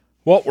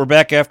Well, we're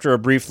back after a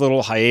brief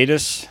little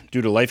hiatus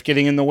due to life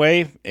getting in the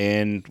way,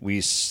 and we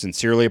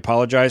sincerely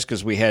apologize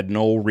because we had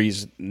no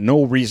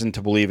reason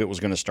to believe it was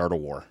going to start a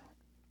war.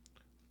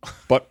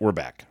 But we're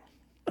back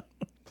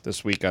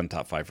this week on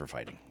Top 5 for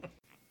Fighting.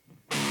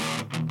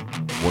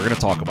 We're going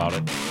to talk about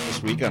it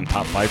this week on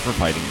Top 5 for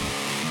Fighting.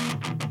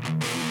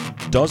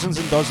 Dozens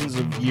and dozens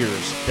of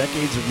years,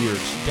 decades of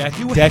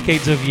years.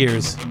 Decades of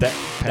years.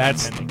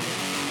 That's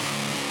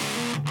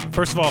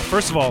First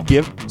of all,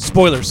 give.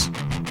 spoilers.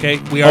 Okay,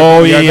 we are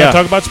Oh, going yeah. to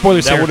talk about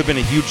spoilers That here. would have been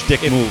a huge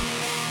dick move.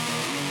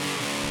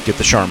 Get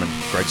the Charmin.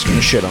 Greg's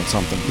gonna shit on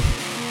something.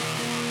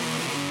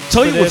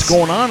 Tell you what's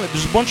going on.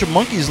 There's a bunch of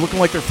monkeys looking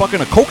like they're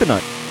fucking a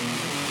coconut.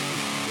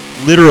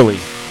 Literally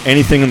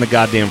anything in the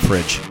goddamn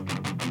fridge.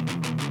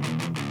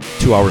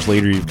 2 hours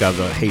later, you've got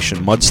the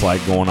Haitian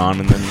mudslide going on,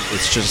 and then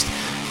it's just,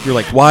 you're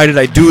like, why did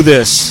I do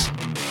this?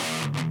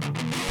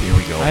 Here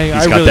we go.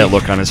 He's got that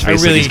look on his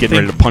face like he's getting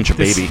ready to punch a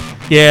baby.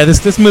 Yeah,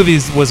 this movie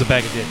was a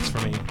bag of dicks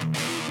for me.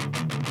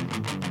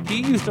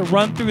 He used to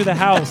run through the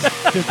house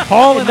just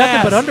hauling nothing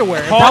ass. but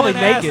underwear. Hauling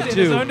Probably ass naked, in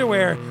too. his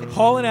underwear.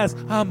 Hauling ass.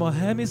 I'm going to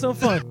have me some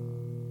fun.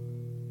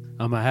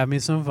 I'm going to have me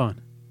some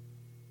fun.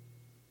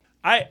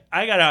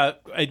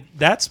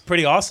 That's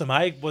pretty awesome.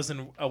 I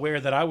wasn't aware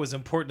that I was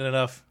important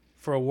enough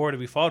for a war to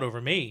be fought over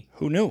me.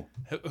 Who knew?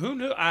 Who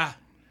knew?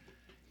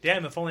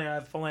 Damn, if only I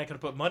could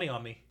have put money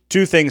on me.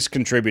 Two things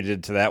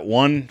contributed to that.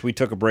 One, we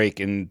took a break,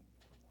 and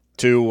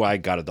two, I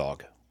got a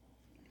dog.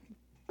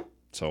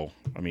 So,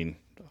 I mean,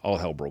 all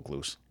hell broke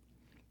loose.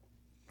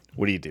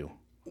 What do you do?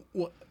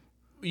 Well,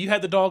 you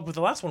had the dog with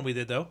the last one we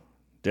did, though.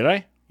 Did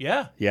I?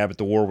 Yeah. Yeah, but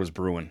the war was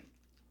brewing.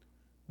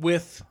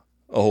 With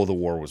Oh, the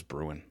war was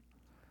brewing.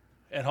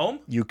 at home?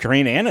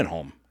 Ukraine and at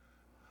home.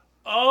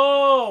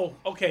 Oh,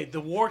 okay.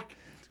 The war.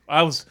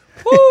 I was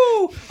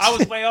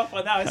way off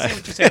on that. I see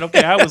what you're saying.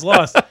 Okay, I was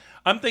lost.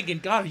 I'm thinking,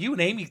 God, are you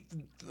and Amy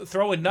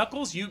throwing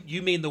knuckles?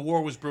 You mean the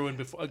war was brewing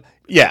before?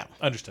 Yeah.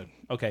 Understood.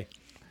 Okay.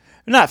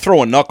 Not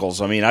throwing knuckles.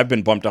 I mean, I've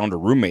been bumped down to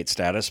roommate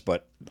status,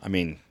 but, I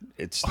mean,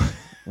 it's...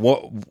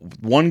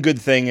 one good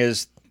thing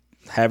is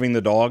having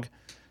the dog.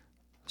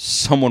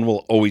 Someone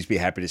will always be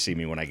happy to see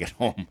me when I get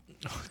home.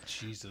 Oh,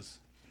 Jesus.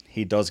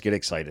 He does get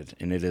excited,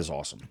 and it is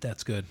awesome.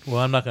 That's good. Well,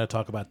 I'm not going to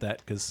talk about that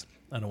because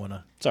I don't want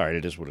to. It's all right.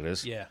 It is what it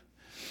is. Yeah.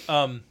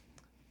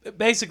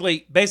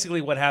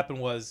 Basically, what happened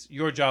was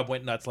your job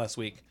went nuts last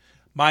week.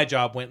 My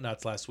job went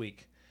nuts last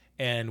week,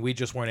 and we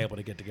just weren't able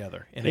to get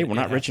together. And Hey, we're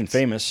not rich and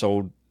famous,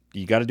 so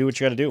you got to do what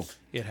you got to do.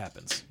 It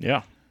happens.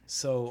 Yeah.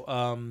 So,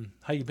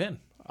 how you been?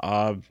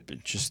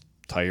 Just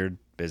tired,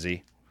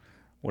 busy,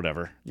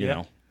 whatever. You Yeah.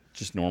 know,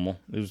 just normal.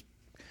 It was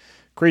a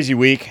crazy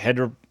week. Had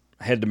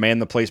to man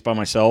the place by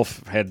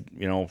myself. The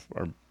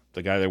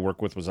guy that I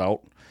work with was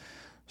out,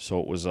 so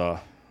it was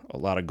a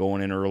lot of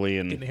going in early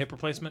and Getting a hip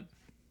replacement?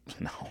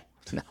 no.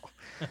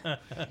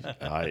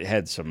 I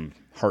had some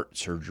heart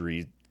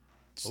surgery.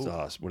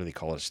 What do they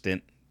call it? A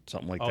stent,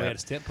 something like that. Oh, he had a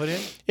stent put in?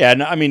 Yeah,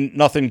 no, I mean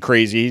nothing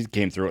crazy. He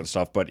came through it and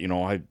stuff, but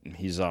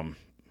he's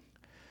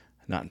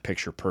not in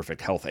picture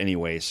perfect health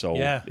anyway. So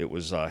Yeah. it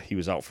was he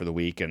was out for the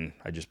week, and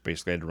I just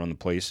basically had to run the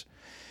place,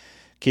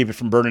 keep it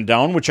from burning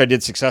down, which I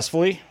did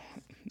successfully.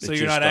 So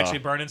you're not actually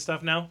burning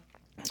stuff now?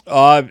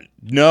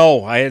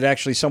 No, I had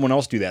actually someone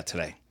else do that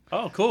today.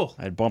 Oh, cool.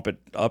 I'd bump it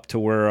up to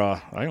where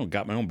I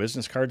got my own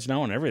business cards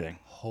now and everything.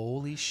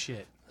 Holy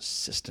shit.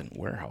 Assistant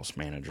warehouse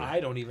manager. I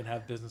don't even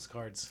have business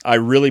cards. I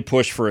really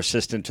pushed for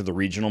assistant to the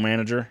regional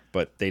manager,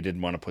 but they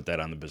didn't want to put that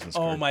on the business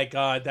card. Oh, my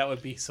God. That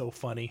would be so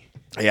funny.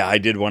 Yeah, I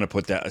did want to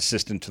put that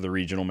assistant to the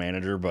regional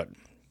manager, but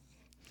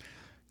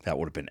that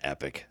would have been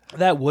epic.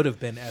 That would have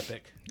been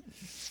epic.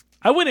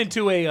 I went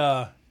into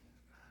a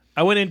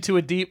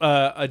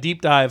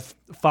deep dive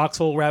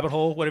foxhole, rabbit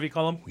hole, whatever you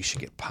call them. We should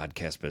get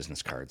podcast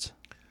business cards.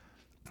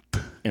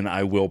 And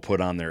I will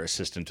put on their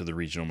assistant to the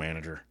regional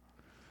manager.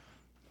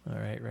 All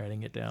right,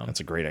 writing it down. That's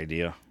a great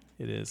idea.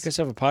 It is. You guys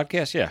have a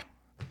podcast? Yeah.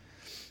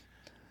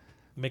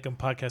 Make them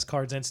podcast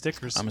cards and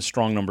stickers. I'm a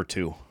strong number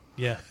 2.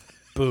 Yeah.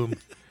 Boom.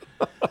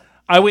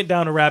 I went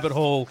down a rabbit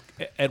hole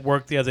at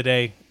work the other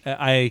day.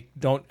 I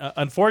don't.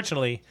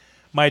 Unfortunately,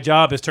 my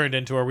job has turned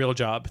into a real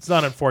job. It's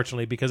not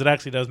unfortunately because it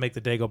actually does make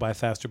the day go by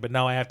faster. But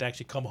now I have to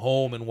actually come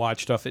home and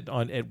watch stuff at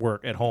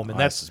work at home, and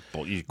that's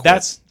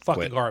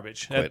fucking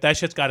garbage. That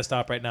shit's got to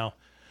stop right now.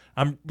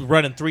 I'm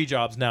running 3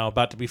 jobs now,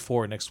 about to be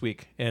 4 next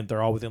week, and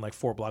they're all within like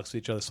 4 blocks of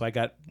each other. So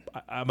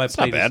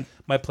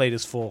my plate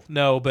is full.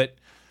 No, but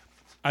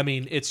I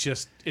mean it's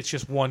just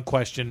one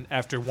question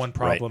after one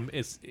problem. Right.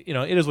 It's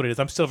it is what it is.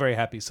 I'm still very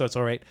happy, so it's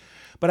all right.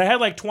 But I had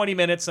like 20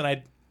 minutes,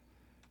 and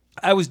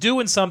I was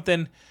doing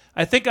something.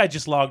 I think I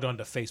just logged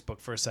onto Facebook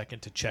for a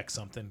second to check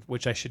something,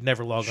 which I should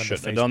never log onto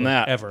Facebook have done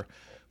that ever.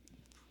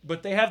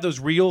 But they have those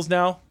reels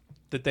now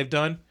that they've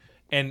done,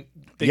 and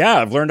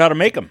I've learned how to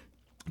make them.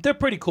 They're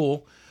pretty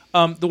cool.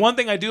 The one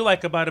thing I do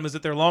like about them is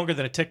that they're longer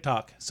than a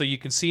TikTok, so you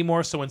can see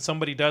more. So when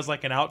somebody does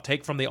like an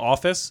outtake from The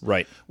Office,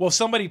 right? Well,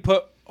 somebody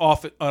put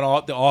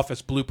the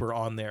Office blooper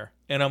on there,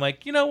 and I'm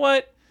like, you know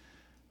what?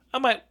 I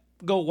might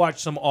go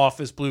watch some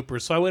Office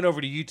bloopers. So I went over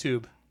to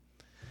YouTube,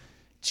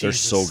 They're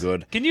so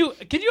good. Can you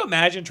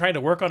imagine trying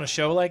to work on a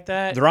show like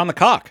that? They're on the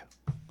cock.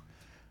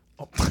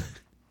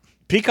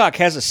 Peacock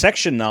has a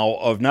section now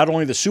of not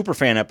only the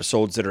Superfan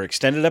episodes that are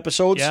extended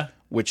episodes,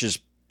 which is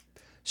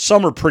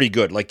some are pretty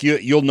good. Like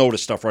you'll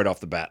notice stuff right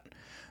off the bat.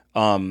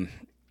 And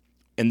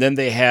then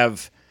they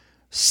have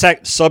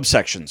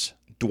subsections,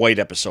 Dwight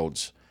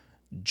episodes,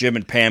 Jim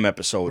and Pam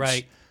episodes.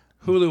 Right.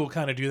 Hulu will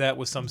kind of do that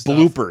with some stuff.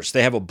 Bloopers.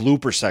 They have a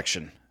blooper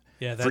section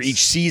for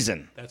each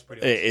season. That's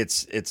pretty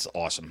awesome. It's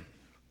awesome.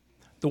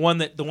 The one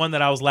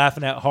that I was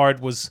laughing at hard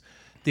was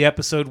the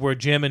episode where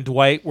Jim and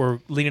Dwight were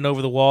leaning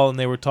over the wall and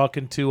they were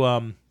talking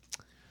to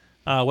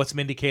what's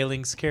Mindy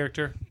Kaling's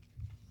character?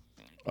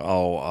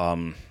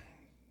 Oh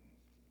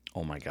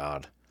my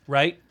God.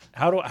 Right?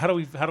 How do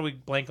we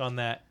blank on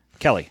that?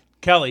 Kelly.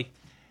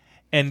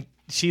 And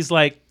she's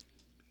like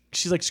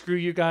screw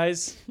you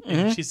guys.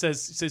 And she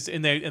says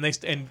and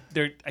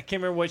they're I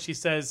can't remember what she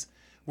says.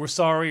 We're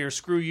sorry, or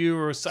screw you,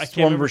 or I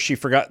can't remember.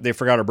 They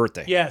forgot her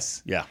birthday.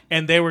 Yes. Yeah.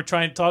 And they were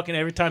trying to talk, and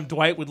every time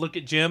Dwight would look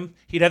at Jim,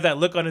 he'd have that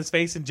look on his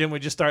face, and Jim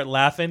would just start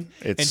laughing.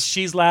 And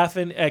she's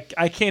laughing.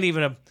 I can't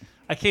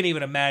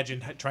even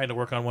imagine trying to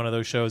work on one of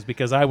those shows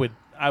because I would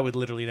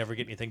literally never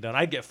get anything done.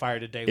 I'd get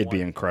fired at day one. It'd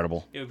be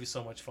incredible. It would be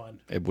so much fun.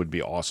 It would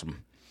be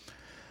awesome.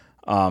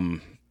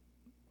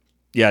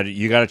 Yeah,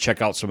 you got to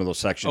check out some of those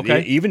sections,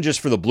 even just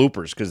for the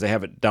bloopers, because they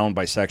have it down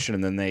by section,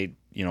 and then they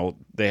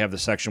have the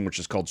section which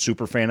is called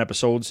Superfan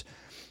episodes.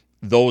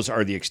 Those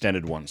are the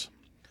extended ones,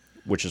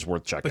 which is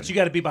worth checking. But you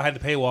got to be behind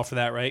the paywall for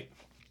that, right?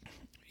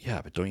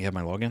 Yeah, but don't you have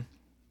my login?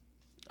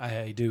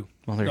 I do.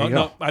 Well, there you go.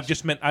 No, I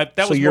just meant that.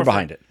 So was you're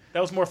behind it. That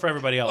was more for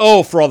everybody else.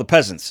 Oh, for all the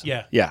peasants.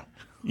 Yeah.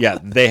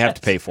 They have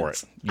to pay for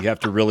it. You have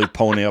to really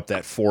pony up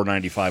that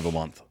 $4.95 a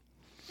month.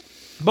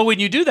 But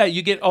when you do that,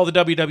 you get all the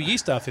WWE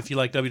stuff if you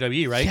like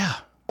WWE, right? Yeah.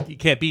 You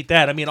can't beat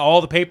that. I mean,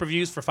 all the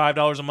pay-per-views for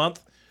 $5 a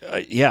month.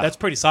 Yeah. That's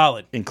pretty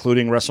solid.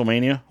 Including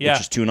WrestleMania, which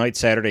is 2 nights,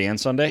 Saturday and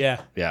Sunday.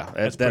 Yeah.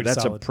 That's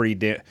solid. a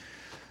pretty...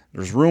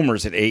 There's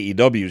rumors that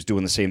AEW is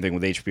doing the same thing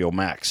with HBO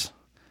Max.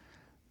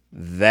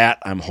 That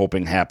I'm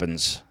hoping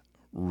happens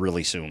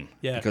really soon.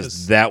 Yeah.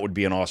 Because that would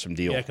be an awesome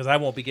deal. Yeah, because I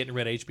won't be getting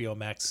rid of HBO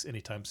Max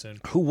anytime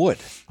soon. Who would?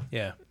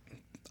 Yeah.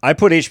 I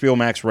put HBO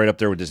Max right up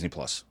there with Disney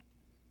Plus.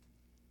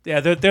 Yeah,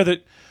 they're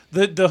the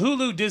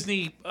Hulu,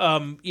 Disney,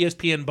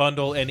 ESPN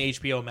bundle, and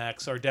HBO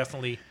Max are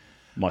definitely.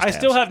 Must-haves. I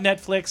still have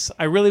Netflix.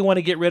 I really want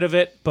to get rid of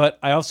it, but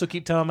I also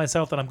keep telling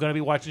myself that I'm going to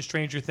be watching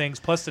Stranger Things.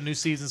 Plus, the new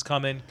season's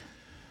coming.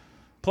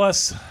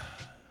 Plus,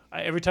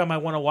 every time I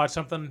want to watch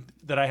something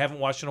that I haven't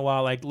watched in a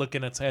while, like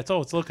looking at it's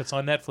on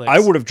Netflix. I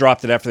would have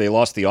dropped it after they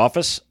lost The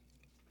Office,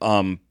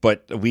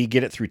 but we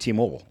get it through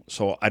T-Mobile,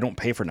 so I don't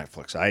pay for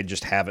Netflix. I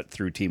just have it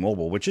through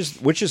T-Mobile, which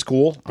is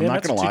cool. I'm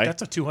not going to lie.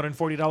 That's a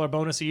 $240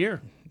 bonus a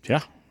year.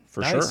 Yeah,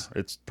 for sure.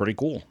 It's pretty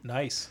cool.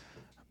 Nice.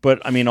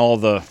 But, I mean, all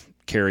the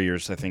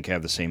carriers, I think,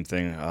 have the same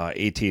thing.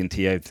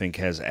 AT&T, I think,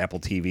 has Apple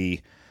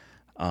TV.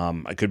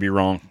 I could be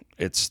wrong.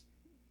 It's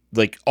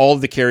like all of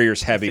the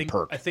carriers have a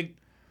perk. I think,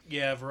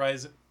 yeah,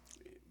 Verizon.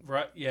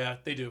 Yeah,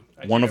 they do.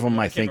 One of them,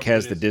 I think,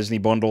 has the Disney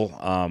bundle.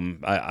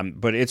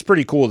 But it's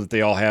pretty cool that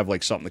they all have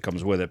like something that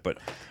comes with it. But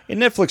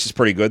Netflix is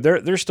pretty good.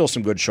 There's still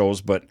some good shows,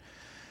 but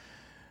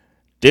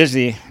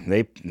Disney,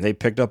 they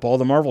picked up all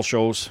the Marvel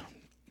shows.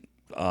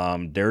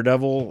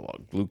 Daredevil,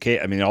 Luke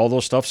Cage. I mean, all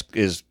those stuff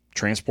is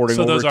transporting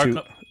over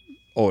to.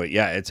 Oh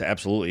yeah, it's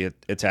absolutely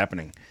it's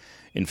happening.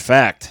 In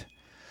fact,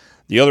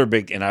 the other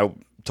big, and I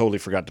totally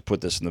forgot to put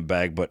this in the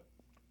bag, but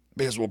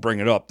because we'll bring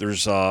it up.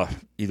 There's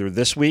either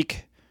this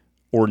week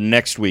or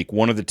next week,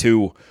 one of the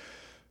two.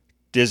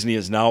 Disney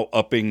is now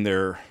upping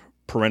their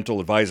parental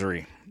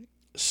advisory,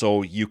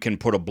 so you can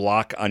put a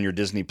block on your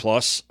Disney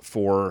Plus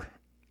for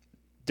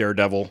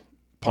Daredevil,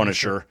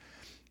 Punisher.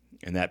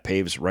 And that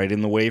paves right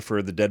in the way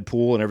for the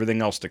Deadpool and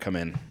everything else to come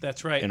in.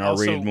 That's right. In our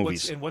rated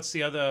movies. What's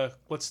the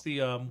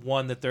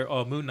one that they're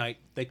Moon Knight?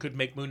 They could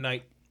make Moon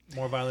Knight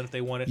more violent if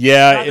they wanted.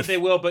 Yeah, not that they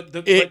will, but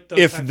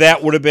if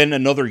that would have been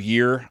another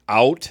year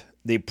out,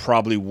 they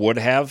probably would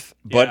have.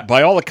 But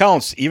by all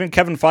accounts, even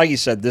Kevin Feige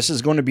said this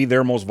is going to be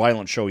their most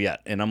violent show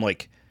yet. And I'm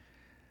like,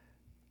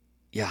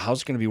 yeah,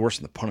 how's it going to be worse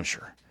than the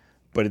Punisher?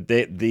 But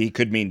they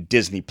could mean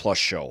Disney Plus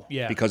show,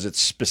 because it's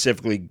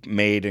specifically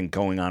made and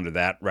going onto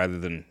that rather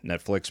than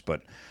Netflix.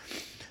 But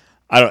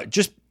I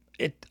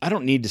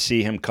don't need to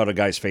see him cut a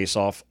guy's face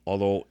off,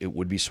 although it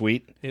would be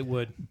sweet. It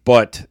would,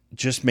 but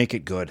just make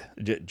it good.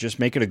 Just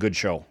make it a good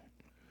show.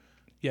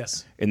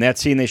 Yes. And that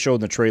scene they showed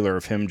in the trailer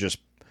of him just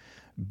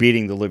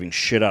beating the living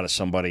shit out of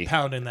somebody,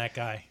 pounding that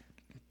guy.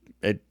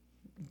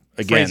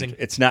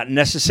 It's not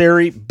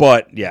necessary,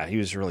 but yeah, he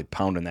was really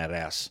pounding that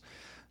ass.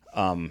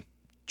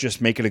 Just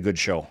make it a good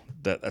show.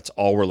 That's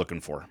all we're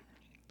looking for.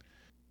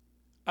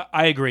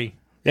 I agree.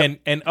 Yep.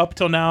 And up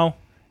till now,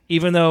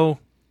 even though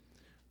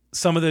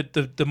some of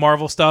the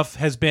Marvel stuff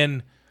has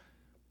been,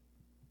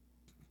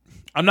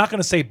 I'm not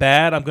going to say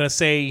bad, I'm going to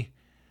say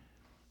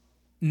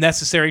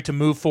necessary to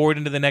move forward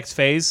into the next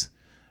phase,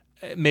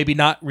 maybe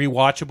not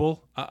rewatchable,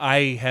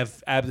 I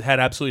have had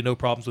absolutely no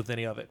problems with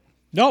any of it.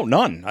 No,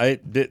 none. I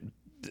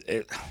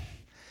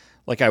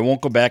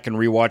won't go back and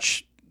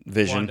rewatch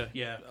Vision. Wanda,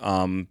 yeah.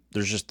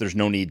 There's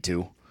no need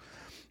to.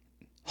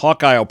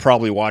 Hawkeye I'll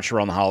probably watch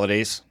around the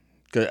holidays.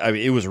 'Cause, I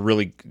mean, it was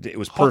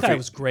perfect. Hawkeye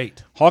was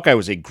great. Hawkeye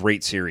was a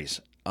great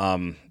series.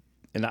 And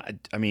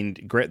I mean,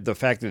 the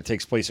fact that it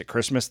takes place at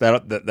Christmas,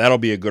 that'll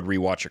be a good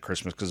rewatch at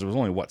Christmas because it was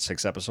only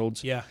 6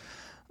 episodes. Yeah.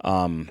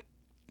 I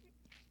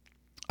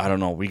don't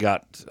know.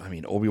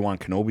 Obi-Wan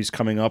Kenobi's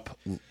coming up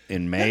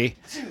in May,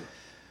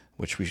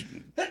 which we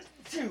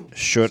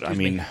should.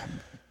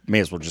 May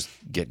as well just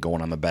get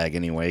going on the bag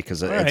anyway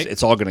because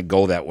it's all going to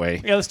go that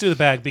way. Yeah, let's do the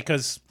bag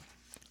because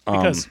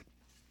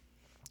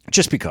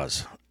just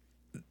because.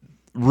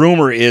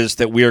 Rumor is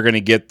that we are going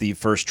to get the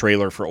first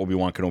trailer for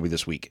Obi-Wan Kenobi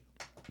this week.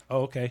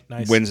 Oh, okay,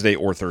 nice. Wednesday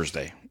or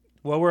Thursday.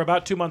 Well, we're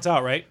about 2 months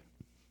out, right?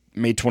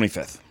 May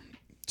 25th.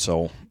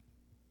 So,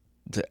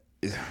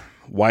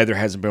 why there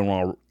hasn't been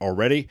one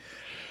already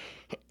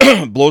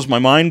blows my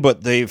mind.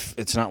 But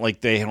it's not like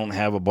they don't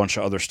have a bunch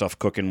of other stuff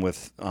cooking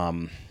with,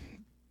 with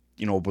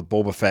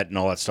Boba Fett and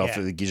all that stuff.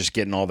 Yeah. You're just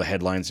getting all the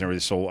headlines and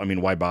everything. So,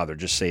 why bother?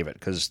 Just save it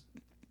because,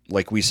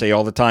 like we say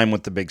all the time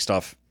with the big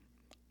stuff.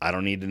 I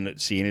don't need to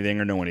see anything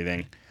or know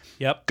anything.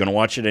 Yep. Gonna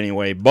watch it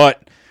anyway.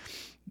 But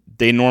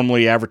they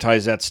normally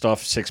advertise that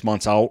stuff 6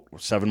 months out,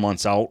 7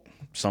 months out,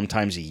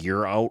 sometimes a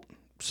year out.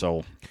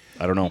 So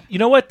I don't know. You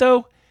know what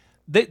though?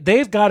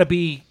 They've got to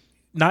be,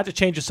 not to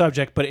change the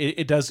subject, but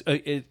it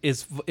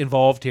is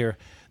involved here.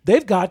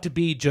 They've got to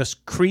be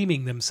just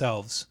creaming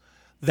themselves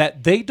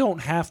that they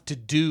don't have to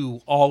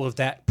do all of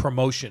that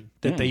promotion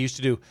that they used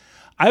to do.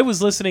 I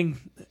was listening.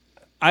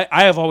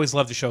 I have always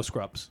loved the show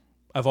Scrubs.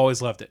 I've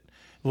always loved it.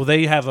 Well,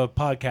 they have a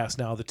podcast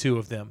now, the two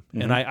of them,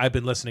 and I've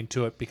been listening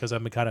to it because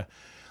I've been kind of.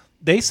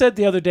 They said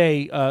the other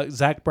day,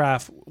 Zach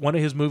Braff, one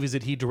of his movies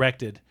that he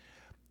directed,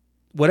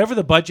 whatever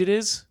the budget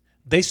is,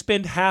 they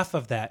spend half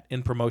of that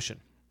in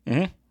promotion.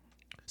 Mm-hmm.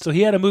 So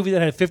he had a movie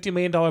that had a $50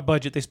 million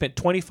budget. They spent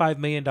 $25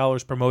 million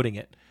promoting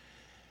it.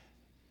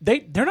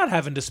 They're not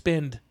having to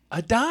spend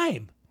a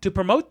dime to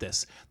promote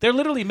this. They're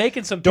literally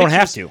making some pictures. Don't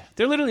have to.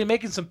 They're literally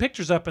making some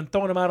pictures up and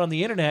throwing them out on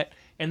the internet.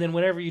 And then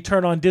whenever you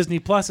turn on Disney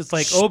Plus, it's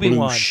like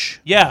Obi-Wan. Sploosh.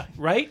 Yeah,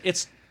 right?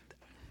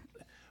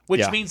 Which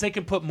Yeah. means they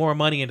can put more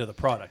money into the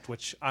product,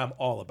 which I'm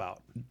all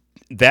about.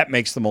 That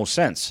makes the most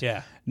sense.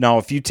 Yeah. Now,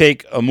 if you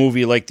take a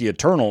movie like The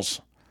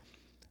Eternals,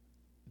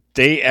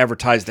 they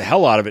advertise the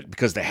hell out of it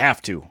because they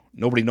have to.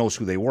 Nobody knows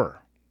who they were.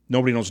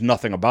 Nobody knows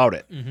nothing about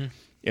it. Mm-hmm.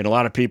 And a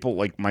lot of people,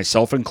 like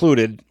myself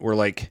included, were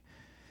like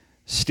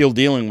still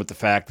dealing with the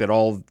fact that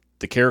all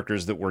the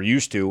characters that we're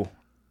used to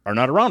are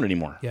not around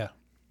anymore. Yeah.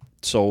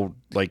 So,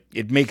 like,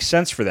 it makes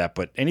sense for that.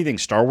 But anything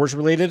Star Wars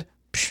related,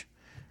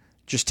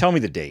 just tell me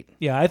the date.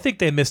 Yeah, I think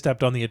they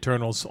misstepped on the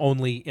Eternals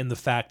only in the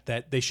fact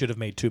that they should have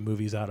made 2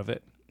 movies out of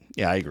it.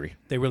 Yeah, I agree.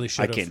 They really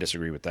should I have. can't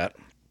disagree with that.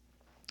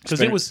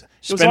 Because it was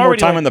Spend more already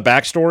time like, on the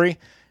backstory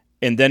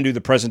and then do the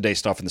present day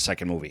stuff in the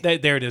second movie.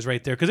 there it is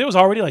right there. Because it was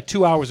already like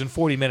 2 hours and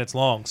 40 minutes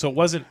long. So it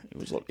wasn't.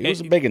 It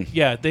was a big one.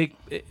 Yeah,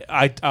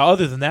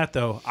 other than that,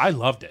 though, I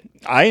loved it.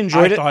 I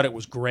enjoyed I it. thought it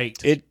was great.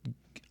 The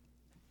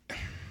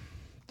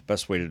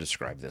best way to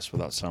describe this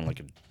without sounding like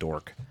a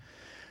dork.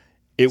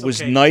 It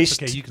was nice.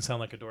 It's okay, you can sound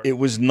like a dork. It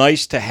was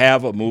nice to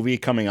have a movie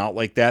coming out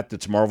like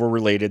that's Marvel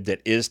related,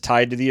 that is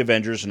tied to the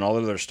Avengers and all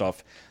that other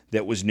stuff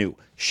that was new.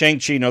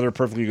 Shang-Chi, another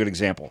perfectly good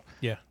example.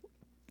 Yeah.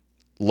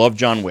 Love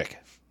John Wick.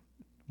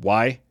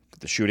 Why?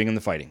 The shooting and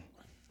the fighting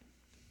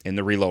and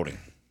the reloading.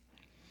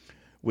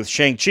 With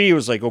Shang-Chi, it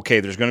was like, okay,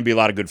 there's going to be a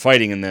lot of good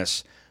fighting in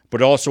this,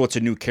 but also it's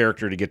a new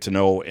character to get to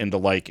know and to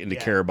like and to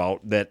care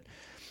about that.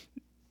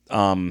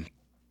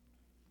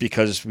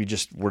 Because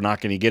we're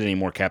not going to get any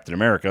more Captain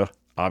America,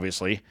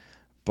 obviously,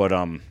 but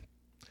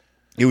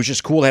it was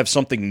just cool to have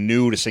something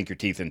new to sink your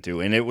teeth into,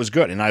 and it was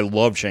good. And I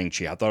loved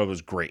Shang-Chi. I thought it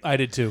was great. I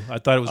did too. I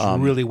thought it was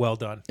really well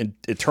done. And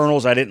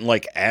Eternals, I didn't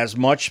like as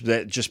much,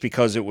 that just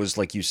because it was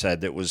like you said,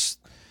 there was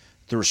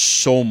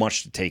so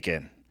much to take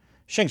in.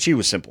 Shang-Chi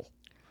was simple.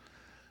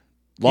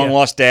 Long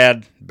lost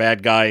dad,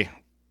 bad guy.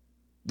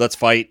 Let's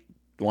fight.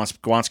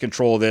 Wants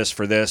control of this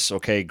for this.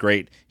 Okay,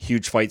 great.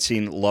 Huge fight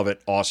scene. Love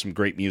it. Awesome.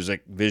 Great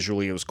music.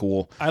 Visually, it was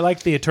cool. I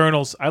liked the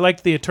Eternals. I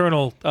liked the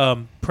Eternal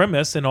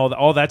premise and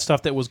all that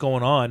stuff that was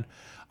going on.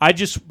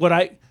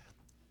 The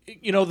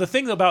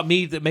thing about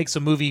me that makes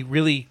a movie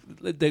really,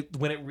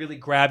 when it really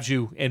grabs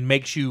you and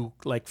makes you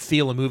like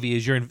feel a movie,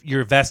 is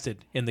you're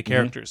vested in the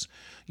characters.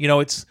 Mm-hmm.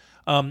 It's.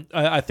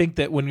 I think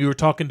that when you were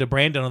talking to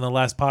Brandon on the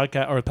last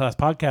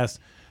podcast,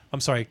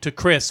 I'm sorry, to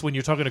Chris, when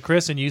you're talking to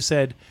Chris and you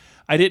said.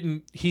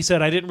 He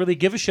said I didn't really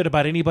give a shit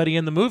about anybody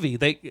in the movie.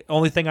 The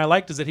only thing I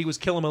liked is that he was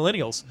killing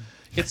millennials.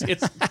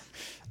 It's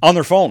on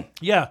their phone.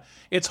 Yeah.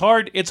 It's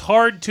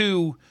hard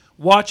to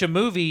watch a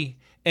movie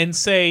and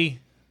say,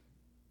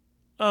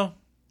 "Oh,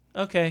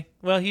 okay.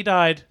 Well, he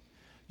died."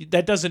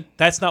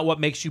 That's not what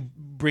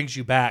brings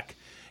you back.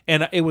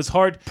 And it was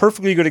hard.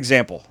 Perfectly good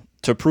example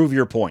to prove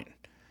your point.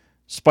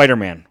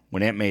 Spider-Man,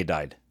 when Aunt May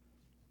died.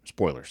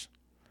 Spoilers.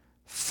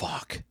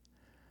 Fuck.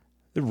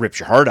 It rips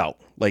your heart out.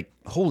 Like,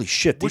 holy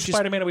shit. Which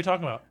Spider-Man are we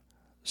talking about?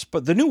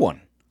 The new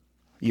one.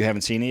 You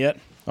haven't seen it yet?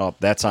 Oh,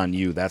 that's on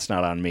you. That's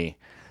not on me.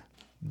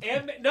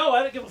 No,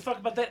 I don't give a fuck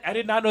about that. I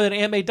did not know that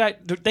Aunt May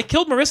died. They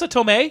killed Marissa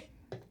Tomei?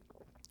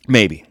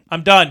 Maybe.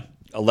 I'm done.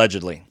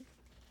 Allegedly.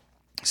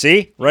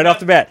 See? Right off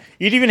the bat.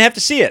 You didn't even have to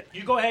see it.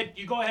 You go ahead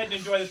and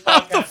enjoy this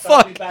podcast. the I'll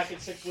fuck? be back in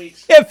 6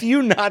 weeks. Have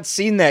you not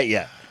seen that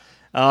yet?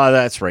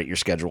 That's right, your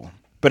schedule.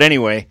 But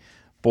anyway,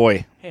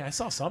 boy, Hey, I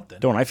saw something.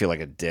 don't I feel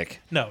like a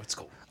dick. No, it's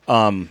cool.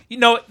 No,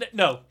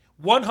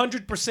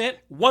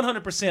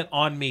 100%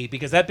 on me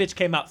because that bitch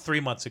came out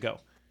 3 months ago.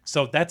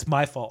 So that's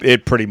my fault.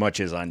 It pretty much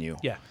is on you.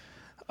 Yeah.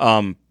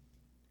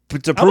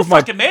 But to I'm a prove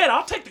my fucking man.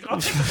 I'll take the blame.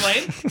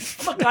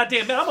 I'm a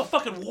goddamn man. I'm a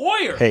fucking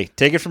warrior. Hey,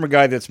 take it from a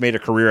guy that's made a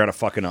career out of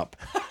fucking up.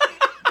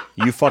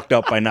 You fucked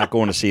up by not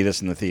going to see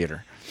this in the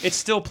theater. It's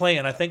still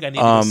playing. I think I need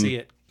to go see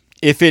it.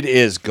 If it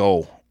is,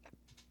 go.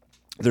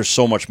 There's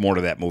so much more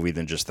to that movie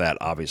than just that,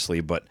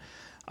 obviously. But,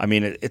 I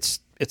mean, it's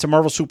a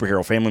Marvel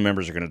superhero. Family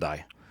members are going to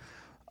die.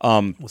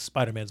 Well,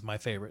 Spider-Man's my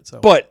favorite. So,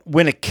 But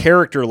when a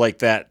character like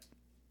that,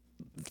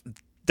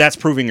 that's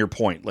proving your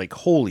point. Like,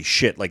 holy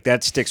shit. Like,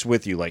 that sticks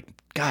with you. Like,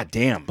 god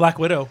damn. Black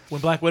Widow.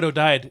 When Black Widow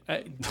died,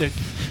 They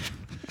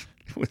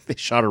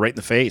shot her right in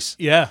the face.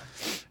 yeah.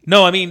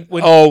 No, I mean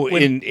when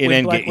in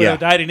Endgame, Black Widow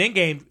died in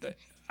Endgame,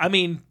 I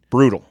mean,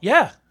 Brutal.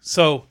 yeah.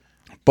 So,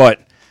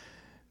 But,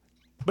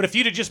 but if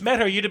you'd have just met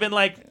her, you'd have been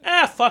like,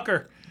 fuck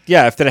her.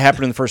 yeah, if that had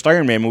happened in the first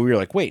Iron Man movie, you're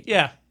like, wait,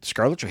 Yeah.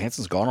 Scarlett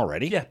Johansson's gone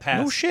already? Yeah,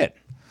 pass. No shit.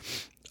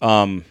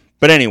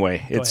 But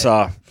anyway, it's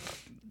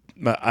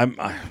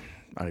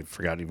I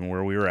forgot even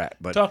where we were at.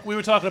 But We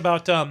were talking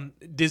about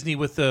Disney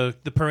with the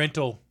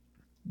parental.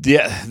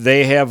 yeah,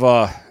 they have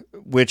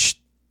which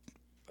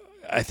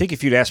I think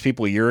if you'd asked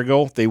people a year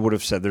ago, they would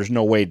have said there's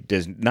no way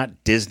Disney,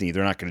 not Disney,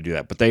 they're not going to do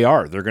that. But they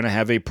are. They're going to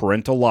have a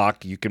parental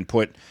lock. You can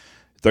put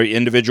their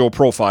individual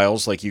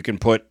profiles, like you can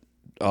put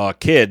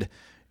kid,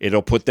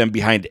 it'll put them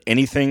behind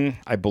anything,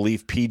 I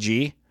believe,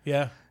 PG.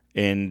 Yeah.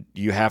 And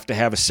you have to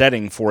have a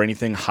setting for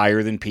anything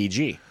higher than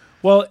PG.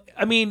 Well,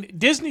 I mean,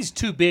 Disney's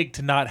too big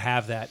to not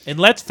have that. And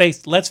let's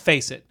face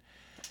it.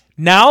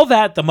 Now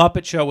that the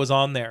Muppet Show was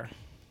on there,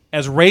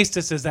 as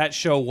racist as that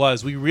show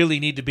was, we really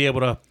need to be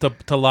able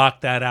to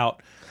lock that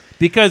out,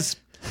 because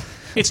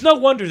it's no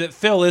wonder that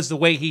Phil is the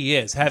way he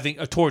is, having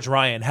towards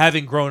Ryan,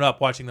 having grown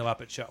up watching the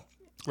Muppet Show.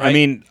 Right? I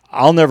mean,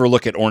 I'll never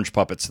look at Orange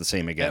Puppets the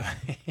same again.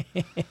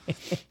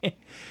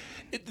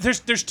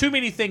 There's too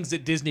many things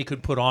that Disney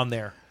could put on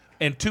there,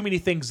 and too many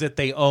things that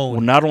they own.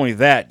 Well, not only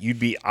that,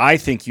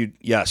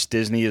 yes,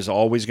 Disney is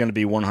always going to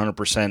be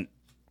 100%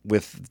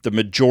 with the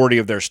majority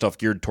of their stuff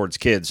geared towards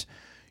kids.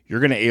 You're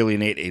going to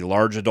alienate a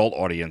large adult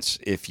audience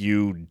if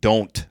you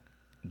don't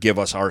give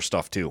us our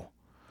stuff too.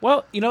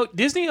 Well,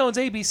 Disney owns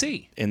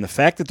ABC. And the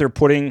fact that they're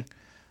putting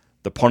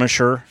The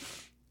Punisher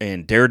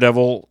and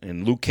Daredevil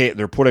and Luke Cage,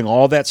 they're putting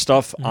all that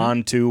stuff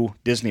onto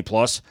Disney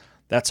Plus,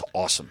 that's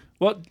awesome.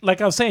 Well,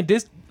 like I was saying,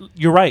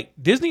 you're right.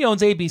 Disney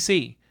owns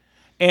ABC,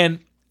 and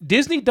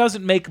Disney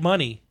doesn't make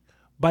money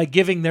by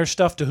giving their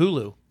stuff to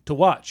Hulu to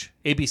watch,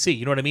 ABC.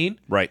 You know what I mean?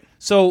 Right.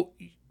 So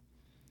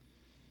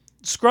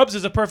Scrubs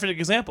is a perfect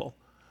example.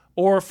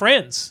 Or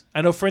Friends.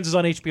 I know Friends is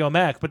on HBO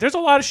Max, but there's a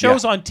lot of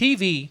shows on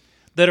TV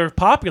that are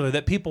popular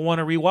that people want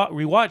to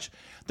rewatch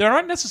that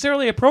aren't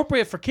necessarily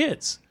appropriate for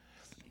kids.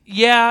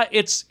 Yeah,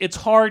 it's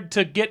hard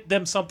to get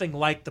them something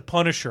like The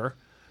Punisher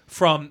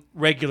from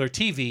regular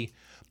TV,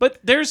 but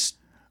there's,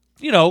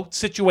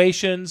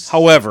 situations.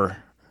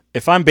 However,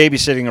 if I'm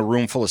babysitting a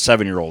room full of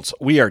 7-year-olds,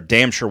 we are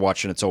damn sure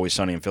watching It's Always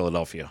Sunny in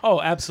Philadelphia.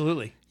 Oh,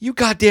 absolutely. You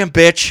goddamn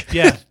bitch.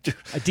 Yeah.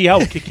 A DL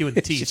will kick you in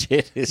the teeth.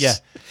 It is. Yeah.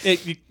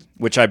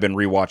 Which I've been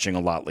rewatching a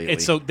lot lately.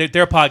 It's so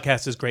their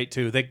podcast is great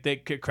too.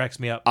 It cracks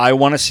me up. I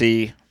want to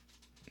see,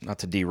 not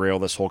to derail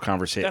this whole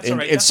conversation. That's all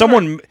right.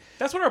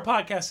 That's what our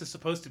podcast is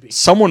supposed to be.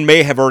 Someone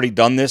may have already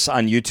done this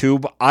on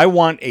YouTube. I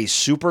want a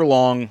super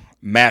long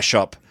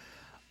mashup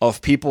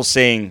of people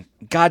saying,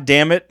 "God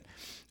damn it,"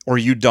 or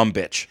 "You dumb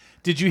bitch."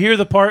 Did you hear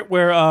the part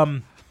where,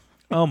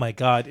 oh my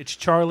God, it's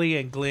Charlie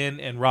and Glenn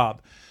and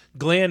Rob.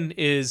 Glenn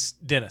is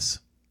Dennis.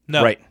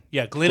 No. Right.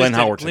 Yeah, Glenn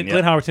Howerton.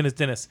 Glenn Howerton is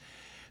Dennis.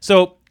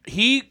 So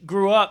he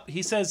grew up,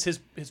 he says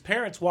his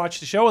parents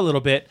watched the show a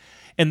little bit,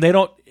 and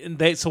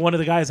so one of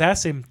the guys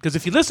asked him, because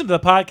if you listen to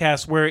the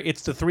podcast where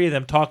it's the three of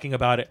them talking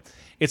about it,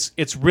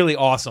 it's really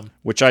awesome.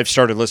 Which I've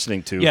started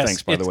listening to, yes,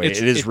 thanks, by the way.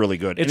 It is really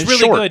good. It's really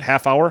short, good.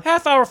 Half hour?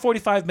 Half hour,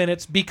 45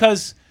 minutes,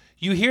 because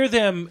you hear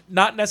them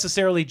not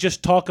necessarily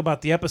just talk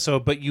about the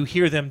episode, but you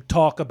hear them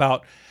talk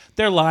about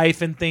their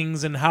life and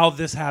things and how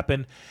this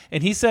happened.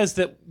 And he says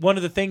that one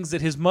of the things that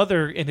his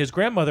mother and his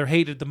grandmother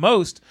hated the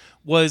most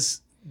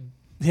was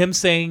him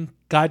saying,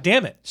 "God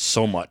damn it,"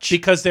 so much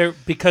because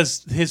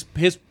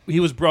he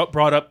was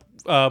brought up.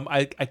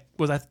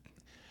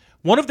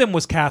 One of them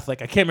was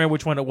Catholic. I can't remember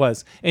which one it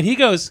was, and he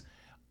goes,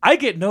 "I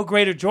get no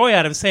greater joy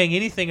out of saying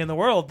anything in the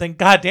world than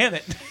God damn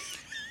it."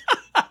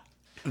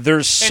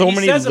 There's so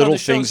many little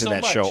things in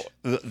that show.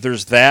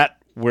 There's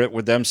that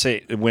with them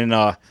say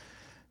when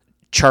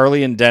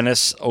Charlie and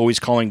Dennis always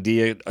calling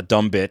Dee a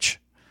dumb bitch.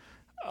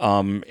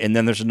 And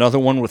then there's another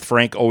one with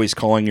Frank always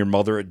calling your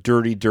mother a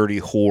dirty, dirty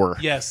whore.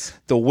 Yes.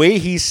 The way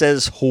he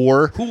says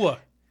whore Hua.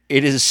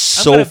 It is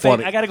so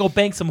funny. I got to go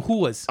bang some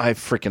huas. I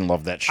freaking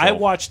love that show. I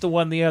watched the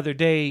one the other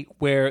day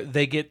where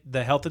they get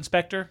the health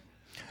inspector.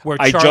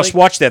 I just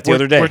watched that the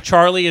other day. Where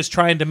Charlie is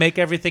trying to make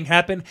everything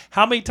happen.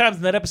 How many times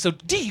in that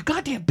episode, D, you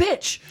goddamn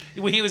bitch,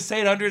 when he was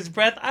saying under his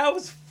breath, I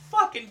was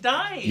fucking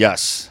dying.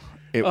 Yes.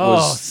 It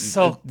was.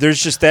 So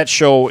there's just that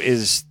show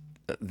is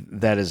a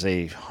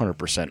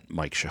 100%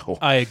 Mike show.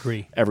 I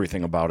agree.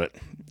 Everything about it.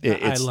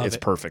 I love it's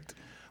it. perfect.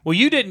 Well,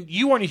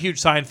 you weren't a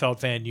huge Seinfeld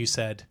fan, you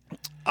said.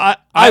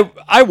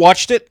 I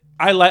watched it.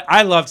 I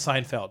loved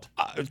Seinfeld.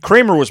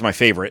 Kramer was my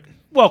favorite.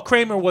 Well,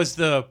 Kramer was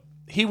the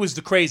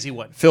crazy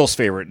one. Phil's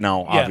favorite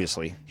now,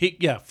 obviously.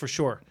 For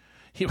sure.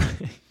 He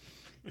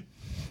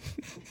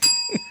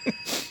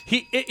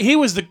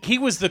was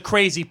the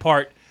crazy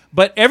part,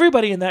 but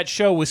everybody in that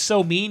show was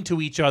so mean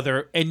to each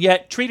other and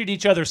yet treated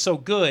each other so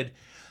good.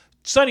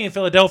 Sunny in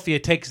Philadelphia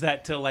takes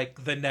that to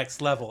like the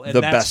next level, and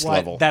best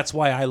level. That's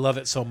why I love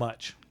it so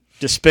much.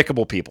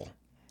 Despicable people.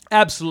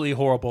 Absolutely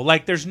horrible.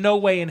 Like, there's no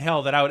way in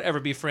hell that I would ever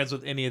be friends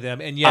with any of them,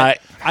 and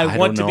yet I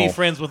want to be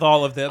friends with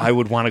all of them. I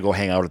would want to go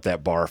hang out at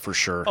that bar for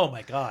sure. Oh,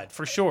 my God,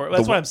 for sure.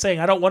 That's what I'm saying.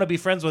 I don't want to be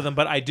friends with them,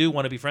 but I do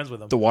want to be friends with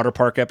them. The water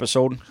park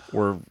episode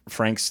where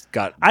Frank's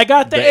got I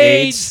got the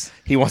AIDS.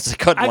 He wants to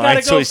cut I line,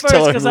 gotta so go he's first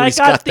telling because him I he's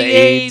got the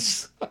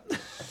AIDS.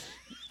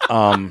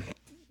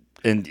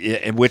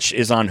 And which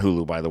is on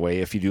Hulu, by the way,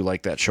 if you do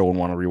like that show and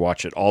want to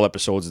rewatch it. All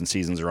episodes and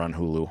seasons are on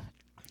Hulu.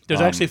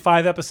 There's actually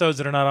 5 episodes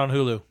that are not on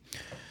Hulu.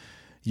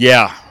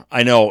 Yeah,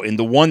 I know. And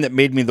the one that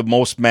made me the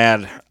most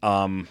mad,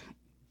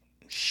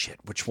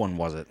 which one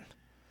was it?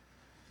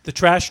 The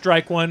Trash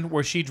Strike one,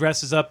 where she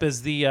dresses up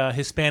as the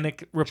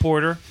Hispanic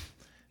reporter.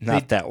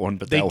 Not that one,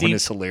 but that one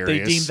is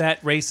hilarious. They deemed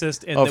that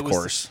racist, and of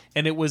course.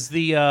 And it was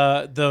the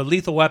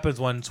Lethal Weapons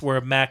ones where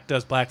Mac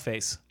does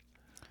blackface,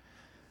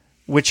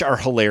 which are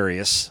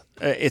hilarious.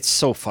 It's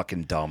so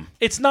fucking dumb.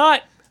 It's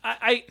not.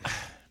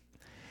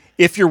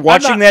 If you're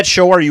watching that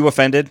show, are you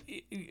offended?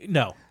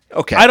 No.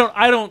 Okay. I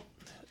don't.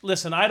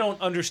 Listen, I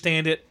don't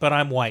understand it, but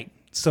I'm white,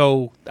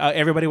 so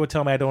everybody would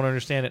tell me I don't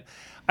understand it.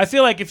 I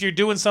feel like if you're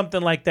doing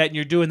something like that and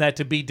you're doing that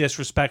to be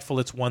disrespectful,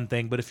 it's one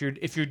thing. But if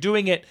you're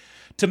doing it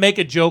to make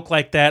a joke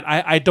like that,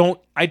 I don't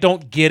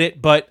get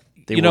it. But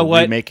you know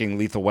what? Making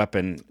Lethal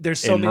Weapon.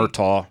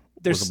 Murtaugh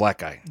was a black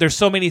guy. There's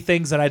so many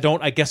things that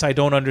I guess I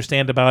don't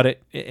understand about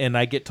it, and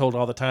I get told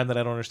all the time that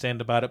I don't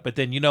understand about it. But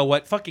then you know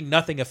what? Fucking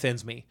nothing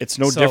offends me. It's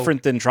no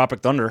different than Tropic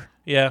Thunder.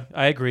 Yeah,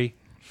 I agree.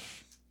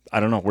 I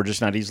don't know. We're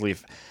just not easily.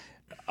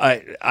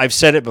 I've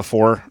said it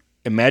before.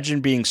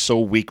 Imagine being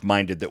so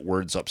weak-minded that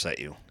words upset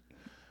you.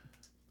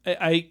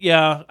 I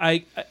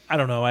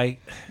don't know. I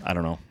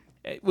don't know.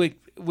 We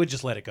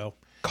just let it go.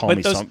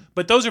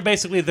 But those are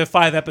basically the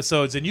 5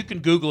 episodes, and you can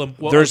Google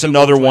them. There's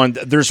another one.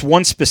 There's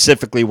one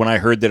specifically when I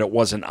heard that it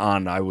wasn't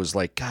on, I was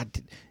like,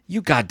 God,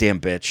 you goddamn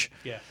bitch.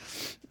 Yeah.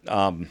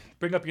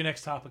 Bring up your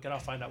next topic, and I'll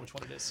find out which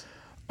one it is.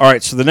 All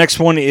right, so the next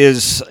one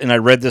is, and I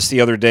read this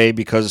the other day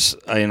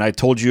and I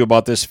told you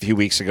about this a few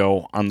weeks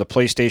ago, on the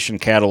PlayStation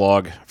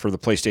catalog for the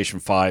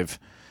PlayStation 5,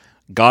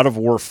 God of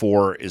War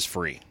 4 is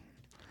free.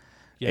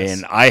 Yes.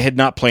 And I had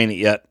not played it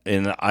yet,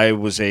 and I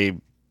was a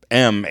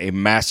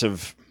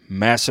massive,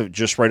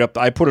 just right up.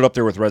 I put it up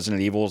there with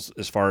Resident Evil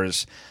as far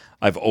as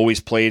I've always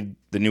played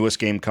the newest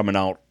game coming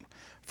out.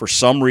 For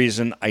some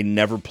reason, I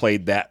never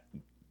played that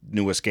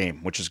newest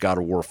game, which is God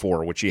of War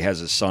 4, which he has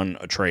his son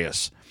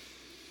Atreus.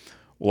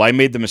 Well, I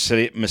made the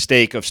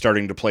mistake of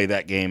starting to play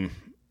that game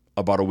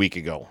about a week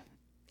ago.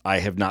 I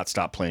have not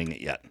stopped playing it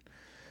yet.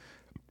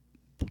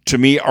 To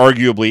me,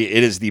 arguably,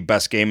 it is the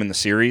best game in the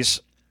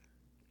series,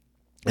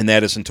 and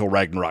that is until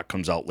Ragnarok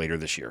comes out later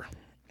this year.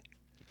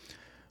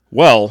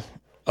 Well,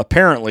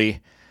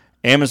 apparently,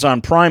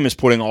 Amazon Prime is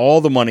putting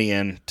all the money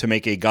in to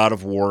make a God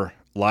of War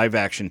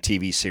live-action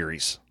TV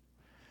series.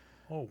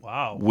 Oh,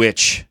 wow.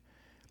 Which,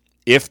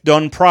 if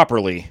done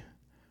properly,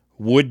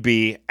 would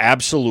be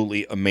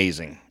absolutely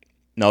amazing.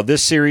 Now,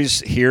 this series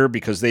here,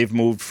 because they've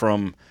moved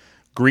from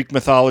Greek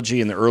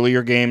mythology in the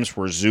earlier games,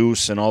 where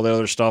Zeus and all the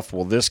other stuff,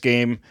 well, this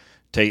game,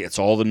 it's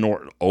all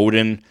the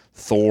Odin,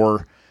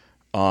 Thor,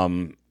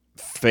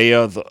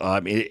 Freya.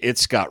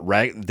 It's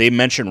got they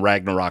mentioned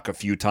Ragnarok a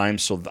few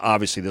times, so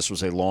obviously this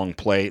was a long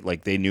play.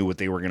 Like, they knew what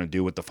they were going to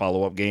do with the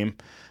follow-up game.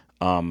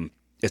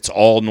 It's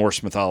all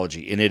Norse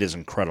mythology, and it is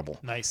incredible.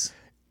 Nice.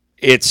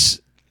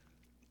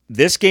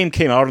 This game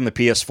came out on the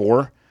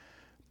PS4.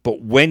 But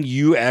when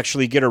you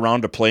actually get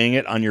around to playing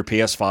it on your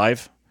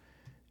PS5,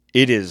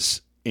 it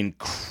is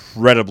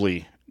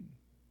incredibly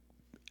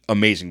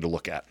amazing to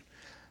look at.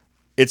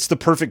 It's the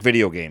perfect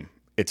video game.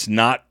 It's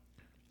not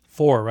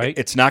 4, right?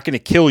 It's not going to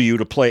kill you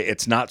to play.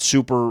 It's not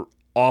super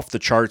off the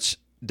charts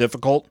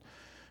difficult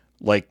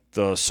like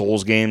the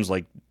Souls games,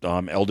 like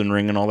Elden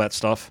Ring and all that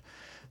stuff.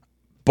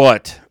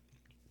 But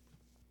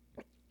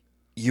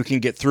you can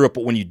get through it.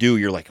 But when you do,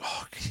 you're like,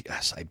 oh,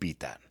 yes, I beat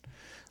that.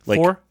 Like,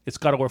 4? It's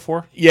God of War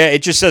 4? Yeah,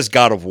 it just says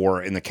God of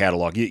War in the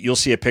catalog. You'll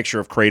see a picture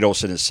of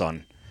Kratos and his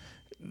son,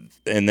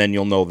 and then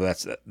you'll know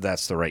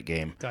that's the right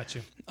game. Got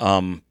you.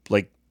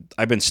 Like,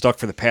 I've been stuck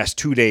for the past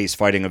 2 days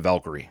fighting a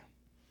Valkyrie.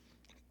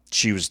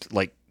 She was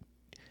like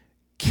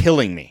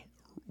killing me,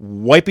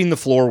 wiping the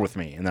floor with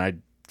me, and then I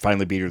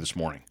finally beat her this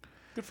morning.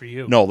 Good for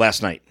you. No,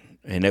 last night,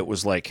 and it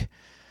was like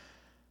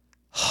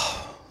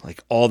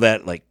all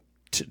that, like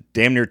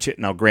damn near.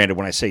 Now, granted,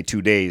 when I say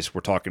 2 days,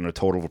 we're talking a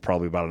total of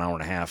probably about an hour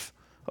and a half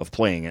of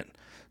playing it.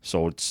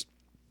 So it's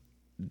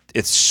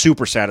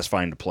super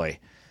satisfying to play.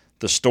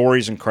 The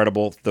story's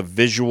incredible. The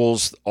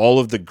visuals, all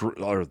of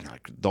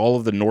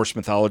the Norse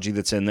mythology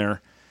that's in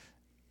there,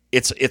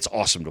 it's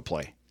awesome to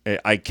play.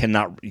 I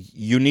cannot.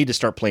 You need to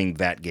start playing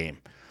that game.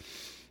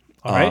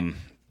 All right.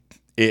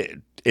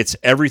 It's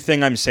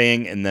everything I'm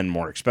saying and then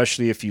more,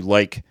 especially if you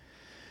like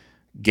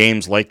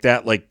games like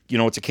that. Like,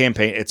 it's a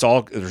campaign. It's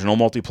all, there's no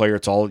multiplayer.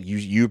 It's all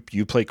you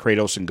play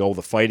Kratos and go.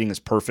 The fighting is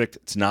perfect.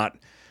 It's not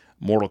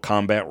Mortal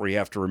Kombat where you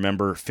have to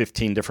remember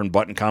 15 different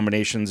button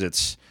combinations.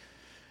 It's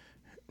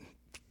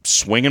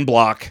swing and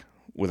block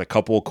with a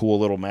couple of cool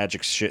little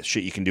magic shit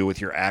you can do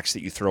with your axe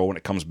that you throw when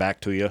it comes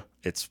back to you.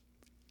 It's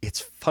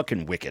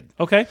fucking wicked.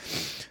 Okay.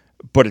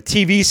 But a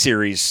TV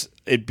series,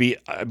 I'd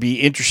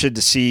be interested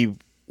to see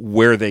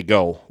where they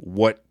go,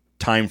 what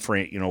time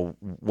frame,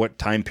 what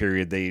time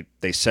period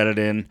they set it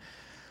in.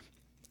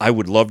 I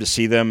would love to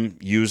see them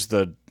use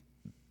the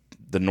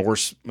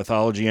Norse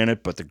mythology in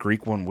it, but the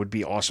Greek one would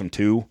be awesome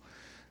too,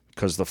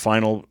 because the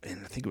final,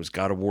 and I think it was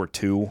God of War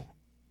 2,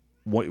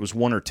 it was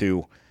 1 or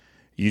 2,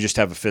 you just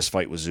have a fist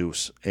fight with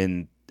Zeus,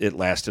 and it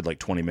lasted like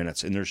 20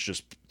 minutes, and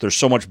there's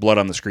so much blood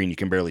on the screen you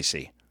can barely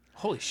see.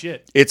 Holy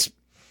shit. It's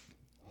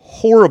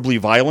horribly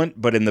violent,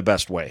 but in the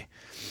best way.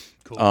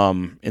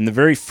 Cool. In the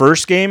very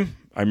first game,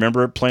 I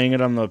remember playing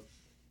it on the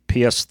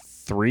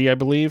PS3, I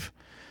believe.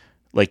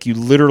 Like, you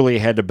literally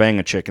had to bang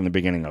a chick in the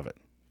beginning of it.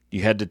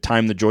 You had to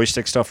time the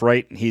joystick stuff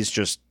right, and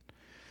he's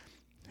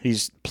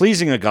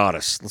pleasing a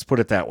goddess. Let's put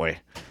it that way.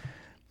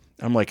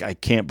 I'm like, I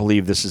can't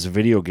believe this is a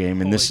video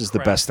game, and Holy this is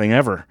crap. the best thing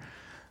ever.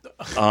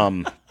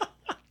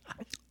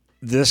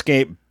 This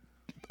game,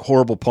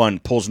 horrible pun,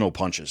 pulls no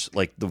punches.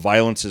 Like, the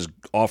violence is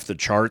off the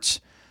charts,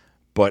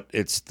 but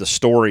the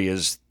story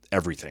is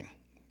everything.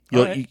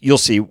 You'll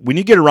see. When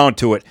you get around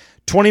to it,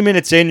 20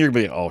 minutes in, you're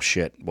going to be, oh,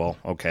 shit. Well,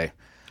 okay.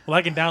 Well,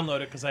 I can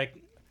download it because I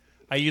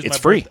use it's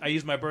my free. I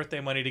use my birthday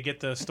money to get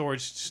the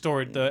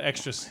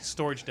extra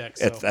storage deck.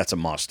 So. That's a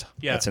must.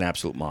 Yeah. That's an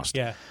absolute must.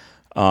 Yeah.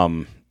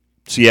 So,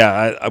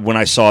 yeah, when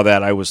I saw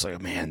that, I was like,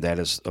 man, that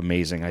is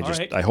amazing.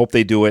 I hope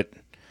they do it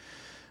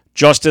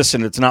justice,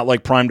 and it's not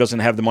like Prime doesn't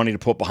have the money to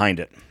put behind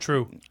it.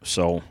 True.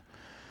 So,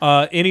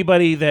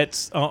 anybody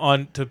that's to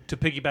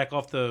piggyback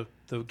off the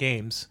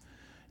games,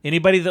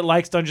 anybody that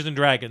likes Dungeons and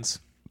Dragons,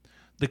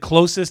 the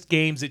closest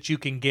games that you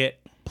can get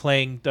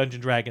playing Dungeons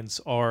and Dragons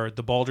are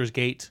the Baldur's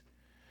Gate,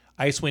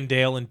 Icewind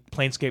Dale, and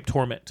Planescape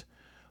Torment.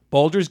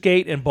 Baldur's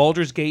Gate and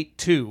Baldur's Gate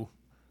 2,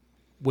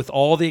 with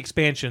all the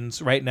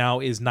expansions right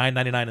now, is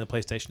 $9.99 in the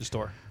PlayStation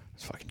Store.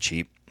 it's fucking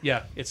cheap.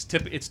 Yeah,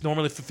 it's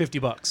normally for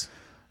 $50.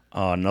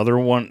 Another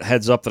one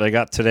heads up that I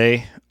got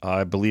today,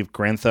 I believe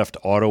Grand Theft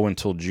Auto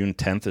until June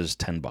 10th is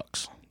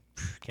 $10.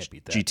 Can't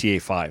beat that. GTA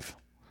 5,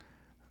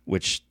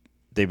 which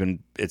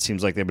it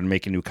seems like they've been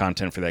making new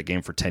content for that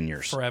game for 10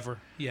 years. Forever.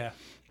 Yeah.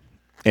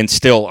 And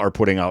still are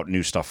putting out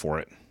new stuff for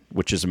it,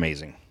 which is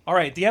amazing. All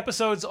right, the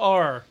episodes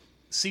are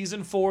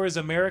Season 4 is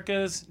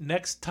America's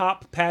Next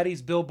Top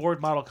Patties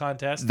Billboard Model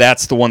Contest.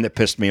 That's the one that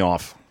pissed me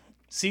off.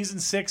 Season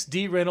 6,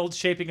 D. Reynolds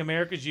Shaping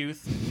America's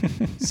Youth.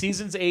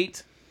 Seasons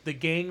 8, The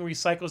Gang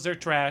Recycles Their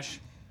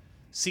Trash.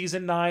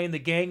 Season 9, The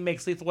Gang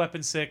Makes Lethal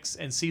Weapon 6.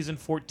 And Season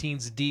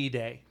 14's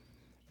D-Day.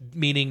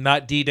 Meaning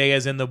not D-Day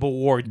as in the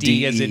war.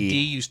 D as in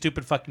D, you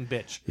stupid fucking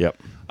bitch. Yep.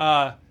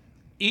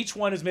 Each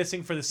one is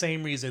missing for the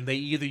same reason. They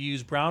either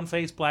use brown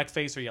face, black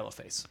face, or yellow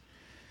face.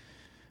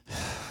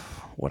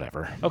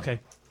 Whatever. Okay.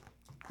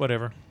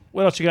 Whatever.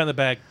 What else you got in the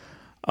bag?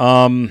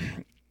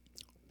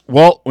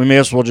 Well, we may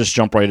as well just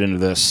jump right into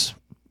this.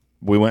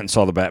 We went and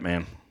saw the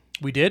Batman.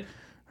 We did?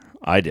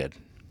 I did.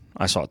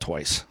 I saw it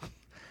twice.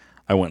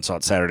 I went and saw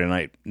it Saturday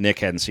night. Nick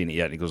hadn't seen it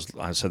yet.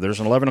 I said, there's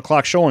an 11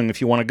 o'clock showing if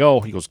you want to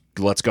go. He goes,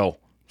 let's go.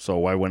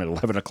 So I went at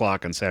 11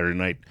 o'clock on Saturday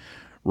night,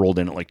 rolled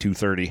in at like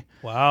 2:30.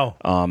 Wow.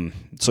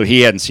 So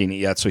he hadn't seen it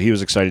yet, so he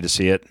was excited to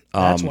see it.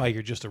 That's why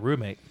you're just a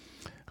roommate.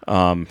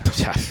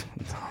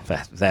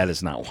 That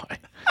is not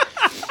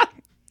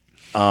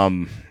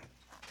why.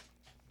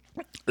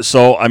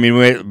 So, I mean,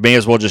 we may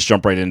as well just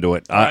jump right into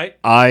it. All right.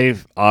 I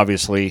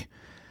obviously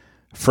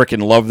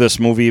freaking love this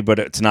movie, but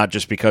it's not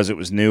just because it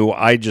was new.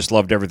 I just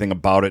loved everything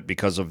about it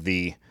because of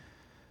the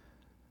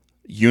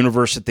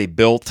universe that they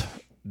built,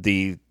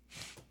 the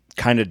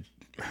kind of,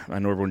 I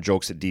know everyone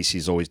jokes that DC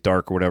is always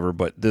dark or whatever,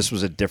 but this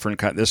was a different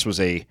kind. This was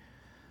a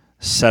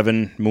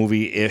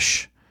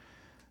 7-movie-ish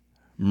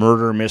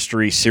murder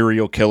mystery,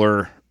 serial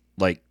killer,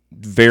 like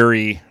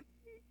very,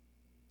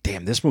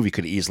 damn, this movie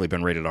could have easily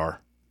been rated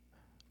R.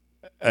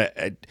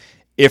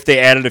 If they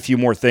added a few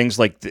more things,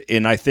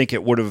 and I think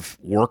it would have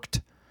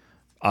worked.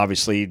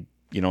 Obviously,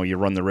 you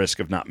run the risk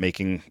of not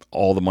making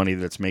all the money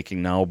that it's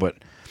making now, but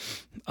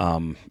I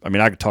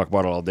mean, I could talk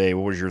about it all day.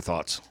 What was your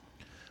thoughts?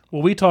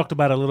 Well, we talked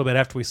about it a little bit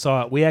after we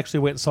saw it. We actually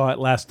went and saw it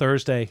last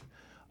Thursday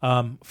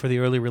for the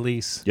early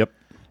release. Yep.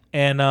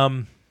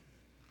 And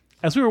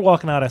as we were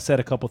walking out, I said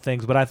a couple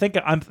things, but I think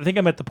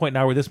I'm at the point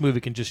now where this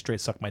movie can just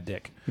straight suck my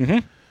dick.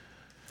 Mm-hmm.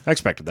 I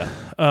expected that.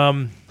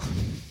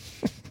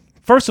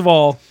 First of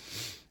all,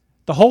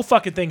 the whole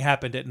fucking thing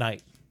happened at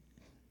night.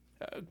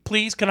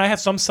 Please, can I have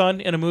some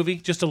sun in a movie?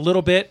 Just a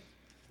little bit,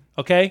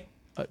 okay?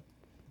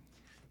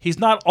 He's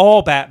not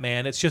all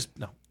Batman. It's just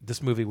no.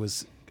 This movie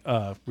was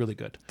really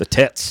good. The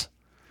tits.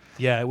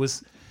 Yeah, it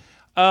was.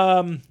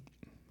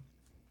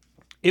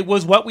 It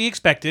was what we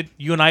expected.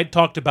 You and I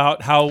talked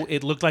about how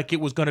it looked like it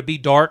was going to be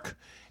dark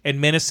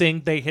and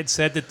menacing. They had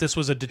said that this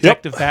was a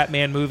detective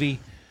Batman movie.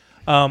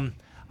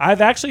 I've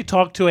actually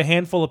talked to a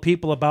handful of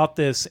people about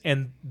this,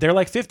 and they're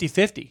like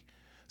 50-50.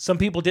 Some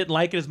people didn't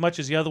like it as much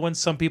as the other ones.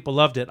 Some people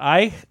loved it.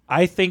 I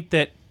think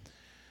that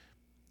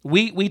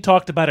we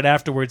talked about it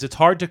afterwards. It's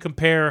hard to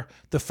compare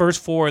the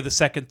first four or the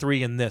second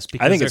three in this.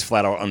 Because I think it's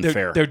flat out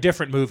unfair. They're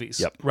different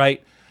movies,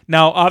 right?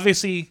 Now,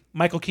 obviously,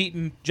 Michael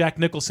Keaton, Jack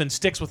Nicholson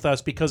sticks with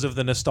us because of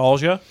the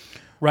nostalgia,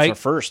 right? It's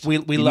our first. We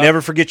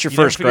never forget your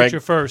first, Greg. Never forget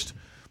your first.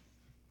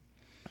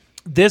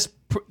 This,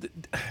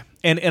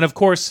 and of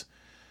course,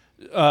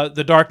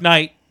 The Dark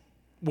Knight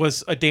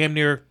was a damn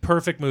near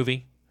perfect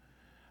movie.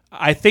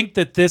 I think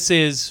that this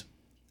is,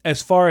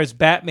 as far as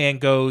Batman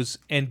goes,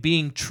 and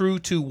being true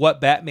to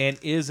what Batman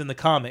is in the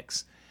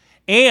comics,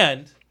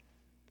 and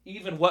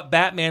even what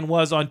Batman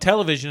was on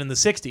television in the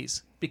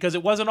 60s. Because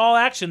it wasn't all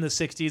action in the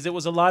 60s. It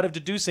was a lot of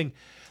deducing.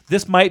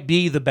 This might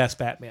be the best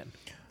Batman.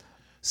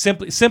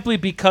 Simply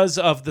because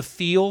of the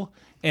feel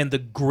and the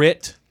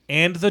grit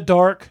and the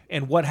dark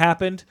and what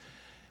happened.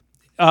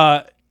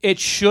 It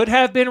should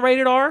have been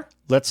rated R.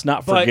 Let's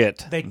not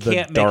forget they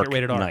can't make it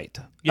rated R. Knight.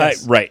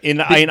 Yes. Right. And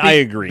I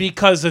agree.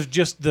 Because of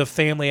just the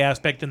family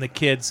aspect and the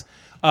kids.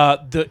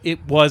 It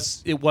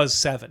was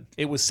 7.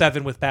 It was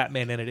 7 with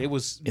Batman in it. It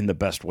was in the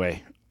best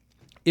way.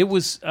 It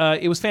was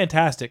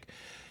fantastic.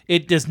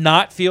 It does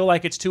not feel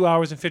like it's 2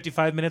 hours and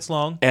 55 minutes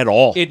long. At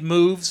all. It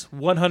moves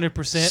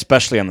 100%.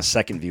 Especially on the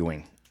second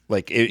viewing.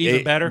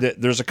 Even better.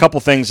 There's a couple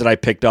things that I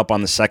picked up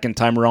on the second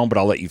time around, but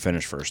I'll let you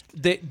finish first.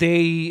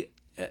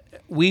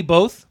 We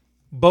both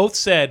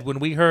said when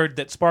we heard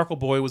that Sparkle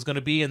Boy was going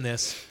to be in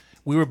this,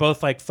 we were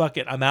both like, fuck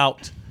it, I'm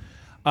out.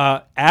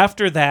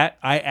 After that,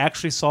 I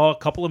actually saw a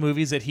couple of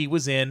movies that he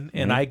was in,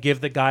 and I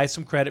give the guy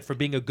some credit for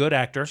being a good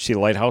actor. See The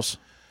Lighthouse?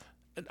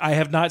 I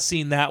have not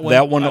seen that one.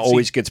 That one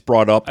always gets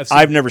brought up.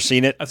 I've never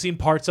seen it. I've seen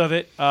parts of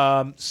it.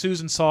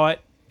 Susan saw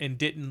it and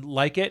didn't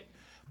like it,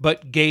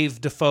 but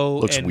gave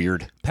Dafoe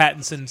and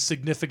Pattinson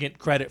significant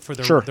credit for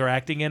their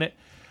acting in it.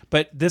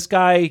 But this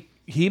guy,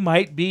 he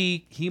might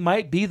be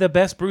the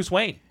best Bruce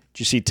Wayne. Did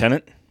you see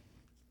Tenet?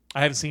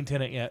 I haven't seen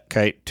Tenet yet.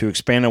 Okay, to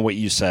expand on what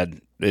you said,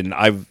 and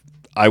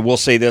I will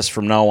say this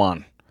from now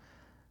on: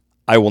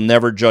 I will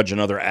never judge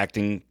another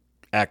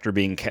actor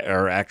being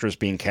or actress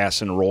being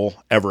cast in a role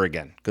ever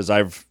again, because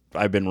I've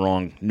been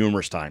wrong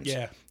numerous times.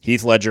 Yeah.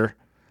 Heath Ledger,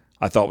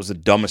 I thought was the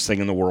dumbest thing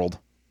in the world.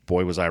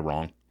 Boy, was I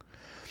wrong.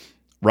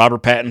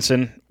 Robert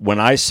Pattinson, when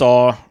I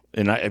saw,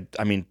 and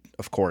I mean,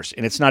 of course,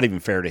 and it's not even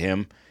fair to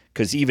him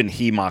because even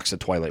he mocks the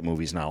Twilight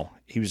movies now.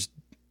 He was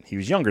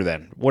younger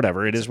then.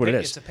 Whatever, it is what it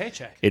is. It's a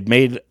paycheck. It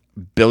made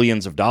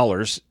billions of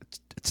dollars.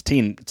 It's a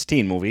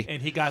teen movie.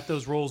 And he got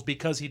those roles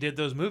because he did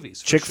those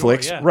movies. Chick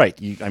flicks, right.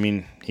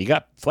 He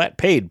got flat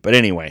paid. But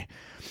anyway,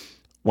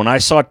 when I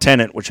saw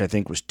Tenet, which I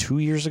think was 2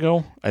 years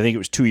ago, in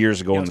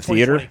the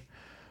theater,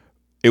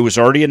 it was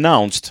already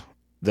announced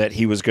that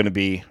he was going to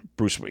be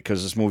Bruce,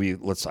 because this movie,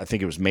 I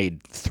think it was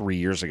made 3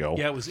 years ago.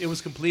 Yeah, it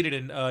was completed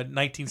in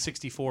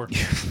 1964. It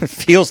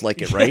feels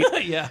like it,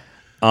 right? Yeah.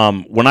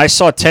 When I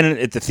saw Tenet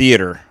at the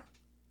theater,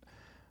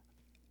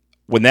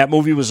 when that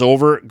movie was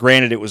over,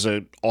 granted, it was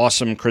an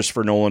awesome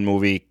Christopher Nolan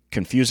movie,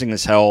 confusing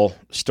as hell.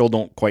 Still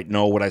don't quite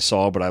know what I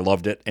saw, but I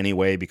loved it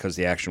anyway because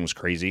the action was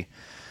crazy.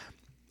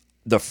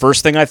 The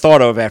first thing I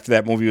thought of after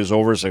that movie was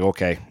over is like,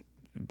 okay,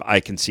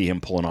 I can see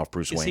him pulling off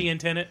Bruce Wayne. Is he in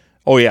Tenet?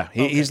 Oh, yeah.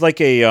 He's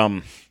like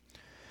a...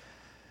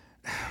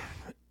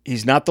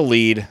 he's not the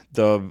lead.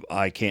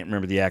 I can't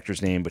remember the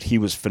actor's name, but he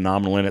was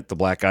phenomenal in it. The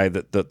black guy,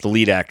 the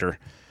lead actor.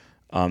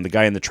 The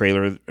guy in the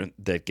trailer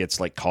that gets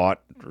like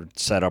caught or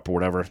set up or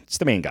whatever. It's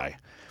the main guy.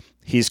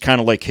 He's kind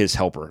of like his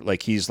helper.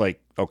 Like he's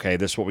like, okay,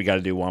 this is what we got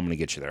to do. Well, I'm going to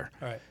get you there.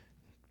 All right.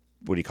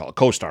 What do you call it?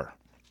 Co-star.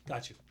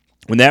 Got you.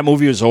 When that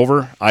movie was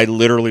over, I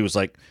literally was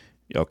like,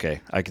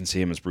 okay, I can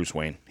see him as Bruce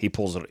Wayne. He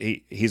pulls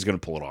it. He's going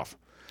to pull it off.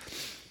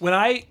 When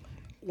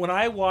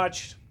I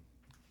watched,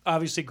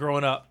 obviously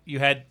growing up, you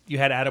had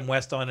Adam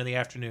West on in the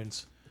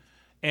afternoons,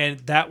 and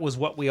that was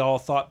what we all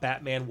thought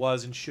Batman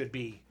was and should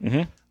be.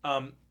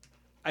 Mm-hmm.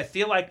 I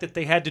feel like that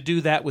they had to do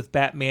that with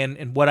Batman,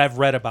 and what I've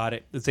read about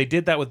it is they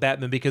did that with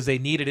Batman because they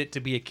needed it to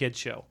be a kid's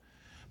show.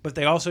 But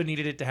they also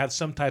needed it to have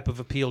some type of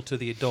appeal to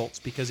the adults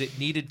because it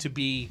needed to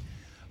be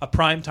a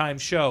primetime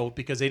show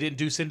because they didn't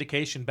do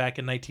syndication back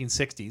in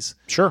 1960s.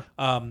 Sure.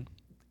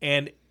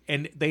 And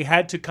they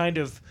had to kind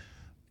of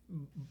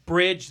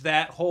bridge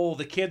that whole,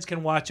 the kids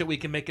can watch it, we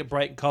can make it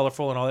bright and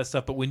colorful and all that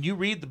stuff. But when you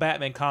read the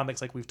Batman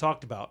comics like we've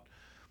talked about,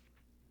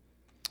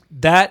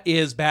 that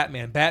is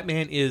Batman.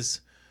 Batman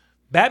is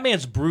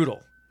Batman's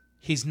brutal.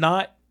 He's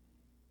not,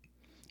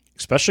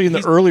 especially in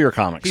the earlier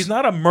comics. He's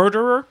not a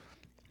murderer.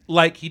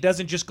 Like, he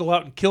doesn't just go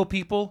out and kill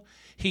people.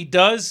 He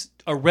does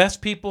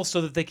arrest people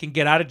so that they can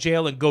get out of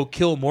jail and go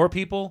kill more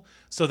people.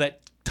 So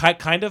that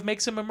kind of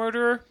makes him a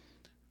murderer.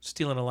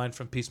 Stealing a line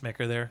from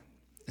Peacemaker there.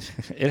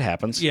 It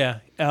happens. Yeah.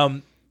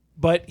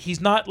 But he's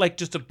not like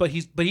just but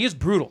he is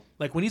brutal.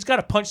 Like, when he's got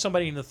to punch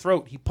somebody in the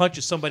throat, he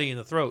punches somebody in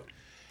the throat.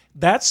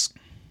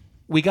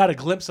 We got a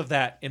glimpse of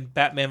that in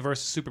Batman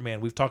versus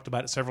Superman. We've talked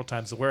about it several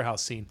times, the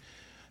warehouse scene.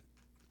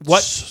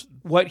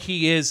 What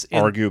he is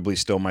arguably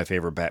still my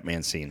favorite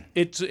Batman scene.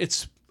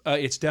 It's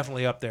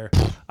definitely up there.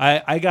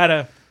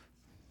 I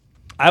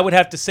would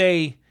have to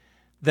say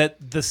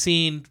that the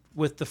scene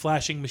with the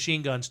flashing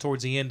machine guns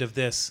towards the end of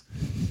this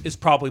is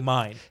probably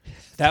mine.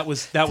 That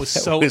was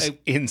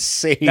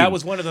insane. That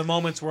was one of the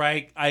moments where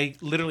I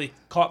literally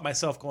caught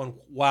myself going,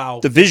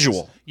 "Wow!" The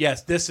visual.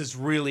 Yes, this is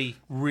really,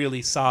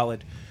 really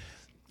solid.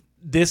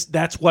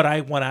 That's what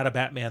I want out of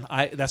Batman.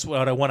 That's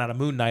what I want out of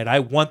Moon Knight. I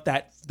want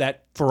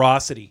that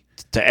ferocity.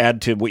 To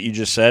add to what you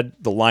just said,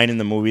 the line in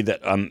the movie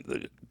that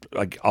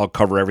I'll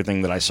cover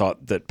everything that I saw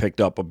that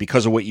picked up, but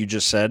because of what you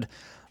just said,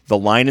 the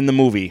line in the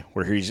movie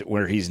where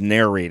he's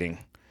narrating,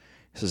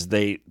 he says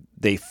they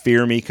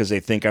fear me because they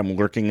think I'm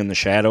lurking in the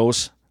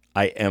shadows.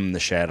 I am the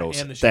shadows.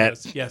 I am the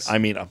shadows. Yes. I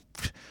mean,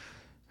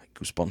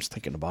 goosebumps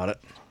thinking about it.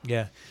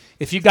 Yeah.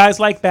 If you guys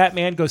like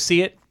Batman, go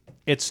see it.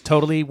 It's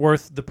totally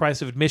worth the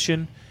price of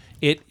admission.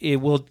 You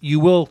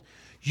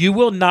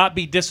will not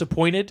be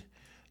disappointed.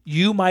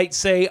 You might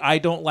say, I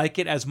don't like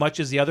it as much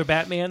as the other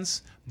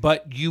Batmans,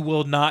 but you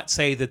will not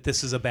say that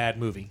this is a bad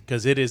movie,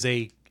 because it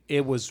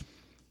was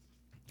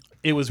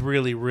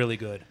really, really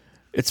good.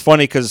 It's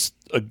funny because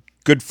a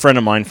good friend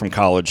of mine from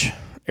college,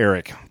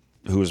 Eric,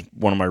 who was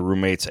one of my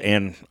roommates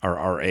and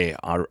our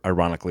RA,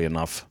 ironically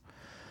enough,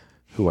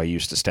 who I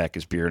used to stack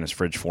his beer in his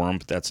fridge for him,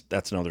 but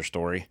that's another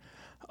story.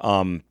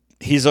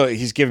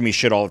 He's giving me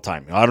shit all the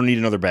time. I don't need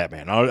another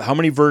Batman. How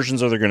many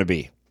versions are there going to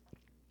be?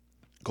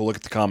 Go look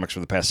at the comics for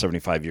the past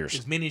 75 years.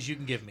 As many as you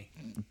can give me.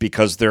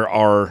 Because there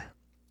are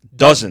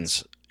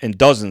dozens and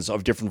dozens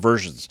of different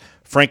versions.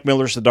 Frank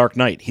Miller's The Dark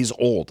Knight. He's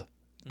old,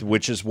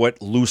 which is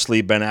what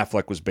loosely Ben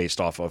Affleck was based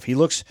off of. He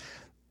looks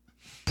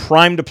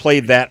primed to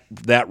play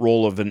that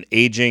role of an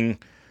aging,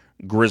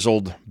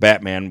 grizzled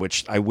Batman,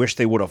 which I wish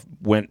they would have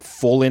went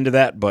full into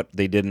that, but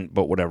they didn't.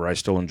 But whatever, I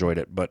still enjoyed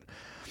it. But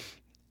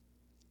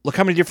look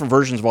how many different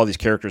versions of all these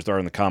characters there are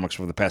in the comics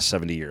for the past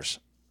 70 years.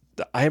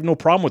 I have no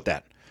problem with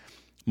that.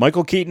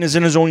 Michael Keaton is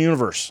in his own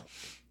universe.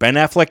 Ben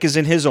Affleck is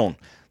in his own.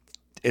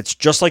 It's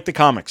just like the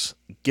comics.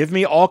 Give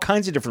me all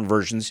kinds of different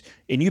versions,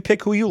 and you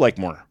pick who you like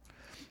more.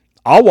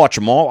 I'll watch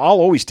them all.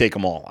 I'll always take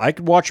them all. I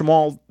could watch them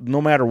all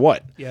no matter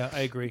what. Yeah, I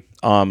agree.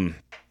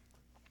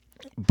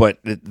 But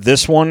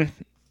this one,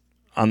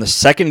 on the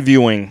second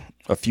viewing,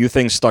 a few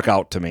things stuck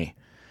out to me.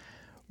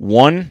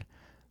 One,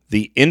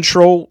 the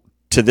intro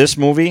to this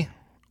movie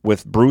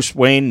with Bruce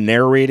Wayne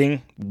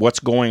narrating what's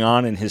going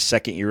on in his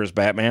second year as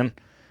Batman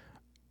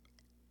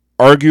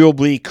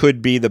arguably could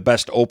be the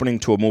best opening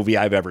to a movie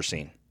I've ever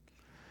seen.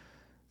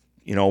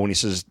 You know, when he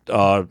says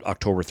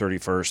October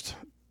 31st,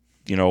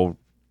 you know,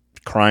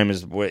 crime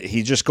is...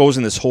 He just goes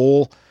in this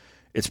whole...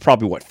 It's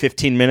probably,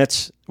 15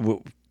 minutes?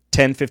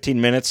 10,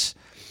 15 minutes.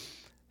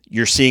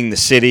 You're seeing the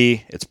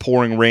city. It's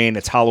pouring rain.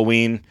 It's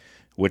Halloween,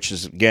 which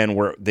is, again,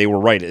 where they were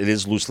right. It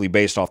is loosely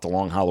based off the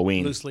Long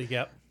Halloween. Loosely,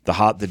 yep.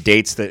 The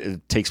dates that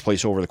it takes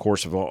place over the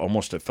course of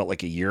almost, it felt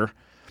like a year.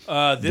 This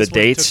one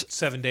dates took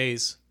 7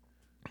 days.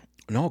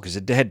 No, because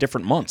it had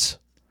different months.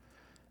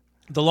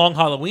 The Long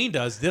Halloween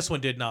does. This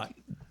one did not.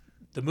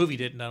 The movie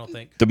didn't, I don't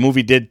think. The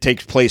movie did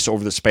take place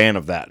over the span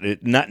of that.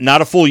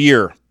 Not a full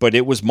year, but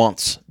it was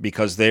months,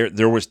 because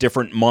there was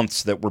different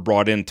months that were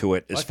brought into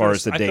it as far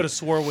as the date. I could have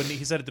swore when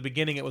he said at the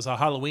beginning it was a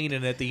Halloween,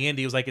 and at the end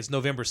he was like, it's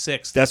November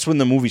 6th. That's when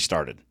the movie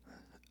started.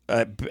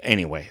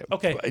 Anyway.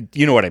 Okay.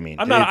 You know what I mean.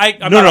 I'm not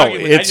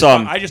arguing. It's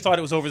I just thought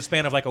it was over the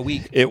span of like a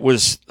week. I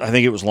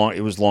think it was long.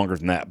 It was longer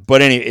than that.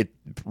 But anyway,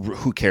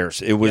 who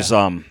cares? It was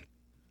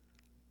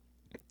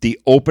the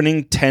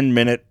opening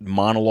 10-minute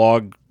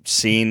monologue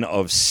scene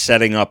of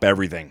setting up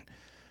everything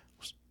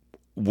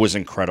was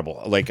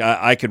incredible. Like,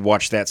 I could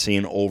watch that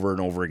scene over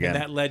and over again.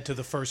 And that led to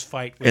the first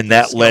fight. And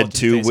that led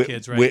to,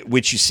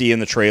 which you see in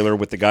the trailer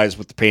with the guys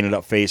with the painted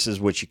up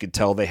faces, which you could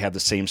tell they had the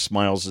same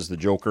smiles as the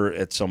Joker.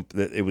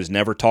 It was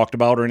never talked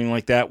about or anything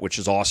like that, which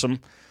is awesome.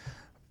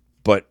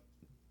 But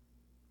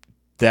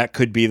that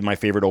could be my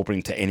favorite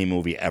opening to any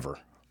movie ever,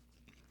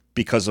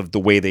 because of the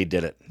way they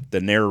did it. The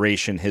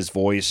narration, his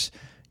voice,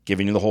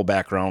 giving you the whole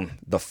background,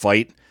 the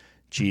fight.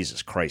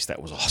 Jesus Christ,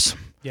 that was awesome.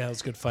 Yeah, it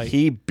was a good fight.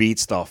 He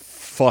beats the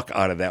fuck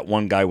out of that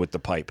one guy with the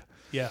pipe.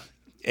 Yeah.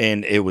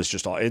 And it was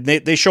just all...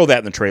 They show that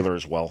in the trailer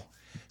as well.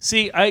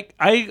 See, I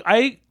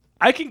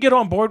can get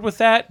on board with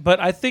that, but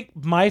I think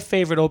my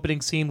favorite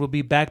opening scene will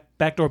be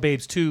Backdoor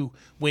Babes 2,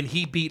 when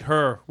he beat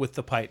her with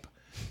the pipe.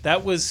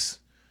 That was...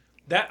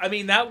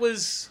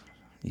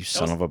 You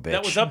son of a bitch.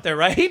 That was up there,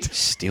 right?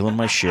 Stealing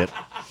my shit.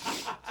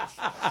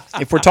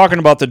 If we're talking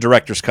about the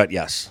director's cut,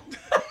 yes.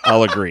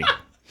 I'll agree.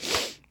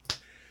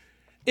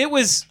 It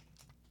was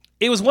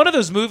one of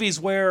those movies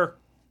where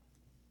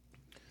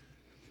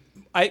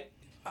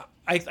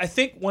I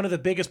think one of the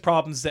biggest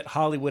problems that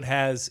Hollywood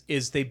has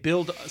is they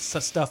build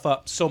stuff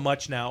up so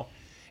much now,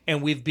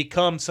 and we've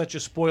become such a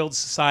spoiled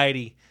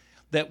society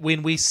that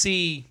when we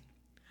see,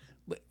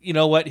 you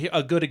know what,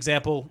 a good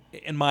example,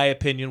 in my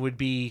opinion, would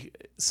be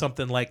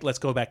something like, let's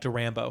go back to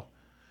Rambo.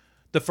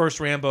 The first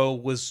Rambo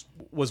was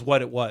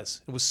what it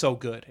was. It was so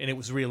good, and it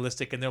was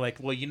realistic, and they're like,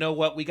 well, you know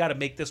what, we got to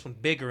make this one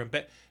bigger and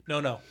better.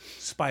 No,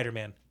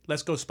 Spider-Man.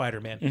 Let's go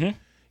Spider-Man.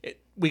 Mm-hmm.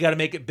 We got to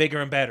make it bigger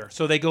and better.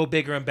 So they go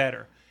bigger and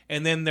better.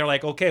 And then they're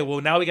like, okay,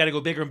 well, now we got to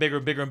go bigger and bigger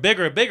and bigger and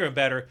bigger and bigger and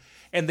better.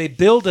 And they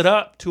build it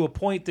up to a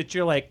point that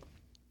you're like,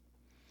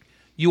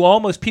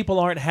 people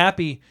aren't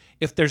happy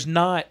if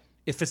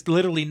it's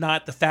literally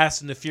not the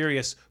Fast and the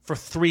Furious for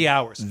 3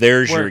 hours.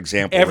 There's your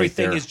example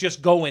everything right there. is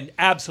just going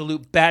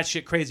absolute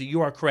batshit crazy.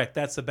 You are correct.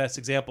 That's the best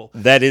example.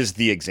 That is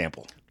the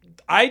example.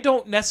 I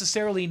don't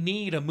necessarily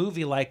need a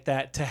movie like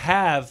that to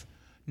have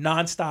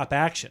nonstop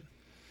action.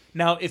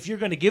 Now, if you're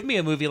going to give me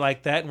a movie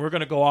like that and we're going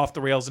to go off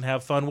the rails and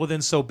have fun, well,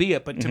 then so be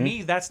it. But to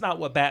me, that's not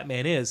what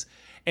Batman is.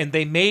 And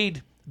they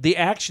made the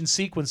action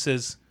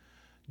sequences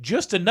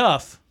just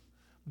enough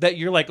that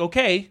you're like,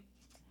 okay,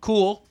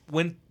 cool,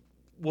 when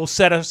we'll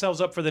set ourselves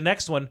up for the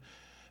next one.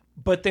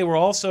 But they were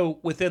also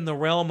within the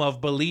realm of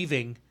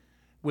believing,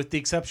 with the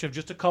exception of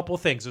just a couple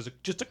of things. There's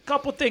just a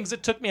couple of things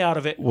that took me out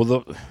of it.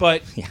 Well,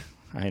 but yeah,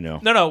 I know.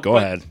 Go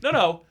ahead.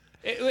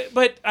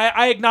 But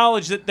I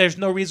acknowledge that there's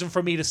no reason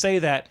for me to say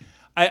that.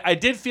 I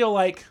did feel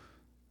like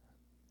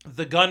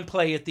the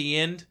gunplay at the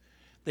end,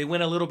 they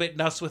went a little bit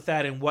nuts with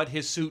that and what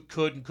his suit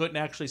could and couldn't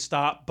actually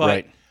stop. But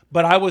right.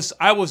 But I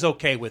was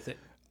okay with it.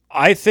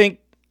 I think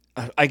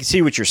I can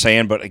see what you're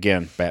saying, but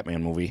again,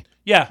 Batman movie.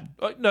 Yeah,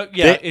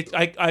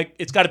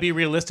 it's got to be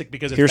realistic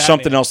because it's here's Batman.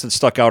 something else that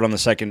stuck out on the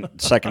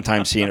second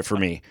time seeing it for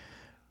me.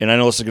 And I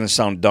know this is going to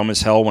sound dumb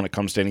as hell when it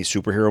comes to any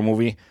superhero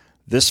movie.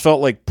 This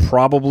felt like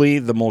probably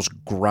the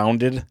most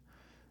grounded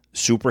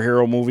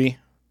superhero movie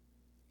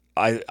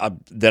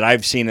that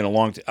I've seen in a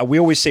long time. We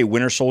always say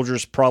Winter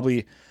Soldier's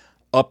probably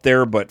up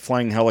there, but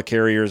Flying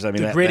Helicarriers, I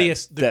mean, the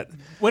grittiest.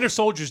 Winter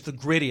Soldier's the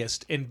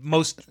grittiest in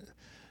most.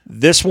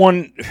 This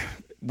one,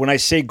 when I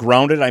say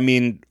grounded, I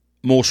mean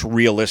most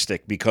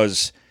realistic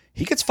because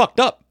he gets fucked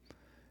up.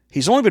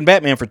 He's only been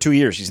Batman for 2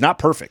 years. He's not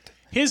perfect.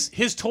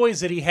 His toys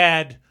that he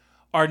had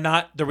are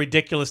not the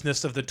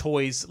ridiculousness of the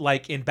toys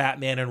like in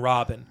Batman and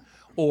Robin,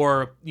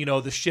 or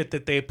the shit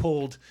that they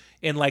pulled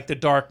in like the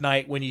Dark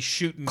Knight when he's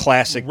shooting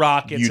classic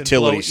rockets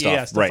utility and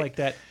stuff, stuff right. like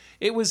that.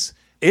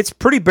 It's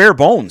pretty bare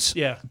bones.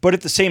 Yeah. But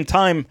at the same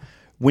time,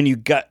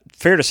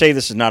 fair to say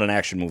this is not an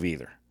action movie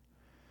either.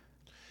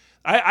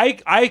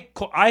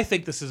 I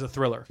think this is a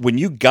thriller. When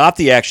you got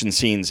the action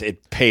scenes,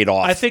 it paid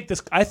off. I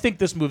think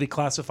this movie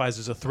classifies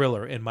as a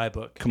thriller in my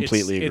book.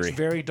 Completely agree. It's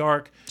very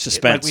dark.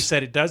 Suspense. Like we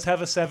said, it does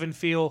have a 7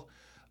 feel.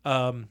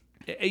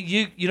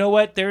 You know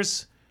what?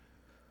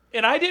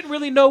 And I didn't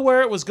really know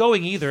where it was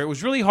going either. It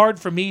was really hard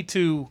for me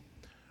to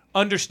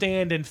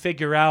understand and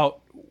figure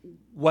out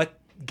what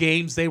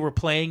games they were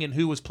playing and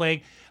who was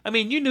playing. I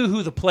mean, you knew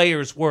who the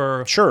players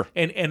were, sure,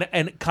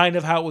 and kind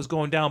of how it was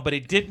going down, but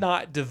it did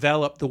not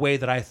develop the way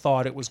that I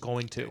thought it was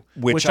going to,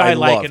 which I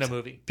like loved, in a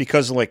movie.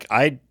 Because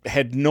I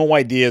had no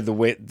idea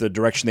the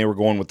direction they were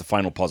going with the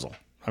final puzzle.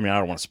 I mean,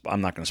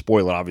 I'm not going to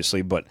spoil it,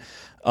 obviously, but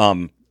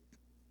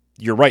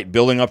you're right.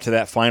 Building up to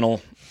that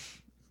final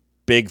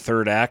big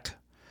third act,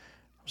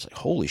 I was like,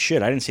 holy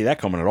shit, I didn't see that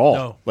coming at all.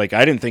 No. Like,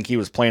 I didn't think he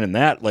was planning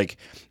that. Like,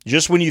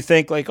 just when you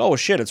think, like, oh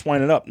shit, it's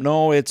winding up.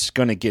 No, it's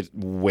going to get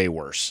way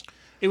worse.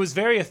 It was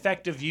very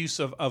effective use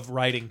of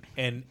writing,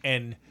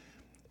 and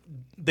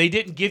they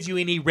didn't give you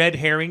any red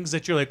herrings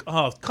that you're like,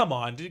 oh, come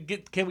on,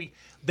 can we?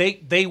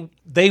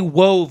 They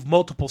wove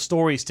multiple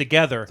stories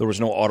together. There was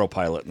no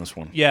autopilot in this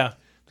one. Yeah,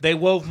 they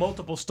wove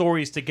multiple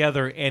stories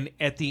together, and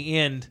at the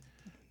end,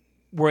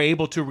 were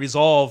able to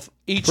resolve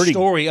each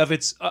story of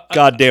its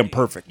goddamn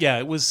perfect. Yeah,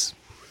 it was.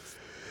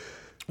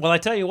 Well, I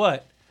tell you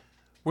what,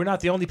 we're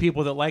not the only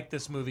people that like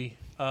this movie.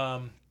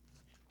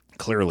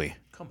 Clearly.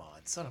 Come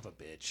on, son of a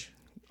bitch.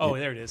 Oh,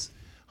 there it is.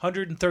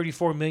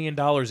 $134 million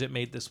it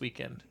made this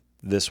weekend.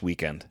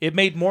 It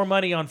made more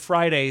money on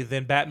Friday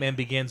than Batman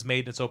Begins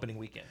made in its opening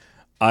weekend.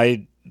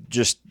 I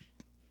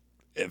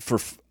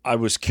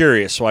was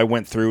curious, so I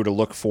went through to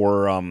look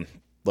for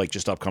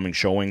just upcoming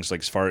showings,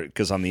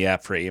 because on the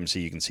app for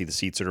AMC you can see the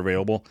seats that are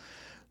available.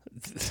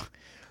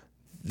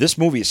 This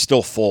movie is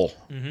still full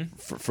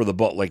for the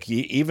boat. Like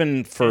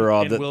even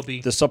for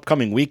this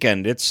upcoming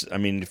weekend,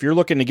 if you're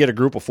looking to get a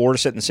group of 4 to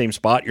sit in the same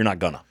spot, you're not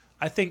gonna.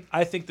 I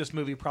think this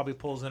movie probably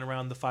pulls in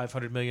around the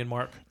 $500 million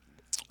mark.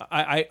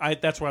 I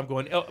that's where I'm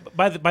going.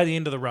 By the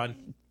end of the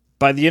run.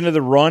 By the end of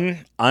the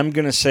run, I'm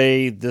gonna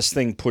say this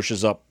thing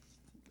pushes up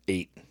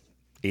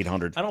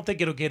 800. I don't think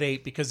it'll get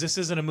 8 because this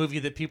isn't a movie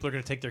that people are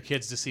going to take their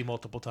kids to see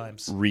multiple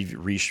times.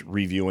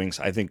 Reviewings.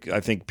 I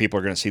think people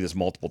are going to see this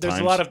multiple times.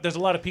 There's a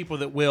lot of people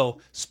that will.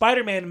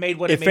 Spider-Man made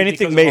what it if made. If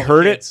anything may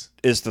hurt it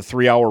is the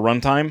 3-hour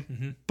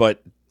runtime,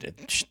 but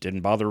It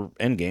didn't bother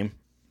Endgame.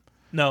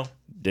 No,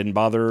 Didn't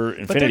bother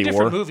Infinity but they're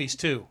different War. movies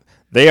too.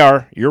 They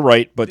are. You're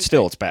right, but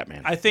still, it's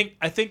Batman. I think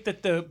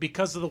that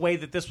because of the way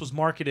that this was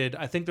marketed,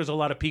 I think there's a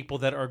lot of people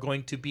that are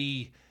going to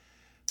be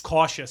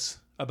cautious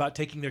about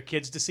taking their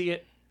kids to see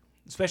it,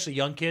 especially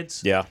young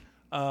kids. Yeah.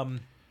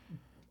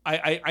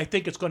 I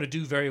think it's going to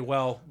do very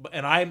well,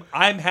 and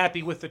I'm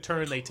happy with the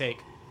turn they take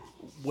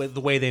with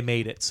the way they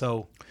made it.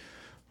 So,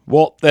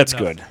 Well, that's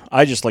enough. good.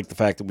 I just like the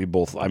fact that we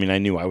both. I mean, I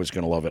knew I was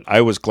going to love it.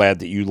 I was glad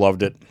that you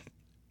loved it.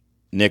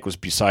 Nick was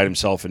beside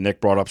himself, and Nick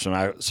brought up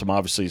some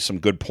obviously some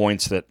good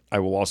points that I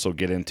will also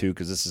get into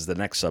because this is the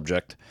next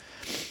subject.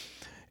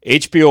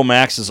 HBO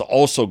Max is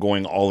also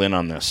going all in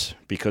on this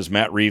because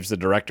Matt Reeves, the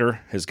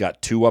director, has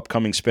got 2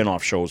 upcoming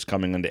spin-off shows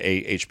coming into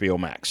HBO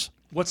Max.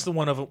 what's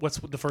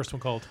the first one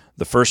called?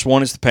 The first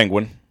one is The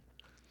Penguin,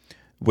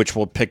 which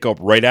will pick up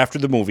right after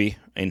the movie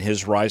and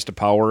his rise to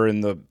power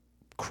in the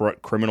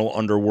criminal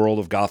underworld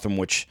of Gotham,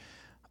 which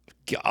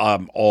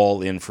I'm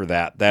all in for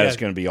that. That is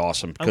going to be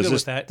awesome I'm good because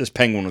with that. this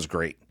Penguin was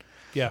great.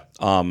 Yeah.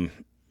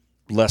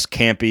 Less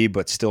campy,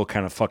 but still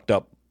kind of fucked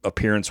up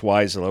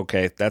appearance-wise.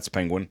 Okay, that's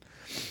Penguin.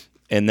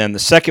 And then the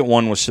second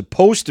one was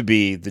supposed to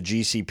be the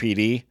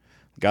GCPD,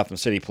 Gotham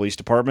City Police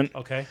Department.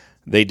 Okay.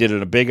 They did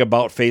a big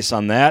about face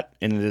on that,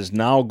 and it is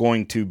now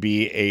going to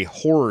be a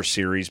horror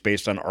series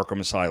based on Arkham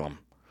Asylum.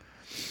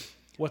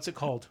 What's it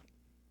called?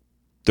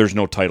 There's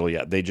no title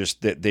yet. They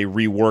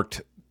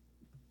reworked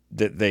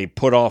that. They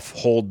put off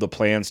hold the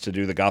plans to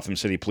do the Gotham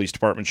City Police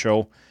Department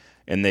show,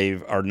 and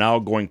they are now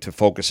going to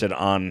focus it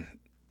on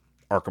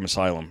Arkham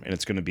Asylum, and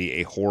it's going to be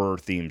a horror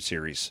themed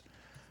series.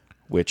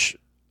 Which,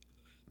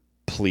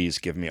 please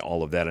give me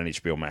all of that on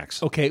HBO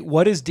Max. Okay.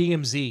 What is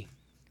DMZ?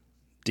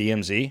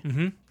 DMZ?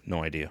 Mm-hmm.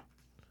 No idea.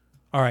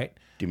 All right.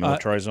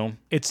 Demilitarized Zone.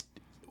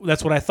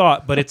 That's what I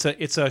thought, but it's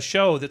a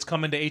show that's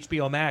coming to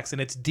HBO Max, and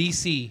it's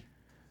DC,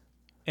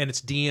 and it's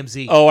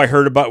DMZ. Oh, I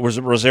heard about. Was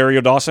it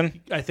Rosario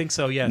Dawson? I think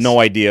so. Yes. No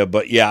idea,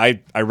 but yeah,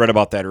 I read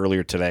about that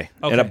earlier today.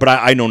 Okay. But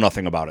I know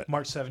nothing about it.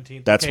 March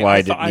 17th. That's Okay, why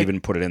I thought didn't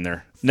even put it in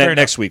there. Fair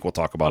Next week we'll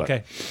talk about Okay.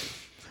 it.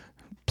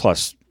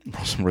 Plus,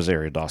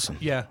 Rosario Dawson.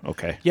 Yeah.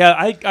 Okay.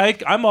 Yeah.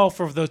 I'm all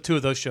for those 2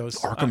 of those shows.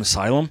 Arkham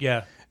Asylum?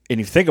 Yeah.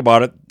 And if you think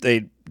about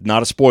it,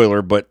 not a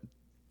spoiler, but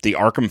the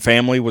Arkham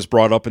family was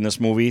brought up in this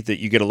movie, that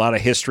you get a lot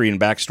of history and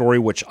backstory,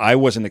 which I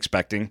wasn't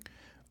expecting,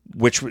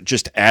 which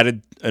just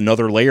added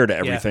another layer to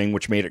everything,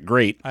 which made it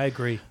great. I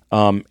agree.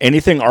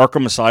 Anything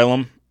Arkham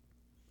Asylum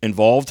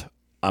involved,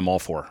 I'm all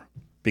for,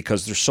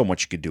 because there's so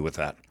much you could do with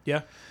that.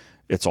 Yeah.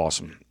 It's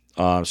awesome.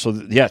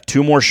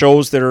 2 more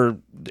shows that are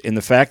in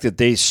the fact that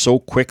they so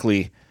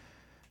quickly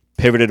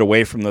pivoted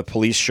away from the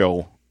police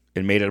show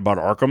and made it about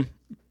Arkham.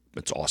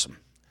 It's awesome.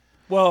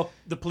 Well,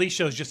 the police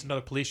show is just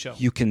another police show.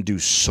 You can do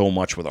so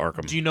much with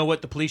Arkham. Do you know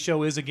what the police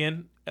show is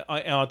again?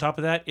 On top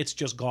of that, it's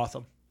just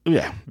Gotham.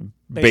 Yeah,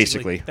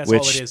 basically. That's all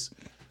it is.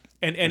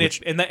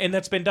 And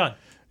that's been done.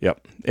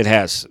 Yep, it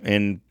has,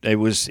 and it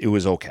was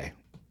okay.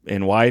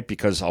 And why?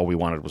 Because all we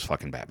wanted was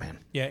fucking Batman.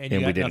 Yeah,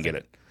 and we didn't get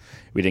it.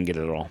 We didn't get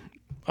it at all.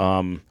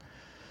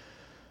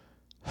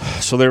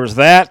 So there was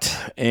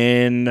that,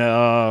 and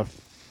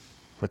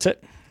that's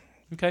it.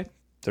 Okay.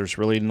 There's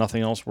really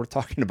nothing else worth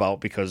talking about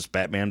because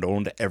Batman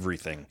owned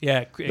everything.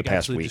 Yeah, it the past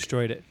absolutely week.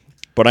 destroyed it.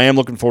 But I am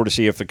looking forward to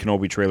see if the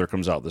Kenobi trailer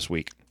comes out this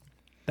week.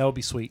 That would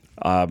be sweet.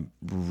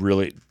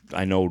 Really,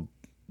 I know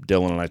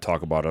Dylan and I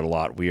talk about it a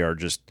lot. We are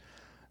just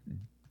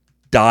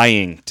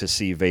dying to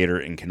see Vader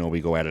and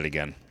Kenobi go at it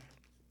again.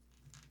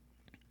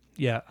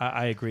 Yeah,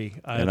 I agree.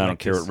 I don't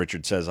care what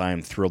Richard says. I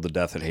am thrilled to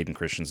death that Hayden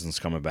Christensen's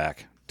coming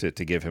back to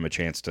give him a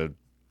chance to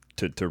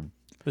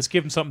let's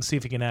give him something to see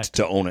if he can act.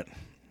 To own it.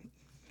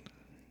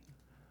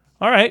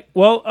 All right.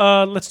 Well,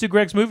 let's do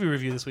Greg's movie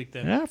review this week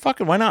then. Yeah,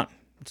 fucking why not?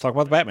 Let's talk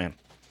about the Batman.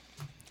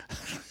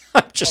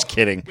 I'm just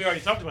kidding. We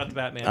already talked about the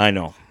Batman. I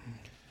know.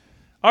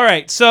 All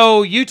right.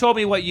 So you told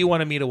me what you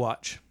wanted me to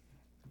watch.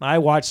 I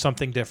watched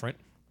something different.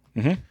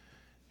 Mm-hmm.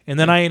 And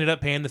then I ended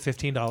up paying the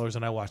 $15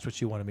 and I watched what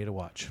you wanted me to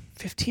watch.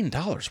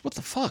 $15? What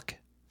the fuck?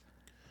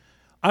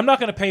 I'm not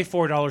going to pay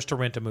 $4 to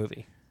rent a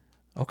movie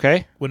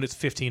Okay. when it's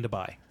 $15 to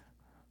buy.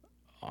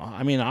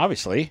 I mean,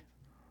 obviously.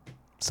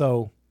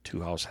 So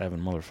 2 house having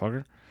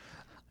motherfucker.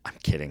 I'm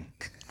kidding.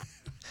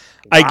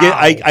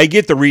 I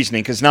get the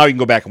reasoning because now you can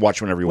go back and watch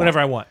whenever you want. whenever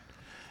I want.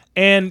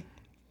 And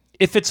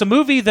if it's a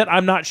movie that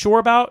I'm not sure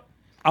about,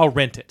 I'll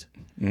rent it.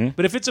 Mm-hmm.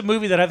 But if it's a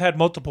movie that I've had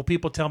multiple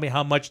people tell me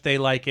how much they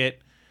like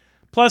it,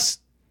 plus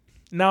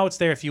now it's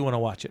there if you want to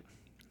watch it.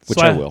 Which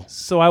So I will.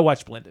 So I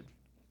watch Blended.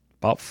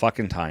 About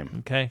fucking time.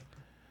 Okay.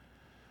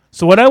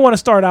 So what I want to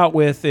start out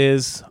with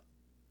is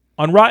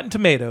on Rotten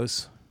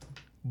Tomatoes,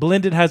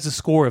 Blended has a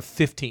score of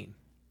 15.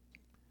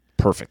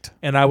 Perfect.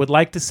 And I would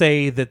like to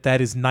say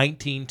that is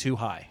 19 too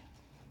high.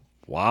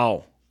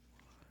 Wow.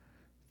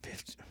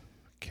 50,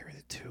 carry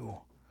the 2.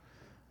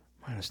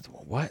 Minus the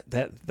what?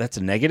 That's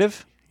a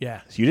negative?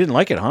 Yeah. So you didn't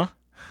like it, huh?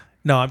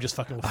 No, I'm just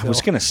fucking with Phil. I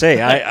was going to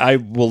say, I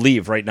will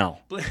leave right now.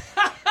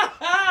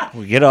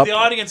 We get up. The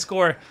audience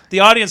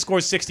score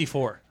is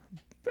 64.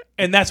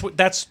 And that's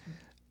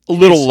a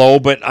little low,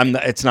 but I'm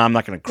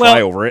not going to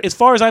cry over it. As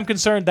far as I'm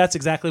concerned, that's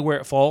exactly where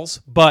it falls.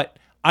 But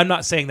I'm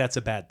not saying that's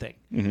a bad thing.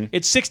 Mm-hmm.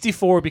 It's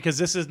 64 because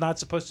this is not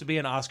supposed to be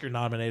an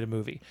Oscar-nominated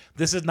movie.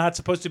 This is not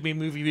supposed to be a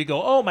movie where you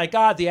go, oh, my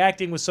God, the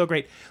acting was so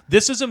great.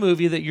 This is a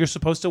movie that you're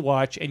supposed to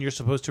watch, and you're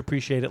supposed to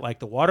appreciate it like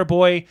The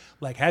Waterboy,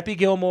 like Happy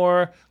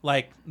Gilmore,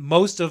 like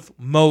most of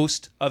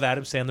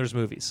Adam Sandler's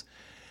movies.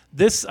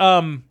 This,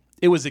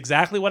 it was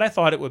exactly what I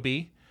thought it would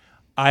be.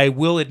 I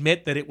will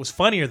admit that it was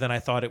funnier than I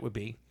thought it would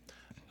be.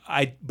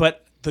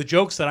 But the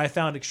jokes that I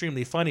found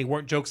extremely funny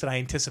weren't jokes that I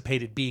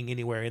anticipated being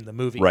anywhere in the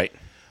movie. Right.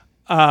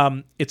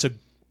 It's a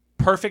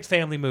perfect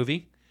family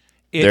movie.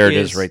 It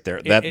is right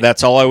there.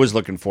 That's all I was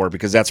looking for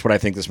because that's what I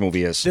think this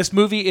movie is. This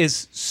movie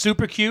is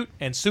super cute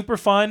and super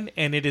fun,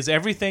 and it is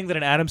everything that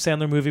an Adam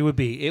Sandler movie would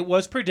be. It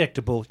was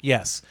predictable,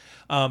 yes.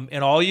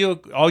 And all you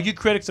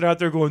critics that are out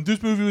there going,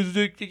 this movie was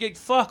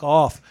fuck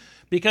off,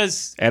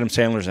 because Adam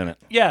Sandler's in it.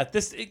 Yeah,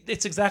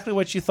 it's exactly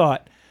what you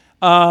thought.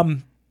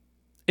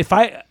 If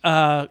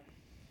I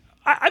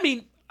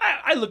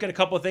look at a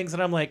couple of things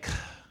and I'm like,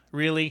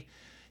 really.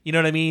 You know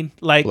what I mean?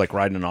 Like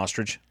riding an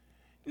ostrich?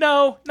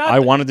 No, not. I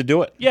wanted to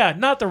do it. Yeah,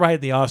 not the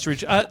ride the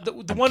ostrich.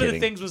 One of the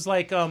things was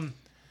like how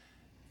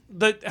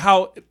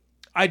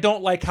I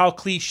don't like how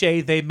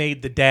cliche they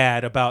made the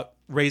dad about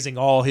raising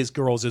all his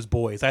girls as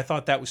boys. I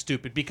thought that was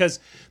stupid because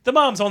the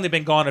mom's only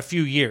been gone a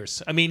few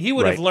years. I mean, he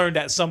would have learned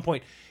at some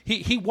point.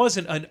 He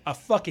wasn't a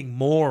fucking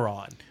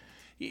moron.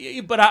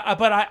 But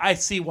I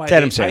see why.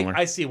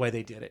 I see why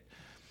they did it.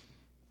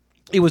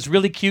 It was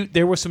really cute.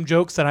 There were some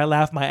jokes that I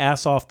laughed my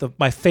ass off.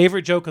 My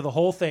favorite joke of the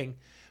whole thing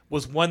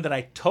was one that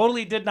I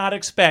totally did not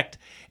expect,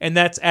 and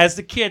that's as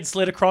the kid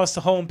slid across the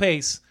home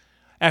base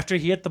after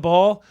he hit the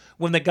ball,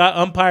 when the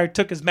umpire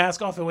took his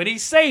mask off and when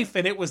he's safe,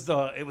 and it was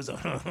from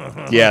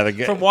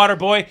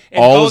Waterboy.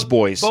 And all his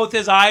boys. Both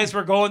his eyes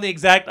were going the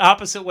exact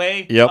opposite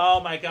way. Yep. Oh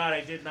my God, I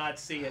did not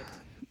see it.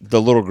 The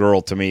little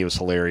girl to me was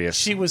hilarious.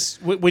 She was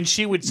when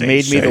she would say,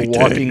 made me the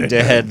Walking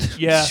Dead.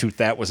 Yeah. Shoot,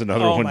 that was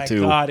another one too.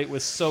 Oh my God, it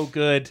was so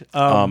good.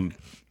 I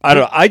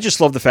don't. I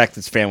just love the fact that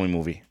it's a family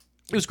movie.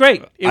 It was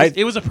great.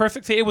 It was a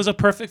perfect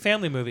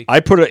family movie.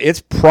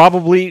 It's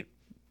probably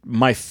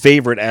my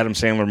favorite Adam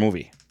Sandler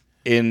movie.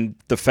 In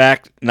the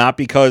fact, not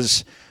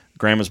because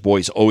Grandma's Boy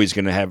is always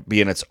going to be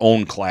in its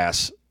own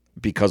class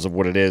because of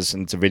what it is,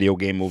 and it's a video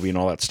game movie and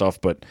all that stuff,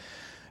 but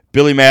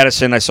Billy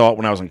Madison, I saw it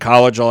when I was in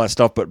college, all that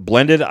stuff, but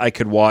Blended, I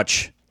could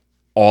watch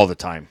all the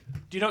time.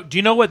 Do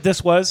you know what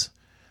this was?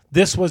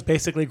 This was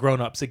basically Grown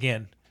Ups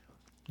again.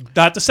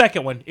 Not the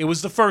second one. It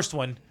was the first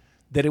one.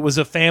 That it was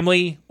a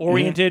family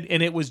oriented,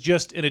 and it was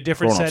just in a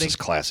different Grown-Ups setting. Is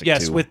classic,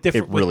 yes, too. with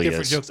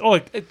different jokes. Oh,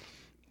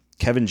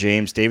 Kevin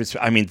James, David.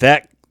 I mean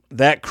that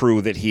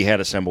crew that he had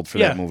assembled for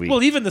that movie.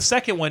 Well, even the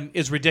second one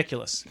is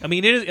ridiculous. I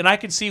mean, it is, and I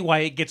can see why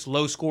it gets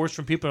low scores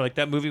from people like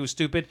that movie was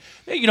stupid.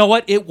 You know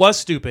what? It was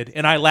stupid,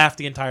 and I laughed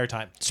the entire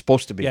time. It's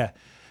supposed to be. Yeah,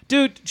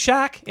 dude,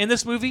 Shaq in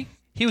this movie,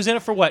 he was in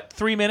it for what,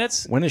 3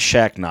 minutes? When is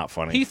Shaq not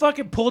funny? He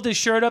fucking pulled his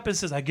shirt up and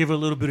says, "I give it a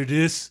little bit of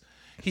this."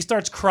 He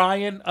starts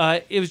crying.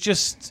 It was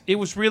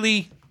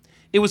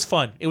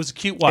fun. It was a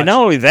cute watch. And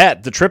not only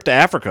that, the trip to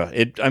Africa.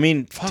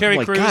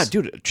 Terry Crews. God,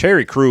 dude,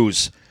 Terry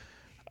Crews.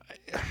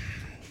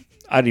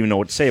 I don't even know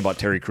what to say about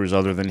Terry Crews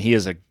other than he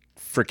is a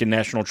freaking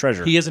national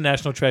treasure. He is a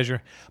national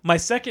treasure. My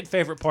second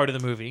favorite part of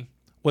the movie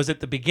was at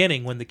the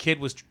beginning when the kid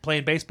was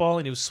playing baseball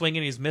and he was swinging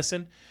and he was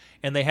missing,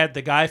 and they had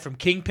the guy from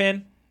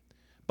Kingpin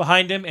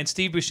behind him and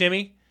Steve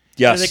Buscemi.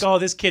 Yes. They're like, oh,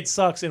 this kid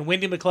sucks. And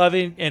Wendy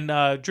McLovin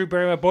and Drew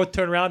Barrymore both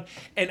turn around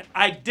and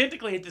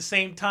identically at the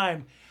same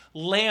time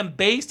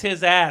lambasted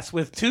his ass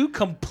with two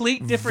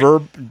complete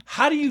different.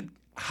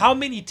 How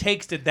many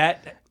takes did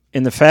that?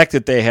 And the fact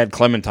that they had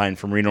Clementine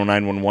from Reno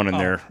 911 in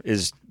there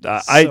is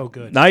so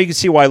good. Now you can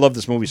see why I love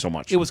this movie so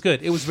much. It was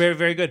good. It was very,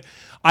 very good.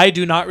 I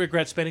do not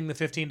regret spending the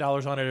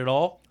 $15 on it at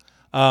all.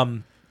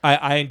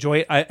 I enjoy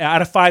it.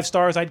 Out of 5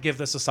 stars, I'd give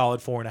this a solid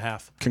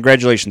 4.5.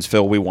 Congratulations,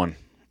 Phil. We won.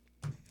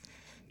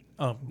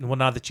 Well,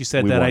 now that you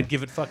said that, I'd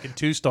give it fucking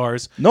 2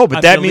 stars. No,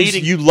 but that means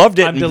you loved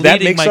it, and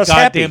that makes us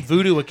happy. I'm deleting my goddamn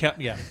Voodoo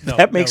account. Yeah,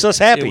 that makes us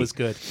happy. It was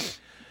good.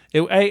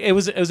 It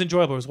was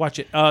enjoyable. Watch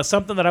it.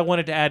 Something that I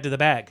wanted to add to the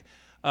bag.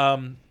 A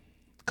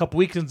couple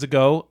weekends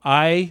ago,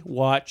 I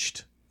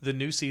watched the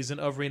new season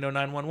of Reno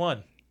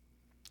 911.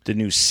 The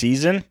new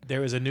season?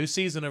 There is a new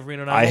season of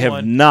Reno 911. I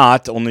have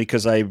not, only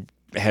because I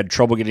had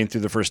trouble getting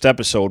through the first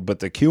episode, but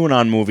the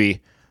QAnon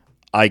movie,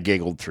 I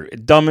giggled through.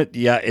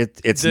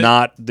 It's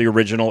not the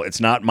original.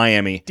 It's not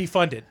Miami.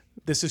 Defunded.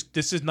 This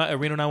is not a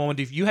Reno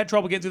 911. You had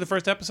trouble getting through the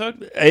first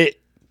episode?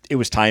 It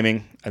was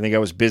timing. I think I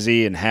was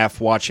busy and half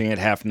watching it,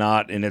 half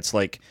not, and it's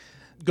like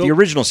the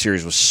original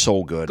series was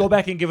so good. Go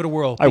back and give it a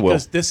whirl. I will.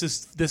 Because this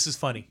is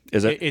funny.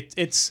 Is it?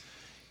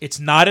 It's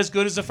not as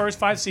good as the first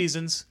 5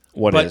 seasons.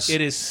 But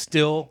it is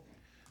still.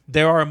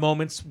 There are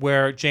moments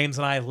where James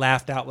and I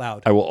laughed out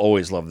loud. I will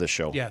always love this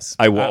show. Yes,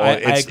 I will. I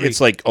agree.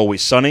 It's like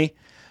Always Sunny.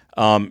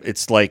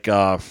 It's like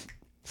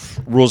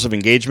Rules of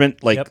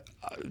Engagement. Like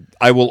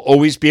I will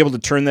always be able to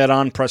turn that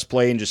on, press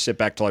play, and just sit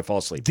back till I fall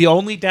asleep. The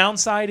only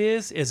downside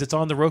is it's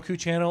on the Roku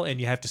channel and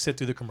you have to sit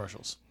through the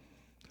commercials.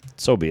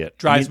 So be it.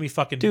 Drives me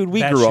fucking. Dude,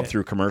 we bat grew up shit.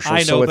 through commercials, I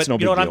know, so but it's no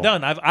you know big what? deal. I'm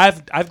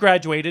done. I've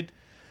graduated.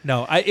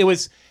 No,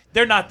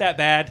 they're not that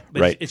bad.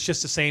 But Right. it's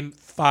just the same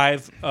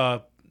 5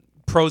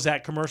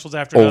 Prozac commercials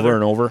after Over another.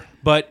 and over.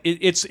 But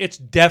it's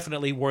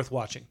definitely worth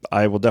watching.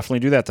 I will definitely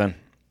do that then.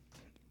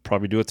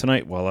 Probably do it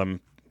tonight while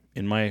I'm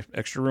in my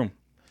extra room,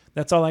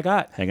 That's all I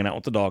got. hanging out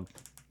with the dog.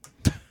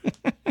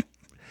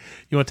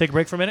 You want to take a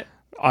break for a minute?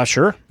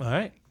 Sure. All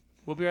right.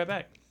 We'll be right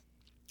back.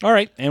 All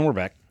right, and we're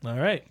back. All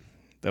right.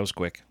 That was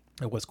quick.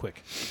 It was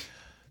quick.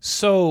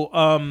 So,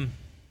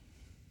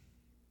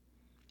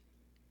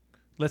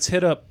 let's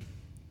hit up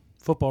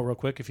football real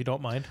quick, if you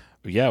don't mind.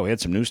 Yeah, we had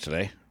some news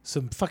today.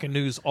 Some fucking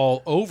news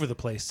all over the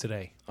place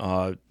today.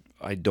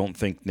 I don't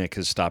think Nick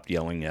has stopped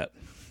yelling yet.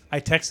 I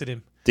texted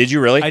him. Did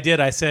you really? I did.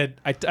 I said,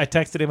 I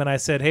texted him and I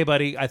said, hey,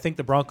 buddy, I think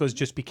the Broncos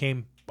just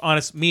became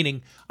honest,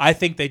 meaning I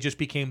think they just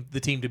became the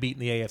team to beat in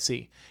the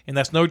AFC. And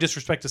that's no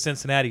disrespect to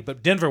Cincinnati,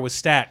 but Denver was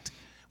stacked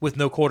with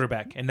no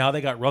quarterback. And now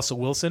they got Russell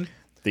Wilson.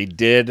 They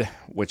did,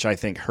 which I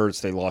think hurts.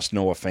 They lost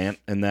Noah Fant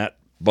in that.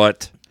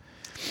 But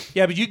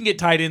Yeah, but you can get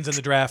tight ends in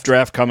the draft.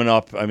 draft coming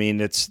up, I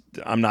mean,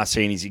 I'm not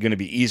saying he's going to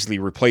be easily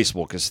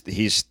replaceable because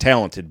he's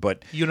talented,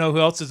 but You know who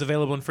else is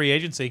available in free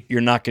agency?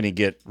 you're not going to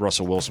get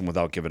Russell Wilson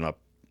without giving up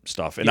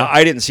stuff. And Yeah.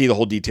 I didn't see the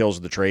whole details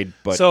of the trade,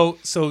 but So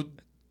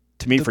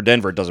to me, for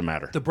Denver, it doesn't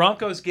matter. the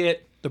Broncos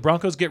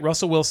get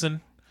Russell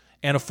Wilson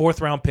and a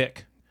 4th-round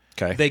pick.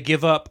 Okay. They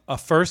give up a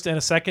first and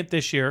a second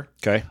this year,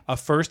 Okay. a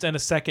first and a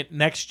second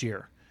next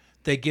year.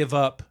 They give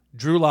up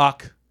Drew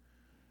Lock,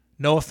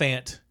 Noah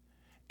Fant,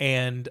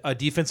 and a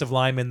defensive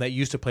lineman that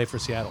used to play for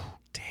Seattle.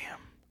 Damn.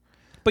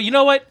 But you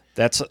know what?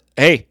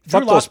 Hey,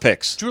 fuck Drew those Lock-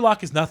 picks. Drew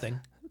Lock is nothing.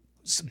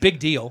 It's a big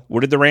deal.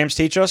 What did the Rams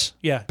teach us?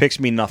 Yeah. Picks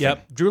mean nothing.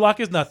 Yep. Drew Lock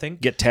is nothing.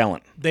 Get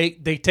talent. They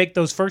take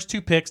those first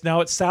 2 picks.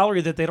 Now it's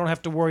salary that they don't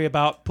have to worry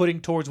about putting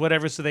towards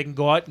whatever, so they can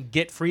go out and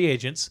get free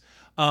agents.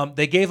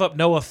 They gave up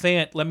Noah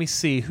Fant. Let me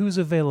see who's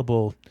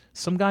available.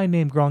 Some guy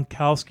named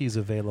Gronkowski's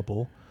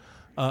available.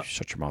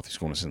 Shut your mouth. He's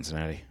going to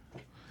Cincinnati.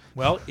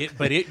 Well,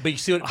 but you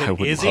see what? I But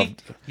would is love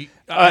he?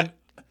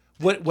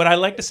 Would I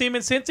like to see him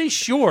in Cincy?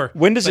 Sure.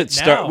 When does But it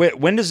start? now-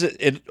 When does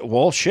it?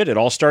 Well, shit. It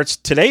all starts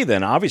today.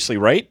 Then, obviously,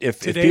 right? If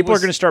Today people are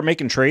was- going to start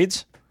making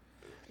trades,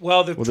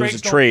 Well, the there's trades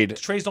a don't- trade.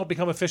 Trades don't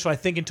become official, I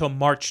think, until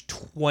March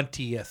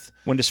 20th.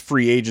 when does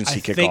free agency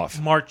I kick think off?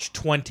 March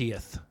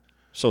 20th.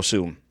 So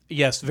soon.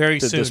 Yes, very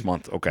soon. This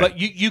month. Okay. But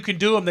you can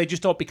do them. They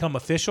just don't become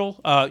official.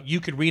 You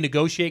can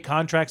renegotiate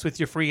contracts with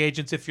your free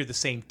agents if you're the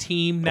same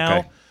team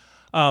now.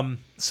 Okay.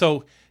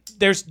 So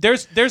there's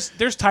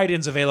tight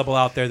ends available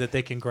out there that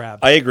they can grab.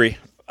 I agree.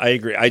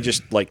 I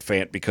just like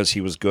Fant because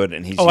he was good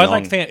and he's I young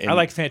like Fant. and- I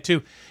like Fant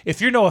too.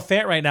 If you're Noah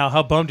Fant right now,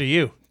 how bummed are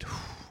you?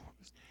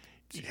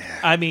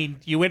 I mean,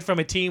 you went from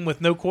a team with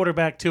no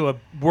quarterback to a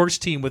worse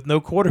team with no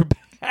quarterback.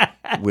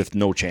 with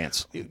no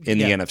chance in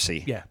Yeah. the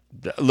NFC. Yeah.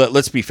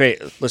 Let's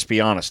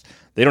be honest.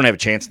 They don't have a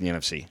chance in the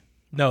NFC.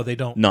 No, they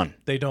don't. None.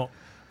 They don't.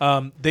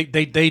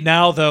 They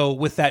now, though,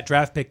 with that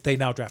draft pick, they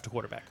now draft a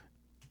quarterback.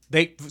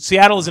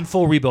 Seattle is in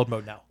full rebuild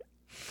mode now.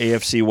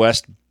 AFC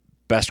West,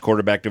 best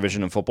quarterback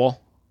division in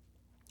football.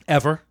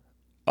 Ever.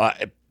 Uh,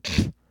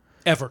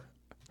 Ever.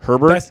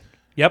 Herbert, Best.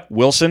 Yep.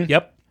 Wilson,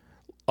 Yep.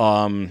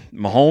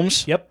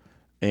 Mahomes, Yep.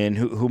 and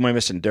who am I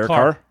missing? Derek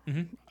Carr.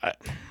 Carr.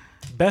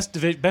 Best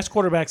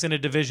quarterbacks in a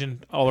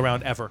division all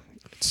around ever.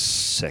 It's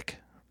sick.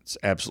 It's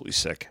absolutely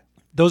sick.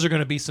 Those are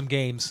going to be some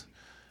games.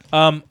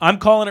 I'm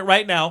calling it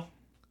right now.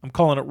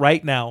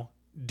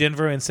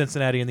 Denver and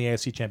Cincinnati in the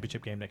AFC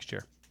Championship game next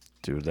year.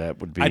 Dude, that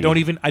would be. I don't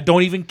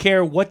even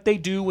care what they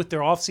do with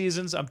their off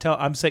seasons.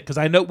 I'm saying because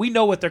we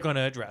know what they're going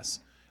to address.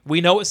 We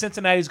know what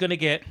Cincinnati's going to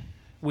get.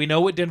 We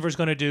know what Denver's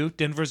going to do.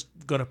 Denver's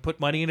going to put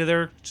money into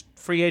their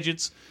free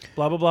agents.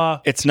 Blah blah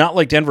blah. It's not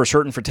like Denver's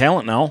hurting for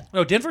talent now.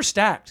 No, Denver's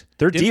stacked.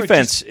 Their Denver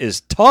defense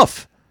is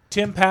tough.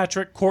 Tim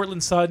Patrick,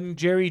 Cortland Sutton,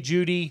 Jerry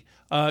Jeudy,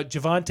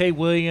 Javonte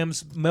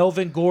Williams,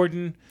 Melvin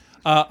Gordon,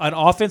 an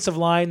offensive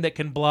line that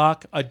can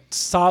block, a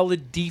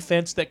solid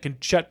defense that can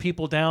shut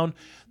people down.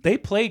 They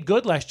played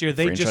good last year.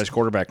 They Franchise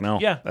quarterback now.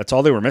 Yeah. That's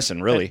all they were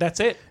missing, really. That's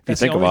it. if you That's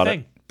think the only about thing.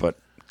 it. But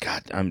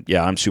God,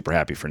 I'm super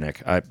happy for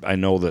Nick. I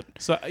know that.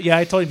 So yeah,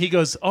 I told him. He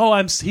goes,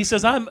 he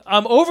says I'm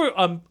over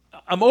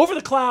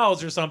the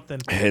clouds or something.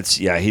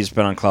 He's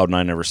been on cloud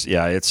nine ever.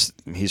 Yeah,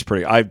 he's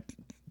pretty.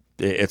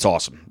 It's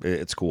awesome.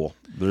 It's cool.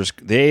 The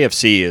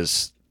AFC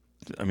is.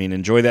 I mean,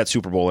 enjoy that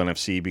Super Bowl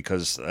NFC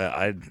because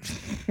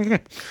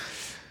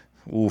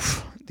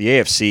oof, the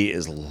AFC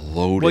is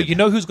loaded. Well, you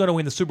know who's going to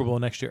win the Super Bowl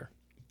next year?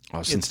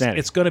 Cincinnati.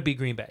 It's going to be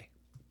Green Bay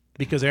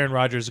because Aaron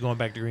Rodgers is going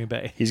back to Green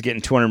Bay. He's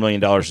getting $200 million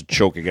to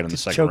choke again in the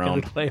second Choking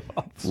round. the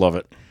playoffs. Love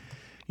it.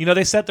 You know,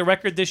 they set the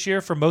record this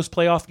year for most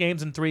playoff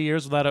games in 3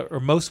 years or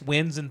most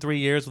wins in 3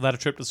 years without a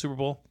trip to the Super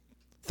Bowl.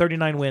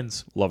 39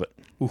 wins. Love it.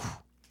 Oof.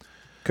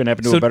 Couldn't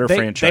happen to a better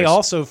franchise. They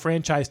also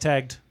franchise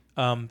tagged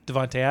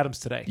Devontae Adams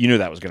today. You knew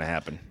that was going to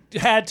happen.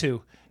 Had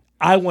to.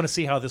 I want to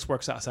see how this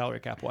works out salary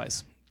cap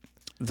wise.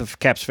 The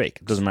cap's fake.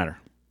 It doesn't matter.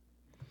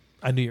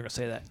 I knew you were going to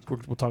say that.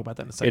 We'll talk about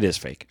that in a second. It is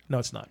fake. No,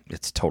 it's not.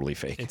 It's totally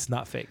fake. It's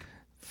not fake.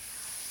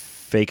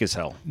 Fake as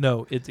hell.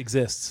 No, it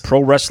exists.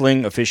 Pro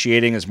wrestling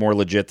officiating is more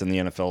legit than the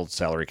NFL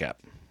salary cap.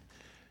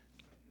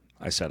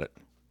 I said it.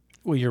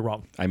 Well, you're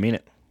wrong. I mean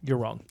it. You're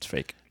wrong. It's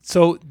fake.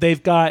 So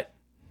they've got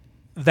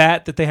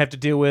that they have to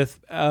deal with.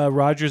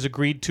 Rodgers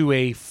agreed to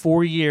a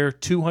 4-year,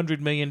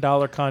 $200 million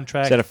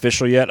contract. Is that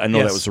official yet? I know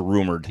Yes. that was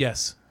rumored.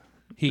 Yes.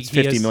 It's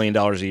 $50 million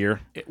a year.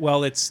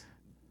 Well, it's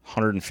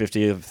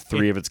 150 of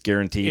three of it's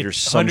guaranteed or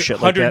some shit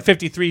like that.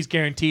 153 is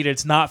guaranteed.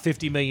 It's not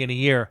 $50 million a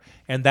year,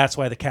 and that's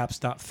why the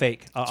cap's not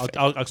fake.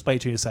 I'll explain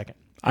it to you in a second.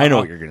 I know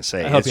what you're going to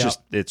say. I'll help you out.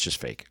 It's just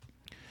fake.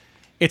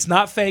 It's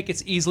not fake.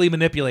 It's easily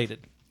manipulated.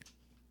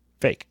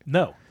 Fake.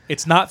 No,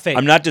 it's not fake.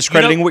 I'm not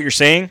discrediting what you're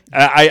saying.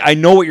 I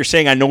know what you're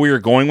saying. I know where you're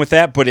going with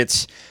that, but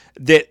it's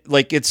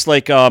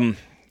like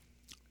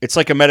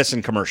a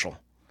medicine commercial.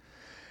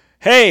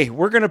 Hey,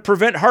 we're going to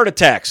prevent heart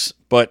attacks,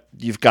 but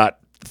you've got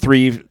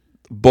 3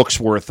 books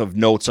worth of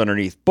notes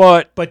underneath.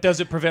 But does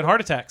it prevent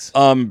heart attacks?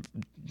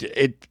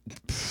 It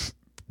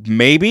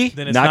maybe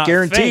Then it's not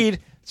guaranteed.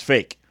 fake. It's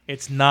fake.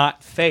 It's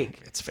not fake.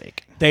 It's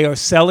fake. They are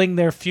selling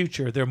their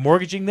future. They're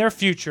mortgaging their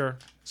future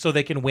so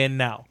they can win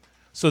now.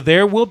 So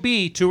there will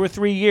be 2 or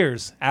 3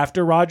 years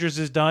after Rodgers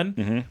is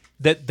done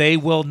that they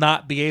will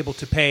not be able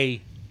to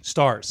pay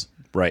stars.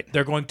 Right.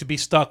 They're going to be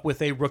stuck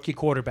with a rookie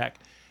quarterback.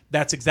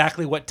 That's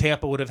exactly what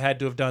Tampa would have had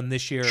to have done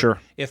this year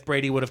if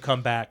Brady would have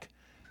come back.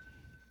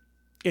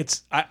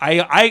 It's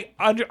I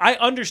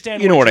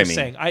understand what you're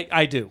saying.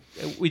 I do.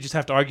 We just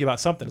have to argue about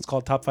something. It's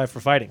called top 5 for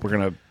fighting. We're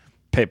going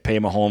to pay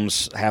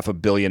Mahomes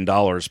 $500 million,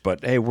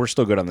 but hey, we're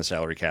still good on the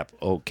salary cap.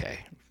 Okay.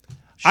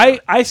 Sure.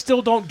 I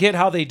still don't get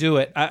how they do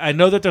it. I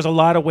know that there's a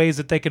lot of ways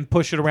that they can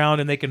push it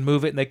around and they can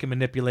move it and they can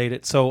manipulate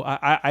it. So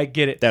I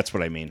get it. That's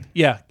what I mean.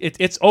 Yeah,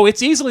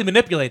 it's easily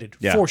manipulated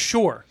for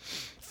sure,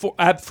 for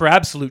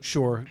absolute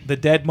sure. The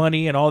dead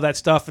money and all that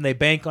stuff, and they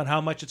bank on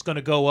how much it's going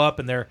to go up,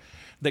 and they're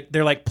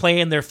like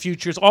playing their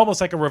futures,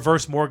 almost like a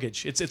reverse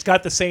mortgage. It's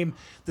got the same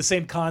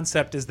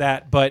concept as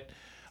that, but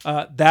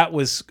that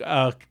was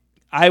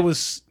I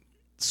was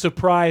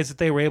surprised that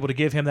they were able to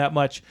give him that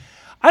much.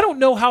 I don't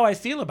know how I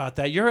feel about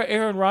that. You're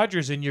Aaron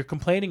Rodgers and you're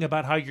complaining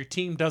about how your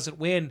team doesn't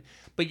win,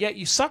 but yet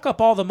you suck up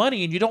all the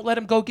money and you don't let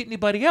him go get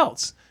anybody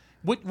else.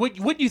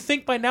 Would you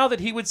think by now that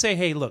he would say,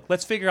 hey, look,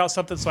 let's figure out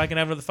something so I can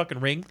have another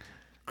fucking ring?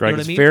 Greg, you know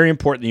it's very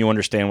important that you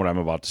understand what I'm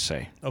about to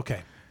say.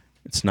 Okay.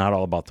 It's not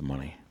all about the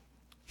money.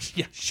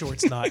 Yeah, sure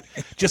it's not.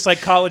 Just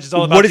like college is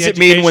all about what does it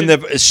mean when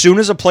as soon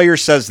as a player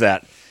says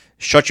that,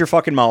 shut your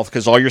fucking mouth,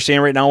 because all you're saying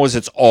right now is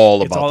it's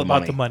all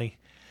about the money.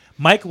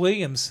 Mike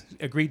Williams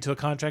agreed to a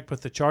contract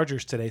with the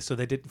Chargers today, so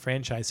they didn't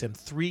franchise him.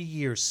 3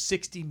 years,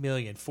 $60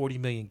 million, $40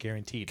 million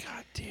guaranteed.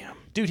 God damn.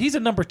 Dude, he's a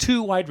number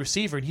 2 wide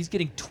receiver, and he's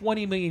getting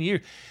 $20 million a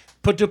year.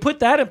 But to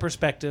put that in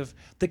perspective,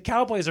 the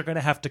Cowboys are going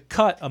to have to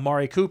cut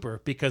Amari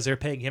Cooper because they're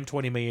paying him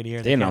 $20 million a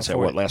year. They announced that,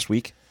 last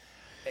week?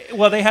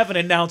 Well, they haven't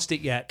announced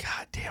it yet.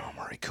 God damn,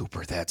 Amari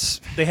Cooper,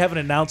 They haven't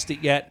announced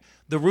it yet.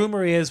 The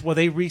rumor is,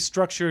 they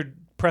restructured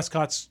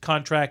Prescott's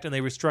contract and they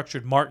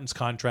restructured Martin's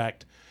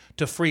contract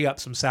to free up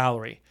some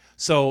salary.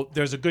 So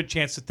there's a good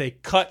chance that they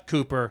cut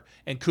Cooper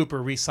and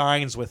Cooper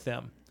re-signs with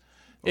them.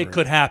 It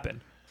could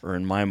happen. Or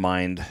in my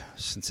mind,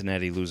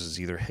 Cincinnati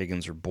loses either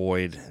Higgins or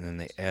Boyd, and then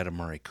they add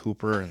Amari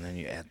Cooper, and then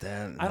you add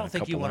that. I don't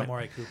think you want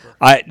Amari Cooper.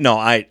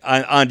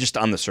 I'm just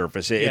on the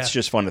surface. It's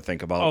just fun to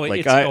think about.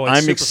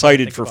 I'm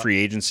excited for free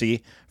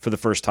agency for the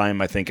first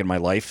time, I think, in my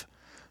life.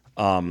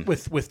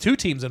 With 2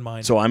 teams in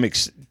mind. So I'm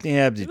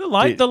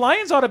the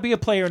Lions ought to be a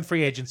player in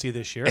free agency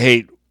this year.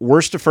 Hey,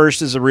 worst to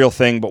first is a real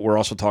thing, but we're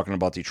also talking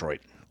about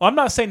Detroit. Well, I'm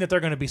not saying that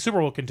they're going to be Super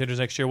Bowl contenders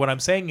next year. What I'm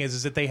saying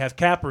is that they have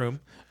cap room.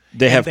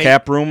 They have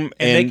cap room,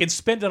 and they can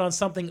spend it on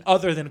something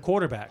other than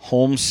quarterback.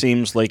 Holmes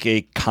seems like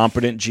a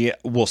competent GM.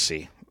 We'll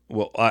see.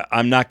 Well,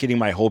 I'm not getting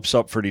my hopes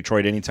up for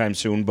Detroit anytime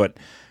soon, but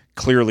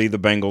clearly the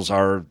Bengals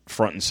are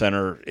front and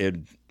center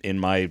in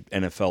my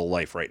NFL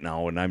life right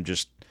now, and I'm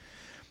just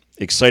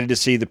excited to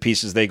see the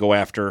pieces they go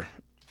after,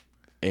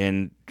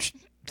 and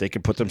they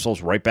could put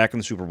themselves right back in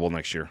the Super Bowl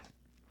next year.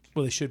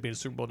 Well, they should be in the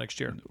Super Bowl next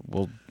year.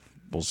 We'll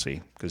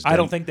see. I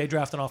don't think they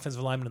draft an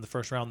offensive lineman in the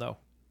first round, though.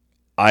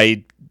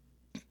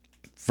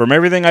 From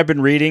everything I've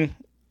been reading,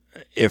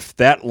 if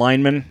that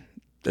lineman,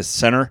 the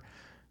center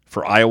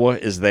for Iowa,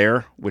 is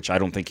there, which I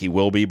don't think he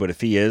will be, but if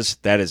he is,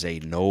 that is a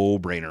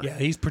no-brainer. Yeah,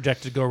 he's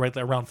projected to go right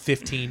around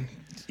 15.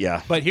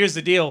 Yeah. But here's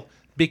the deal.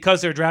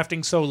 Because they're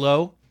drafting so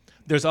low,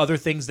 there's other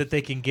things that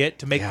they can get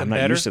to make them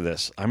better. I'm not used to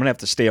this. I'm going to have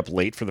to stay up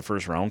late for the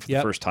first round for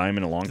the first time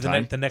in a long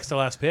time. The next to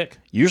last pick.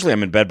 Usually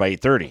I'm in bed by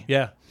 8:30.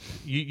 Yeah.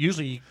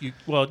 Usually,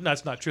 well,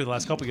 that's not true. The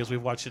last couple of years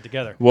we've watched it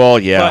together. Well,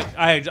 yeah.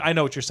 But I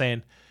know what you're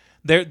saying.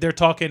 They're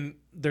talking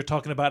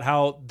about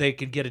how they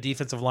can get a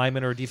defensive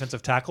lineman or a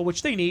defensive tackle,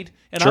 which they need,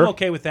 and sure. I'm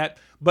okay with that.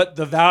 But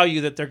the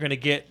value that they're going to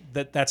get,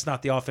 that's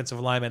not the offensive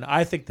lineman.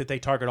 I think that they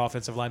target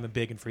offensive linemen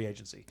big in free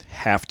agency.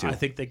 Have to. I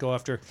think they go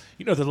after.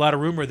 There's a lot of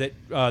rumor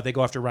that they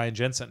go after Ryan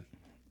Jensen.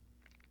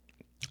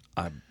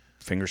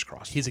 Fingers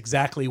crossed. He's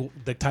exactly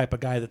the type of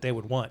guy that they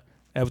would want.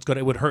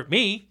 It would hurt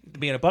me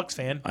being a Bucs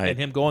fan and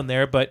him going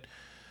there, but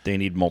they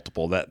need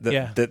multiple.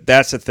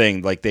 That's the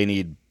thing. Like they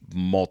need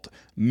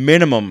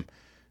minimum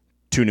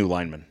 2 new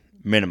linemen.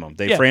 Minimum.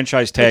 They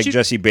franchise tag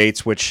Jesse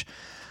Bates, which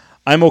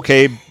I'm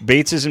okay.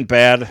 Bates isn't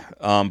bad,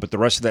 but the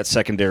rest of that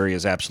secondary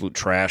is absolute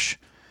trash.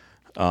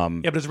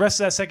 But is the rest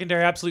of that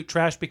secondary absolute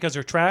trash because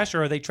they're trash,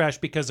 or are they trash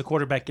because the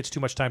quarterback gets too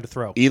much time to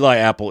throw? Eli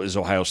Apple is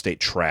Ohio State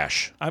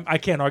trash. I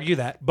can't argue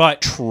that,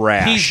 but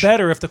trash. He's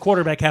better if the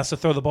quarterback has to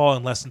throw the ball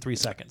in less than 3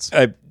 seconds.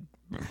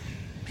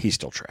 He's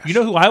still trash. You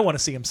know who I want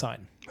to see him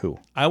sign? Who?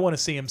 I want to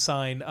see him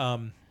sign.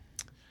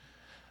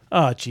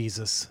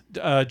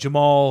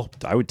 Jamal.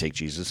 I would take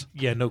Jesus.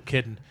 Yeah, no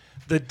kidding.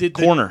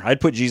 Corner. I'd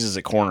put Jesus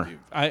at corner.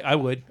 I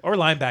would, or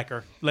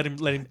linebacker. Let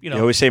him. You know.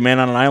 You always say man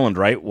on an island,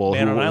 right? Well,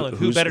 man on an island.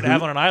 Who better to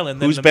have on an island?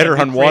 Than Who's the better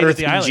man on who water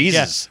the than island?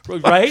 Jesus? Yeah.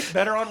 Right?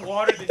 Better on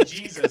water than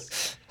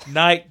Jesus.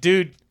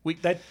 Dude.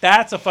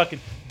 That's a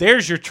fucking.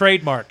 There's your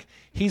trademark.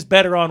 He's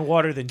better on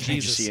water than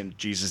Jesus. You see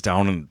Jesus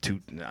down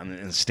in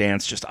the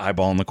stance, just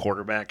eyeballing the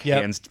quarterback,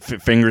 yep. hands,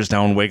 fingers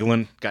down,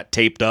 wiggling, got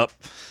taped up.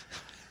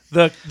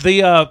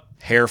 The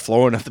hair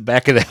flowing off the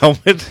back of the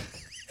helmet.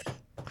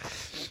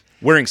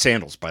 Wearing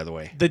sandals, by the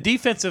way. The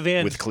defensive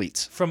end with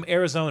cleats from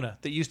Arizona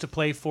that used to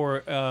play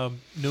for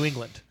New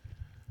England.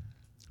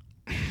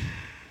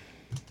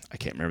 I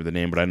can't remember the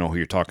name, but I know who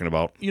you're talking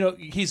about. You know,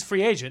 he's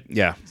free agent.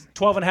 Yeah.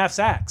 12.5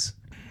 sacks.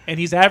 And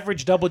he's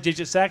averaged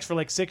double-digit sacks for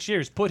like 6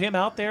 years. Put him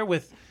out there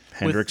with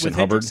Hendricks and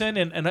Hubbard.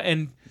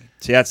 And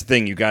see, that's the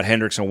thing. You got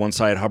Hendricks on one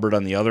side, Hubbard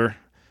on the other,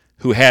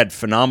 who had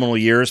phenomenal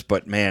years,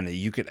 but, man,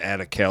 you could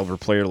add a caliber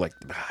player like,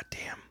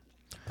 damn.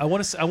 I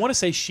want to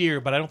say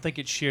Sheard, but I don't think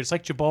it's Sheard. It's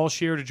like Jabal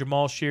Sheard or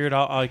Jamal Sheard.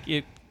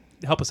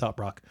 Help us out,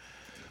 Brock.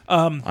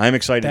 I'm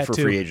excited for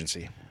free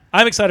agency.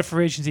 I'm excited for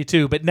free agency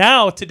too. But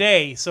now,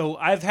 today, so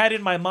I've had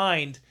in my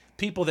mind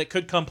people that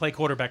could come play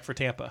quarterback for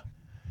Tampa.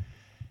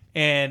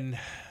 And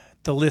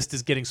the list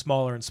is getting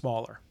smaller and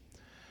smaller.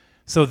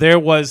 So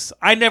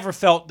I never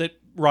felt that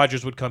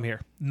Rodgers would come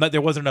here.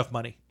 There wasn't enough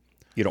money.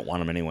 You don't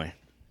want him anyway.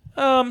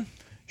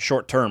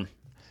 Short term.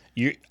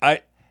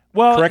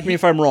 Correct me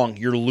if I'm wrong.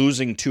 You're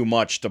losing too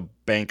much to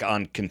bank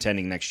on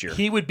contending next year.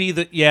 He would be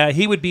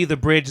the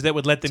bridge that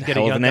would let them get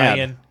a young guy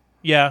in.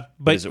 Yeah,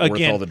 but is it again,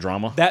 worth all the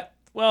drama?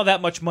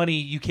 That much money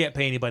you can't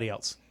pay anybody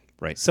else.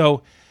 Right.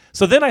 So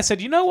then I said,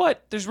 you know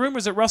what? There's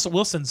rumors that Russell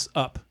Wilson's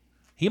up.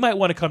 He might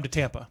want to come to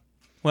Tampa.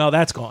 Well,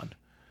 that's gone.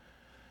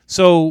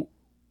 So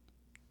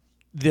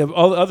the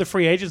other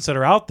free agents that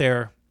are out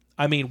there,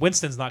 I mean,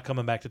 Winston's not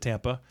coming back to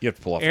Tampa. You have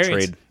to pull off a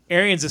trade.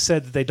 Arians has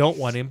said that they don't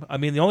want him. I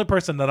mean, the only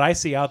person that I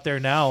see out there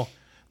now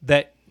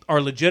that are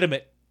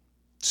legitimate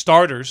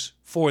starters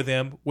for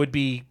them would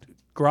be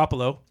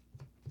Garoppolo.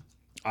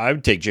 I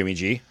would take Jimmy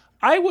G.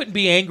 I wouldn't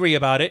be angry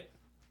about it.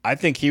 I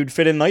think he would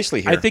fit in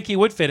nicely here. I think he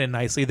would fit in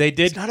nicely.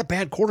 He's not a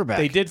bad quarterback.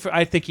 They did.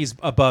 I think he's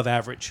above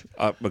average.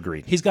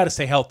 Agreed. He's got to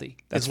stay healthy.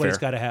 That's what fair. He's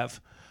got to have.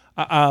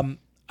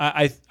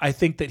 I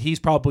think that he's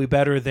probably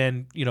better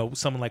than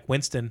someone like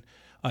Winston.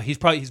 He's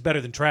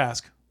better than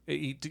Trask.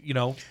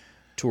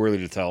 Too early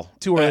to tell.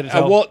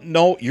 Well,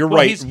 no, you're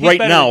right. He's right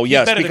better, now,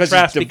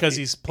 yes, because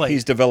he's played.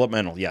 He's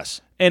developmental,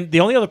 yes. And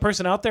the only other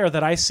person out there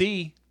that I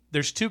see,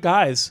 there's 2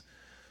 guys,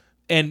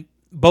 and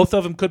both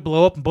of them could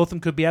blow up, and both of them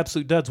could be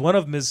absolute duds. One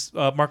of them is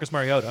Marcus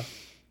Mariota.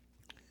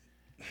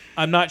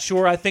 I'm not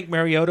sure. I think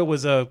Mariota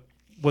was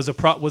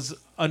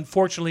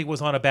unfortunately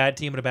on a bad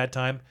team at a bad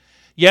time.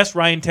 Yes,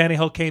 Ryan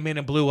Tannehill came in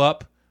and blew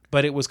up,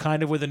 but it was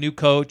kind of with a new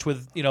coach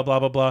with blah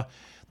blah blah.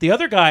 The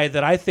other guy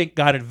that I think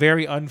got a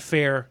very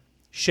unfair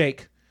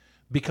shake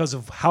because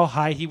of how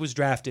high he was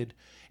drafted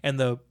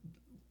and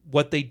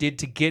what they did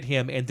to get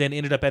him, and then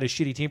ended up at a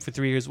shitty team for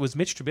 3 years, was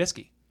Mitch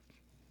Trubisky.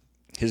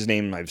 His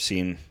name I've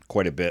seen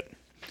quite a bit.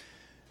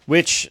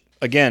 Which,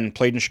 again,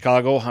 played in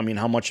Chicago. I mean,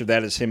 how much of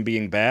that is him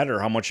being bad, or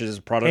how much is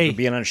a product of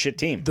being on a shit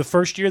team? The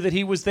first year that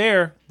he was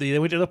there, they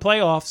went to the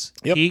playoffs.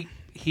 Yep.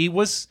 He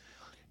was.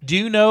 Do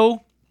you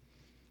know?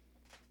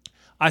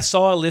 I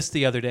saw a list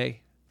the other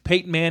day.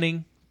 Peyton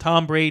Manning,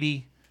 Tom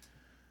Brady,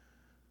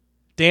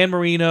 Dan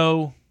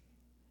Marino.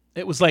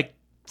 It was like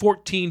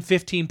 14,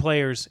 15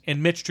 players,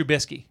 and Mitch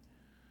Trubisky.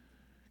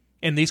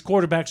 And these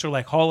quarterbacks are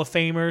like Hall of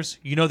Famers.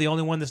 You know the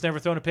only one that's never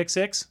thrown a pick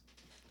six?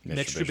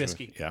 Mitch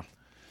Trubisky. Yeah.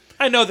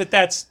 I know that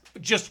that's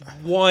just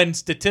one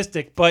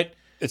statistic, but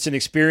it's an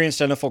experienced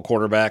NFL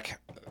quarterback.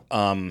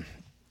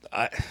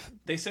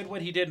 They said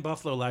what he did in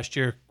Buffalo last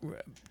year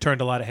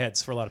turned a lot of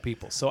heads for a lot of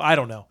people. So I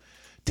don't know.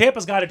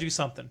 Tampa's got to do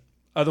something.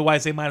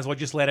 Otherwise, they might as well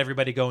just let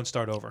everybody go and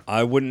start over.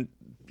 I wouldn't.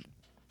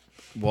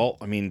 Well,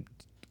 I mean,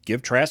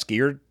 give Trask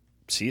gear.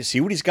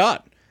 See what he's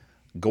got.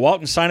 Go out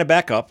and sign a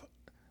backup.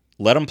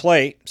 Let him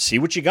play. See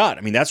what you got.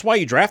 I mean, that's why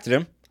you drafted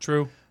him.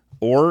 True.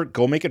 Or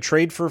go make a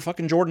trade for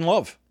fucking Jordan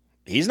Love.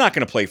 He's not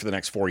going to play for the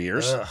next 4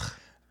 years. Ugh.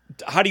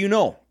 How do you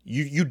know?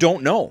 You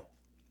don't know.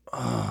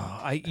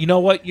 You know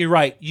what? You're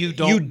right. You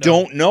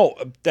don't know.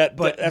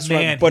 That's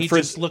man, he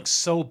just looks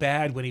so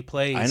bad when he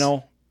plays. I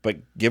know. But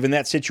given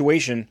that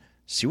situation,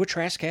 see what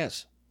Trask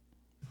has.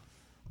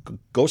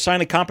 Go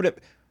sign a competent.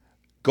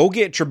 Go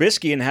get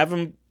Trubisky and have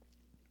him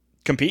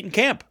compete in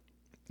camp.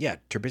 Yeah,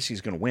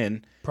 Trubisky's going to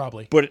win.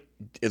 Probably. But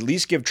at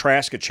least give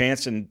Trask a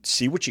chance and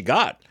see what you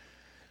got.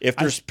 if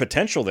there's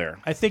potential there.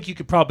 I think you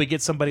could probably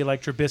get somebody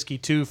like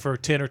Trubisky too for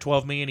 $10 or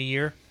 $12 million a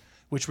year,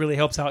 which really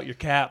helps out your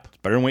cap.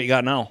 Better than what you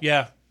got now.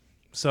 Yeah.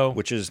 So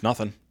which is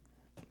nothing.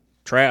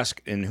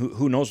 Trask, and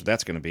who knows what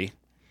that's going to be.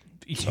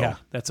 Yeah,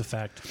 that's a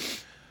fact.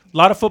 A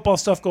lot of football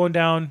stuff going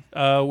down.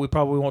 We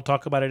probably won't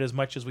talk about it as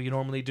much as we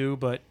normally do,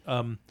 but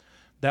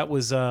that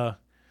was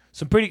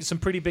some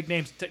pretty big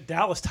names.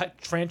 Dallas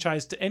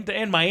franchised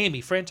and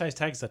Miami franchise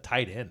tags a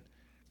tight end.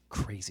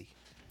 Crazy.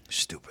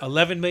 Stupid.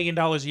 $11 million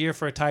a year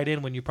for a tight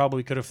end when you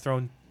probably could have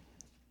thrown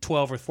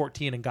 12 or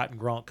 14 and gotten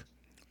Gronk.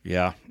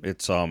 Yeah,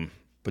 it's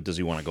but does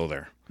he want to go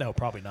there? No,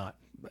 probably not.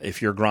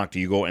 If you're Gronk, do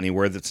you go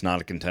anywhere that's not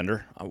a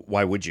contender?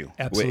 Why would you?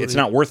 Absolutely. It's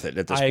not worth it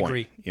at this point. I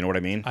agree. You know what I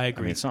mean? I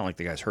agree. I mean, it's not like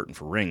the guy's hurting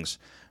for rings,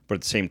 but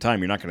at the same time,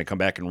 you're not going to come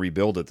back and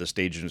rebuild at this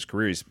stage in his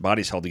career. His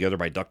body's held together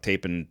by duct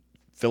tape and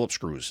Phillips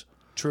screws.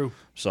 True.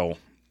 So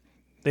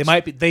they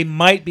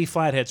might be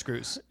flathead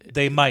screws.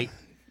 They might.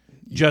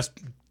 Just,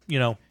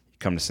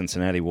 come to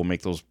Cincinnati, we'll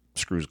make those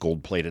screws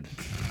gold plated.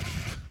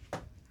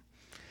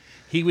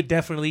 He would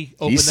definitely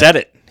open He said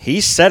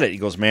it. He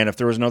goes, man, if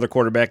there was another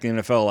quarterback in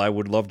the NFL, I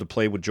would love to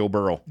play with Joe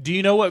Burrow. Do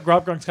you know what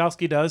Rob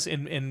Gronkowski does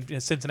in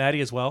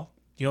Cincinnati as well?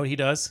 You know what he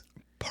does?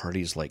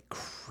 Parties like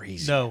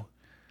crazy. No.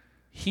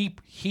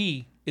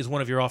 He is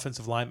one of your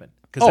offensive linemen.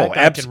 Because that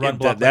guy can run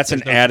block. That's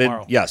like an added.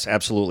 tomorrow. Yes,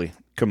 absolutely.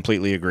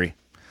 Completely agree.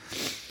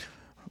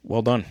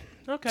 Well done.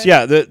 Okay. So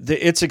yeah,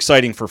 it's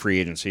exciting for free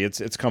agency.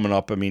 It's coming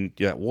up. I mean,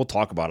 yeah, we'll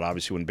talk about it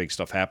obviously when big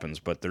stuff happens,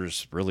 but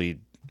there's really,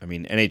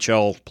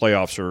 NHL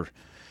playoffs are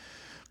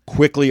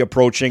quickly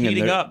approaching,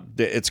 Heating and up.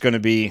 It's going to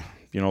be,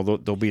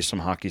 there'll be some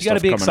hockey You stuff got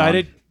to be coming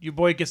excited. on. Your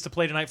boy gets to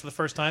play tonight for the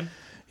first time.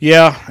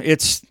 Yeah,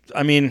 it's.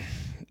 I mean,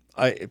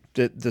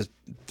 the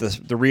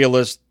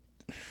realist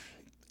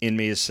in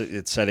me is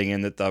it's setting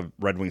in that the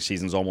Red Wings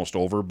season's almost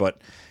over,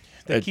 but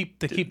They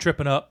keep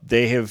tripping up.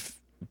 they have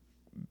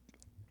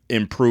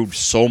improved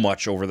so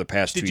much over the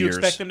past 2 Did you years.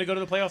 expect them to go to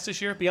the playoffs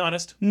this year? Be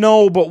honest.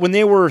 No, but when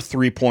they were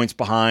 3 points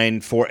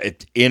behind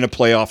in a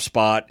playoff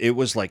spot, it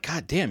was like,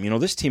 God damn,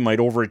 this team might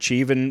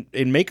overachieve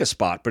and make a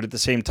spot. But at the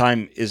same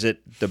time, is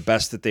it the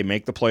best that they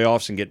make the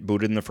playoffs and get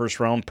booted in the first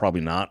round?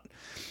 Probably not.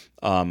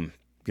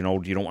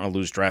 You don't want to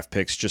lose draft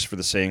picks just for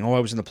the saying, I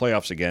was in the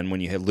playoffs again,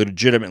 when you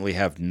legitimately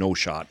have no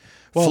shot.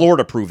 Well,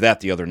 Florida proved that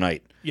the other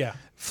night. Yeah.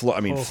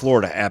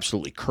 Florida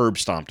absolutely curb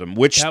stomped them,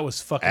 which that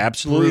was fucking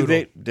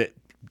absolutely brutal.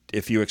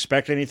 If you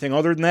expect anything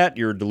other than that,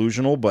 you're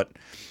delusional. But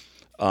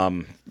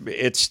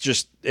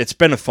it's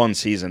been a fun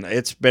season.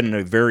 It's been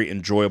a very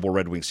enjoyable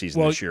Red Wings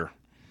season this year.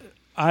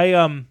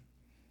 I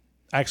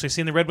actually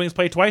seen the Red Wings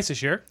play twice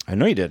this year. I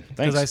know you did.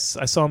 Thanks. Because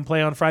I saw them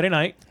play on Friday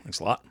night.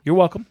 Thanks a lot. You're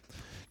welcome.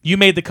 You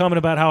made the comment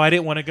about how I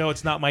didn't want to go.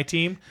 It's not my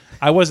team.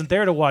 I wasn't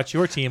there to watch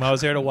your team. I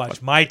was there to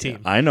watch my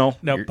team. I know.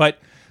 No, but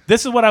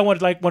this is what I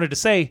wanted to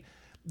say.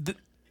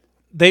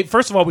 They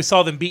first of all, we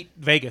saw them beat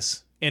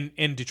Vegas in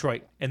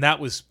Detroit, and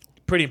that was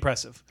pretty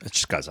impressive. It's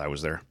just because I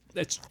was there.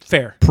 It's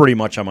fair. Pretty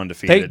much, I'm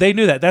undefeated. They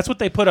knew that. That's what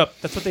they put up.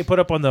 That's what they put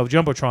up on the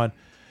jumbotron.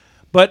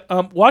 But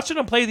watching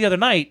them play the other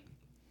night,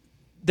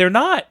 they're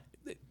not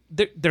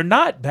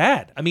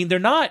bad. I mean, they're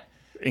not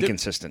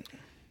inconsistent.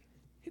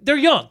 They're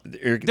young.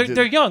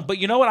 They're young. But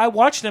you know what? I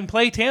watched them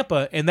play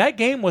Tampa, and that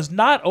game was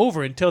not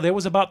over until there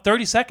was about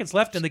 30 seconds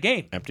left in the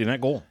game. Empty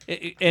net goal.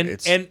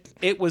 And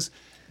it was.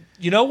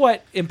 You know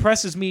what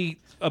impresses me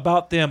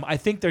about them? I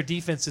think their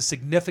defense is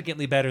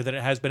significantly better than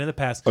it has been in the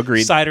past.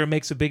 Agreed. Sider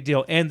makes a big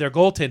deal, and their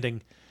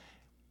goaltending.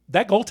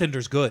 That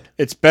goaltender's good.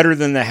 It's better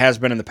than it has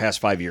been in the past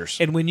 5 years.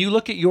 And when you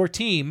look at your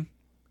team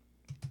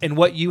and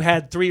what you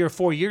had 3 or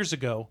 4 years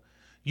ago,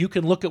 you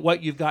can look at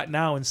what you've got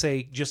now and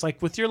say, just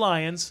like with your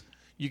Lions,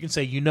 you can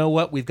say, you know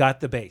what, we've got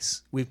the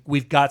base.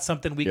 We've got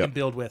something we can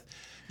build with.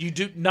 You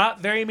do not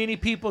very many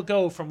people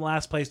go from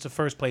last place to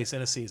first place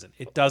in a season.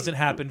 It doesn't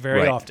happen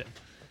very often.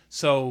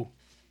 So,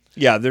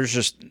 yeah, there's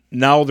just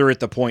now they're at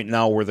the point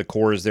now where the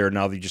core is there.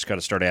 Now they just got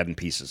to start adding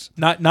pieces.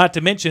 Not to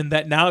mention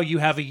that now you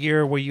have a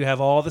year where you have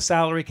all the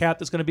salary cap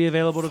that's going to be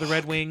available to the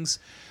Red Wings,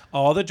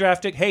 all the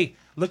drafting. Hey,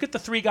 look at the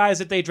 3 guys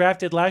that they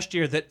drafted last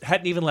year that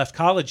hadn't even left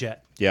college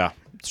yet. Yeah,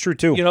 it's true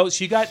too.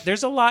 So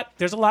there's a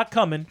lot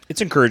coming.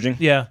 It's encouraging.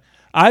 Yeah,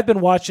 I've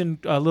been watching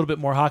a little bit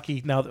more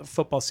hockey now that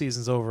football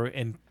season's over,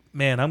 and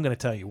man, I'm going to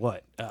tell you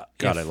what.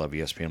 God, I love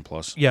ESPN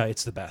Plus. Yeah,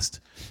 it's the best.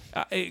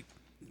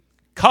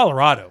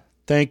 Colorado.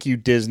 Thank you,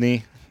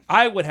 Disney.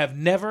 I would have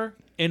never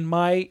in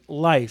my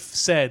life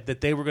said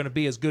that they were going to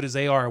be as good as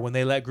they are when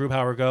they let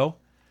Grubauer go.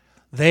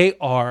 They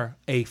are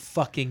a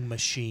fucking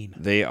machine.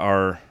 They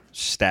are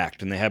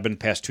stacked, and they have been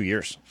past 2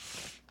 years.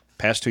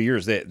 Past 2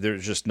 years,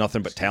 there's just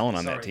nothing but talent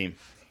on that team.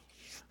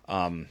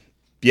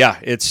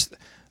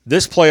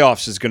 This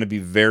playoffs is going to be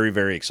very,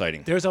 very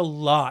exciting. There's a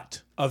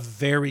lot of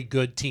very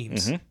good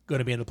teams going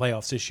to be in the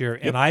playoffs this year,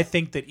 and I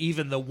think that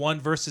even the 1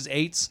 versus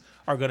 8s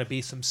are going to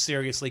be some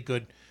seriously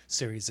good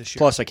series this year.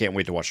 Plus, I can't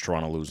wait to watch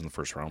Toronto lose in the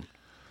first round.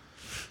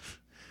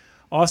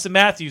 Austin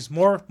Matthews,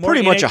 more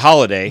pretty much a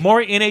holiday.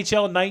 More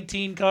NHL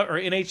 19 or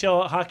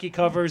NHL hockey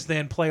covers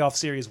than playoff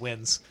series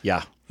wins.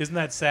 Yeah, isn't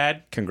that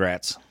sad?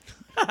 Congrats.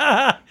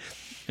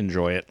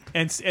 Enjoy it.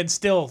 And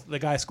still, the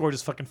guy scored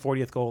his fucking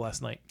 40th goal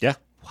last night. Yeah.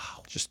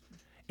 Wow. Just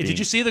Did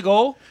you see the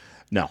goal?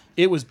 No.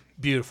 It was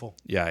beautiful.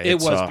 Yeah, it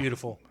was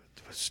beautiful.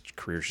 His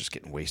career's just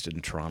getting wasted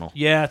in Toronto.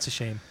 Yeah, it's a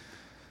shame.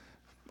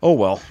 Oh,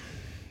 well.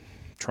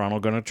 Toronto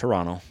gonna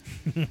Toronto.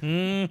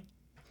 All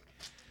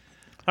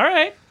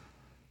right.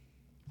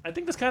 I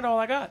think that's kind of all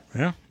I got.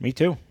 Yeah, me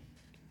too.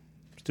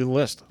 Let's do the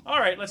list. All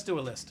right, let's do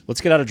a list. Let's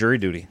get out of jury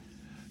duty.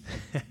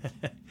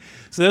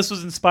 So this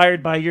was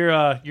inspired by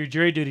your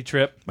jury duty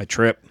trip, My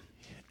trip.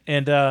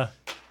 and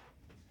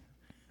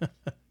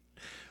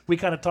we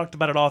kind of talked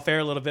about it off air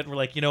a little bit, and we're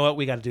like, you know what,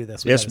 we got to do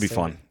this. This would be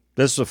fun.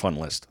 This is a fun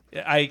list.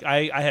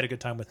 I had a good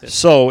time with this.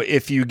 So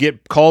if you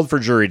get called for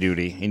jury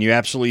duty and you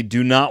absolutely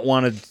do not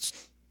want to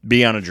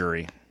be on a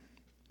jury,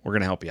 we're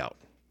going to help you out.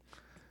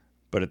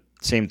 But at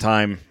the same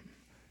time,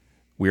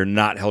 we are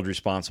not held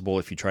responsible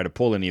if you try to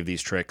pull any of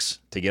these tricks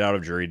to get out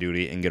of jury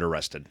duty and get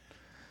arrested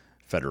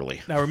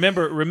federally, Now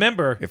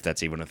remember, if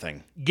that's even a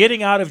thing.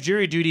 getting out of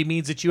jury duty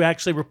means that you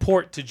actually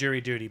report to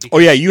jury duty. Oh,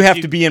 yeah, you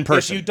have to be in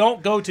person. If you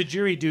don't go to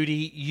jury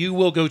duty, you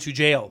will go to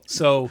jail.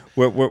 So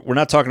We're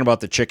not talking about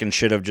the chicken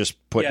shit of just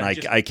putting,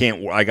 Yeah,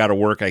 I got to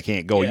work, I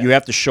can't go. Yeah. You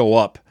have to show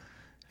up,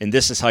 and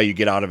this is how you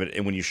get out of it.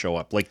 And when you show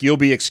up, like, you'll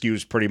be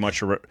excused pretty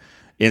much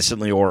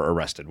instantly or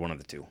arrested, one of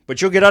the two.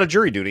 But you'll get out of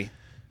jury duty.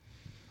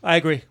 I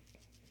agree.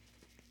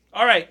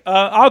 All right,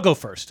 I'll go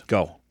first.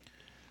 Go.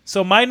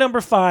 So my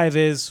number 5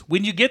 is,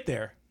 when you get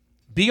there,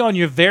 be on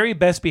your very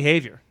best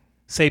behavior.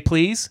 Say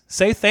please,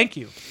 say thank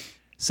you,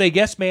 say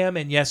yes ma'am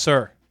and yes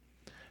sir.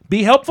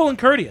 Be helpful and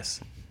courteous.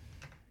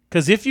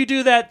 Because if you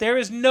do that, there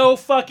is no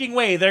fucking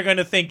way they're going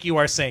to think you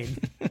are sane.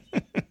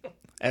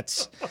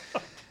 That's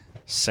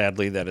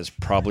sadly, that is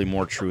probably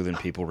more true than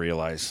people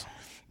realize.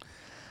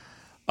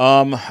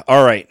 All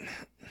right.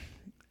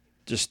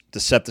 Just to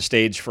set the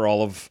stage for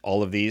all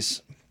of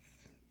these,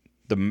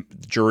 the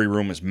jury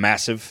room is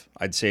massive.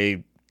 I'd say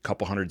a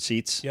couple hundred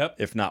seats, Yep.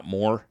 if not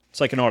more. It's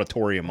like an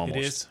auditorium almost.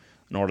 It is.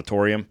 An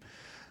auditorium.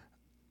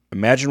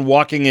 Imagine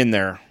walking in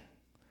there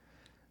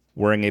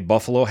wearing a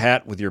buffalo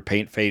hat with your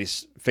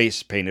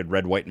face painted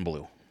red, white, and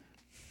blue.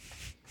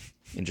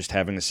 And just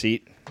having a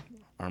seat,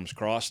 arms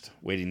crossed,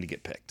 waiting to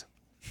get picked.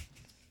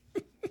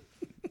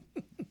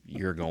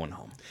 You're going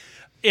home.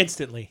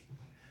 Instantly.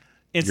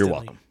 You're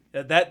welcome.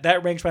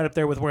 That ranks right up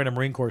there with wearing a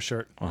Marine Corps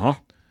shirt. Uh-huh.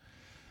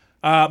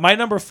 My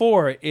number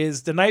 4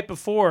 is the night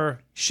before,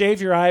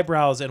 shave your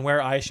eyebrows and wear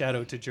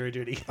eyeshadow to jury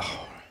duty.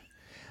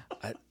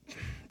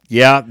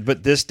 Yeah,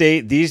 but these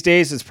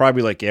days, it's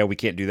probably like, yeah, we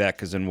can't do that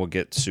because then we'll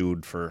get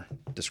sued for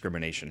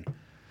discrimination.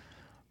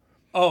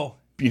 Oh,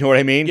 You know what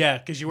I mean? yeah,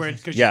 because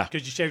you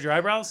shaved your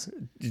eyebrows?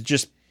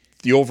 Just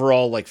the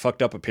overall, like,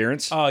 fucked up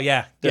appearance. Oh,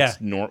 yeah, That's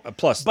yeah.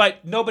 Plus,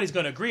 But nobody's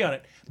going to agree on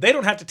it. They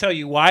don't have to tell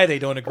you why they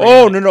don't agree.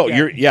 oh, on it. no.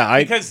 Yeah.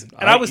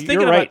 I was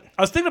thinking you're right.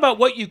 about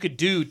what you could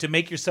do to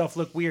make yourself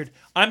look weird.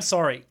 I'm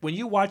sorry. When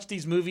you watch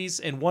these movies,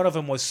 and one of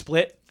them was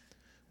Split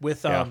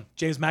with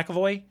James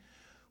McAvoy,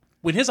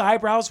 when his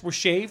eyebrows were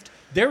shaved,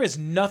 there is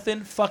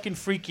nothing fucking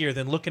freakier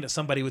than looking at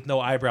somebody with no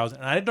eyebrows.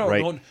 And I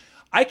don't.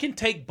 I can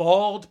take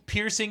bald,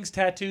 piercings,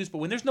 tattoos, but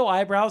when there's no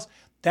eyebrows,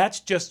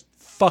 that's just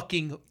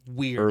fucking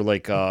weird. Or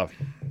like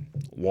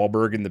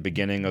Wahlberg in the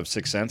beginning of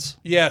Sixth Sense.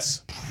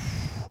 Yes.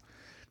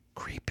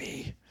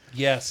 Creepy.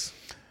 Yes.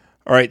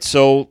 All right,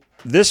 so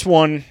this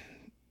one,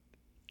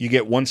 you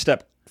get one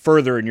step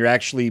further and you're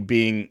actually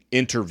being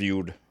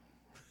interviewed.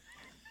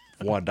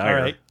 Voir dire.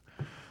 All right.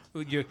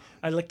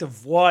 I like the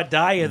voir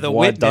dire, the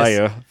Voir witness.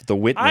 dire, the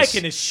witness. I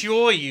can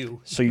assure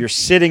you. So you're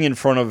sitting in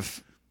front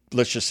of,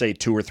 let's just say,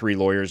 2 or 3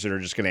 lawyers that are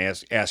just going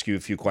to ask you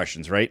a few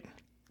questions, right?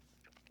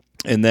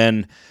 And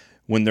then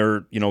when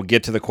they're,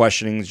 get to the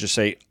questioning, just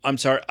say, I'm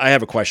sorry, I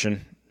have a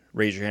question.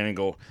 Raise your hand and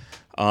go,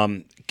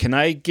 can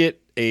I get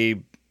a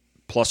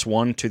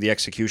 +1 to the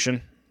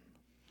execution?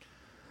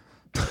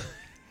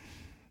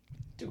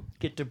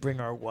 Get to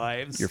bring our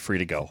wives. You're free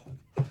to go.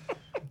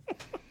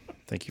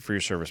 Thank you for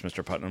your service,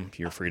 Mr. Putnam.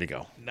 You're free to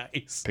go.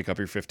 Nice. Pick up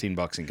your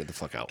 $15 and get the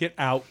fuck out. Get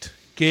out.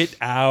 Get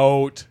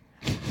out.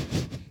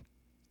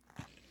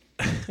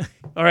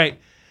 All right.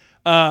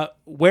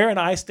 Wear an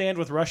I Stand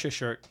with Russia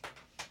shirt.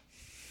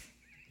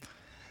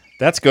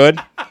 That's good.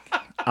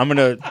 I'm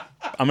gonna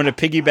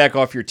piggyback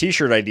off your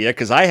T-shirt idea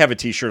because I have a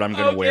T-shirt I'm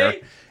gonna wear,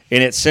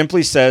 and it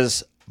simply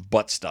says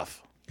 "butt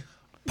stuff."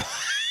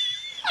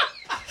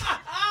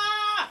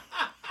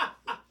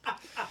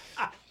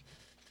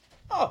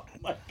 Oh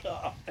my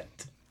god!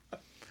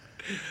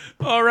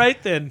 All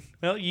right then.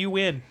 Well, you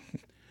win.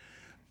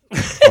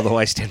 Although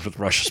I Stand with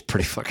Russia's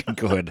pretty fucking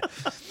good.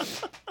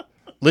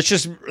 Let's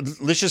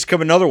just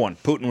come another one.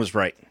 Putin was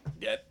right.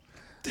 Yeah.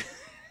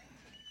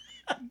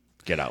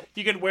 Get out.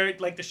 You can wear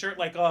like the shirt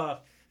like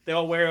they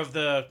all wear of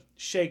the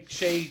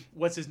Che,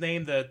 what's his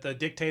name, the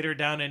dictator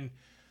down in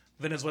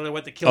Venezuela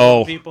with the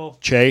killing people.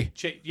 Che,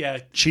 yeah,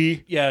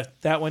 Chi. Yeah,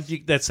 that one.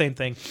 That same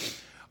thing.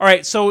 All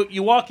right, so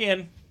you walk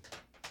in,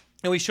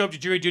 and we show up to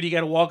jury duty. You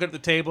got to walk up to the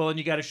table, and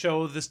you got to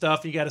show the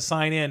stuff, and you got to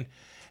sign in.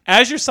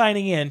 As you're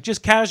signing in,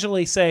 just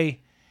casually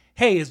say,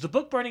 "Hey, is the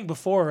book burning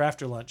before or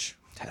after lunch?"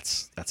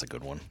 That's a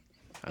good one.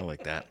 I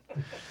like that.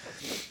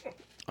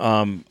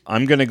 I'm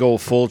going to go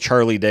full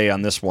Charlie Day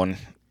on this one.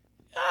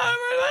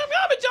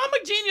 I'm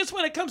a genius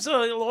when it comes to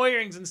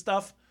lawyerings and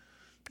stuff.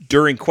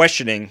 During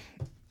questioning,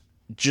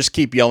 just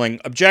keep yelling,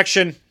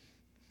 objection.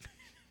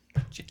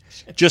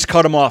 Just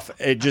cut him off.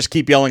 Just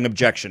keep yelling,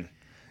 objection.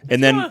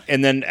 And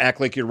then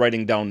act like you're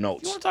writing down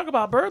notes. You want to talk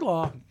about bird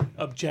law?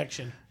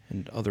 Objection.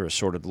 And other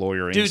assorted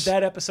lawyerings. Dude,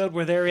 that episode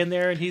where they're in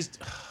there and he's...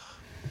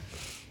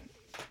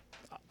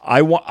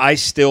 I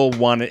still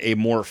want a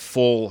more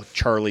full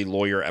Charlie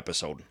lawyer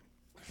episode.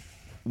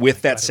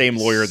 With that same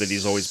lawyer that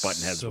he's always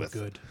butting heads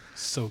with.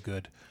 So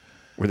good.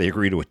 Where they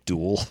agree to a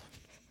duel.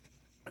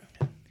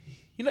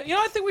 You know,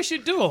 I think we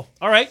should duel.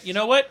 All right, you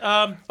know what?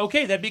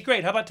 Okay, that'd be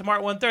great. How about tomorrow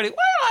at 1:30? Well,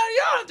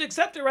 you don't have to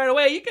accept it right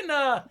away. You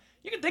can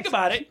think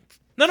about it.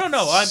 No.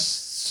 I'm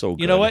so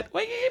good. You know what?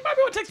 Well, you might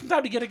want to take some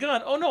time to get a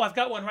gun. Oh no, I've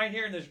got one right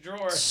here in this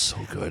drawer. So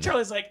good.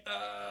 Charlie's like,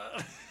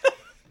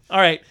 All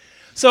right.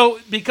 So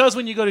because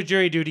when you go to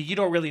jury duty, you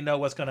don't really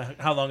know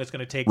how long it's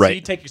gonna take. Right. So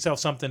you take yourself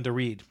something to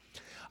read.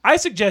 I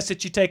suggest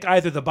that you take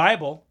either the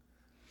Bible,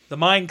 the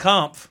Mein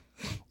Kampf,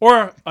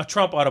 or a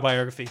Trump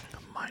autobiography.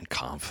 Mein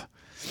Kampf.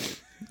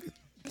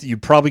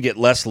 You'd probably get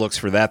less looks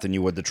for that than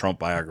you would the Trump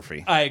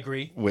biography. I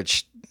agree.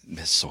 Which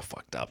is so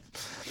fucked up.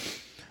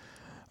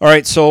 All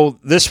right, so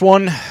this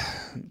one,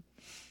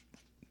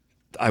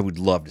 I would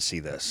love to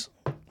see this.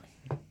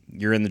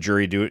 You're in the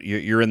jury,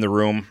 you're in the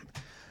room.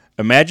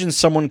 Imagine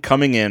someone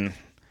coming in,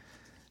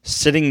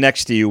 sitting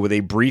next to you with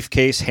a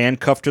briefcase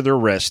handcuffed to their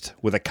wrist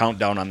with a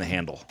countdown on the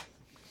handle.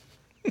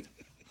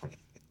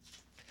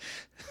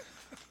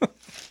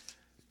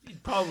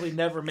 Probably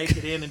never make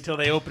it in until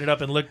they open it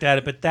up and looked at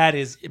it, but that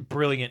is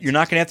brilliant. You're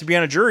not going to have to be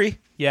on a jury.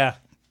 Yeah.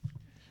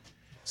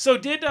 So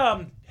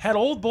had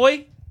old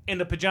boy in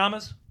the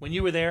pajamas when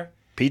you were there?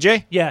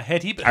 PJ? Yeah,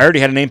 had he been, I already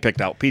had a name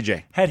picked out,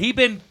 PJ. had he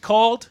been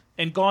called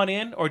and gone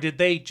in, or did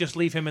they just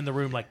leave him in the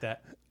room like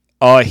that?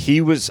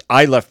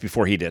 I left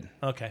before he did.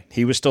 Okay.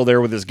 He was still there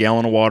with his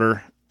gallon of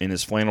water in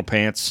his flannel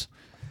pants,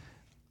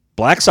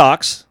 black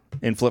socks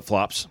and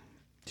flip-flops,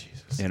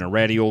 and a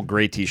ratty old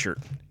gray T-shirt.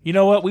 You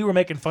know what? We were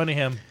making fun of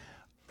him.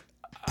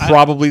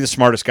 Probably the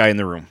smartest guy in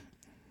the room.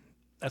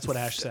 That's what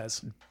Ash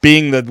says.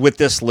 Being with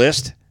this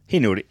list, he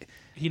knew it.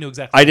 He knew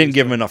exactly. I didn't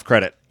give him enough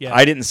credit. Yeah.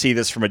 I didn't see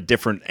this from a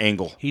different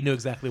angle. He knew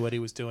exactly what he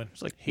was doing.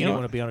 It's like he didn't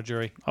want to be on a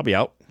jury. I'll be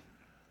out.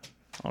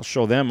 I'll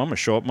show them. I'm gonna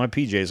show up in my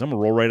PJs. I'm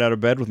gonna roll right out of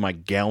bed with my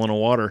gallon of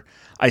water.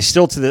 I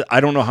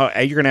don't know how.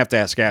 You're gonna have to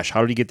ask Ash.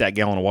 How did he get that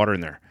gallon of water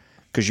in there?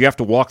 Because you have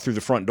to walk through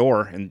the front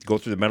door and go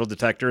through the metal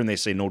detector, and they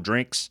say no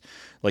drinks.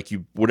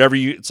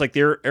 It's like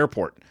the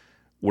airport.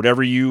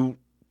 Whatever you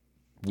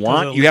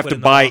want, you have to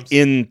buy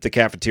in the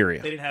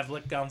cafeteria. They didn't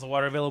have gallons of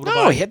water available to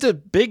buy. No, he had the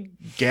big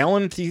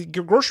gallon at the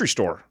grocery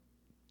store.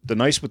 The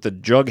nice with the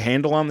jug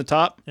handle on the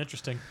top.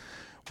 Interesting.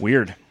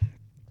 Weird.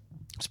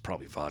 It's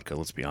probably vodka,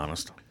 let's be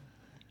honest.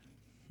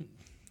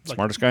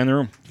 Smartest guy in the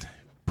room.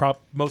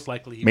 Most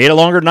likely. Made it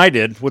longer than I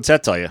did. What's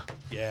that tell you?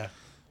 Yeah.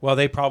 Well,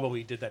 they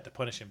probably did that to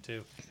punish him,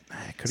 too.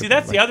 See,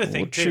 that's the other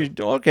thing, too.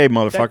 Okay,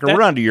 motherfucker,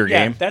 we're on to your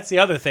game. That's the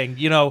other thing.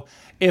 You know,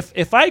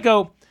 if I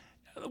go...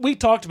 We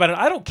talked about it.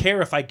 I don't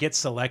care if I get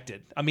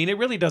selected. I mean, it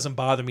really doesn't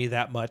bother me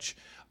that much.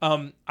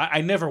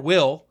 I never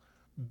will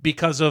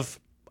because of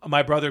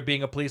my brother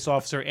being a police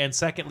officer. And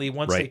secondly,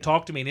 once they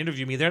talk to me and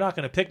interview me, they're not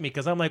going to pick me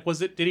because I'm like,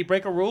 did he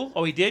break a rule?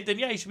 Oh, he did? Then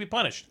yeah, he should be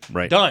punished.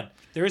 Right. Done.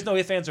 There is no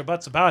ifs, ands, or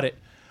buts about it.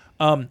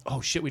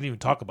 Oh, shit, we didn't even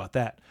talk about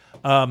that.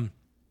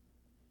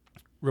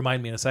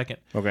 Remind me in a second.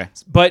 Okay.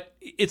 But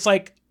it's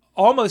like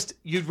almost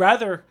you'd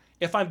rather,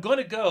 if I'm going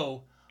to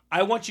go,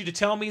 I want you to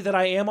tell me that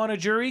I am on a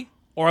jury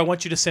or I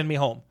want you to send me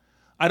home.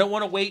 I don't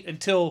want to wait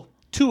until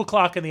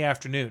 2:00 in the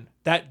afternoon.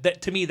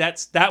 That to me,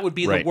 that would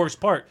be the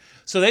worst part.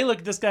 So they look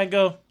at this guy and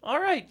go,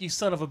 all right, you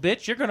son of a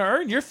bitch, you're going to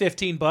earn your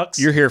 $15.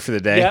 You're here for the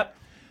day. Yep.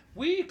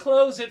 We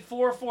close at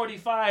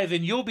 4:45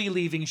 and you'll be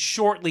leaving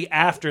shortly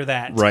after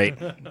that. Right.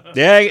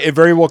 Yeah, it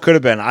very well could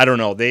have been. I don't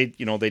know. They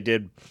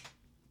did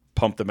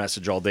pump the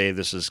message all day.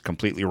 This is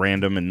completely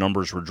random and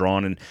numbers were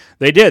drawn and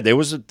they did. They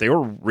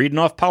were reading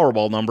off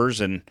Powerball numbers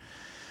and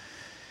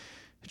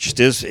it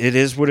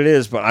is what it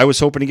is. But I was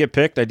hoping to get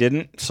picked. I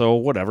didn't, so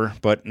whatever.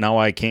 But now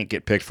I can't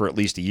get picked for at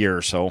least a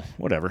year, so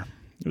whatever.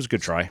 It was a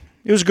good try.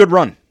 It was a good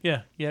run.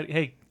 Yeah.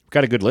 Hey,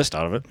 got a good list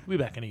out of it. We'll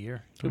be back in a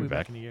year. We'll be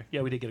back in a year.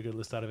 Yeah, we did get a good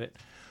list out of it.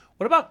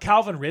 What about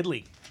Calvin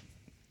Ridley?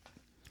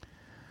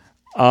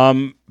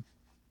 Part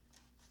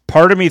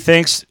of me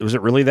thinks, was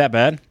it really that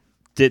bad?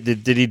 Did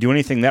he do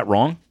anything that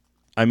wrong?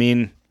 I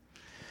mean,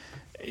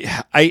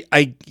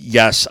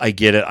 yes, I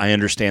get it. I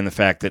understand the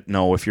fact that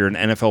no, if you're an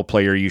NFL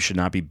player, you should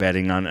not be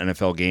betting on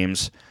NFL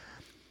games.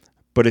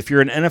 But if you're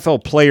an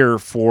NFL player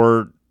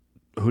for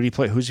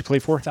who's he play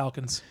for?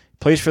 Falcons.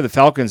 Plays for the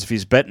Falcons. If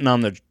he's betting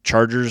on the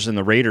Chargers and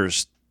the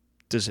Raiders,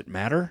 does it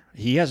matter?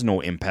 He has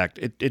no impact.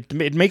 It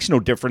makes no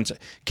difference.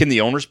 Can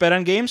the owners bet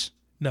on games?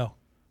 No.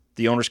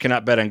 The owners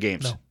cannot bet on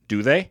games. No.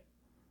 Do they?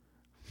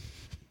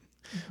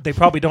 They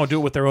probably don't do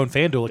it with their own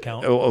FanDuel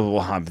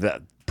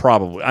account.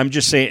 Probably. I'm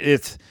just saying,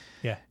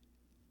 Yeah.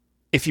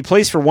 If he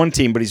plays for one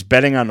team but he's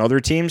betting on other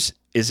teams,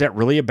 is that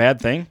really a bad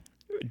thing?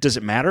 Does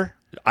it matter?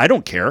 I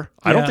don't care.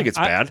 I don't think it's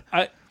bad.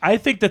 I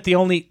think that the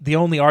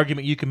only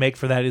argument you can make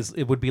for that is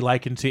it would be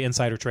likened to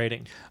insider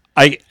trading.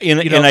 I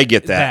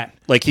get that.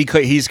 Like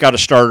he's got a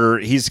starter.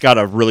 He's got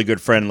a really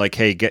good friend. Like,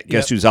 hey,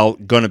 guess who's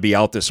going to be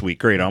out this week?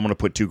 Great, I'm going to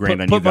put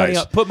 $2,000 on you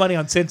guys. Put money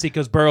on Cincy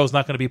because Burrow's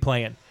not going to be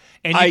playing.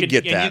 And I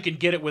get that. And you can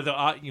get it with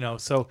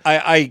So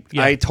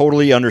I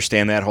totally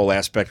understand that whole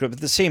aspect, but at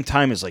the same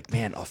time, it's like,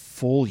 man, a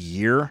full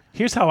year.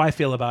 Here's how I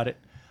feel about it.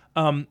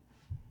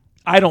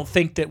 I don't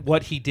think that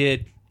what he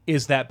did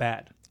is that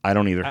bad. I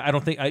don't either. I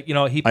don't think I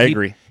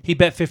agree. He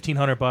bet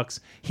 $1,500.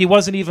 He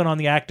wasn't even on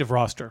the active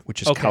roster,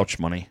 which is couch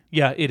money.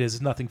 Yeah, it is.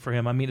 It's nothing for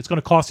him. I mean, it's going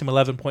to cost him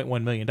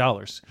 $11.1 million.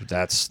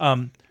 That's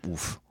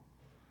oof.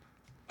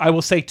 I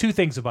will say two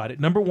things about it.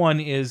 Number one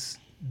is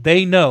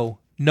they know,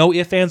 no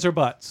ifs, ands, or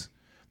buts,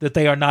 that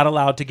they are not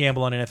allowed to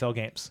gamble on NFL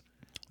games.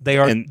 They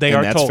are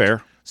that's told.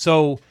 Fair.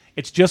 So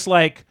it's just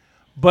like,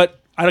 but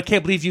I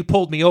can't believe you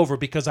pulled me over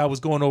because I was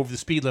going over the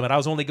speed limit. I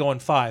was only going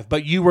 5,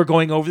 but you were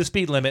going over the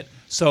speed limit,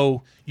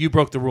 so you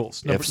broke the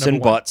rules. Ifs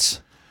and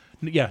buts.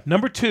 Yeah.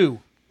 Number 2,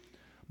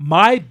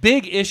 my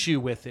big issue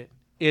with it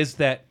is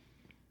that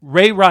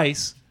Ray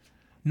Rice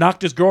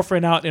knocked his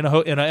girlfriend out in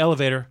an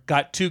elevator,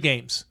 got 2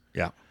 games.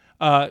 Yeah.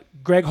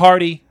 Greg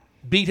Hardy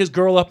beat his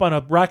girl up on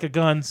a rack of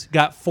guns,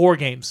 got 4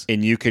 games.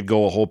 And you could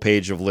go a whole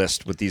page of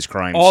list with these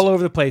crimes. All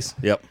over the place.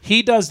 Yep.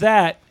 He does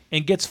that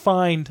and gets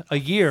fined a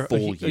year.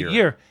 Full a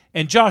year.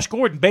 And Josh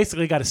Gordon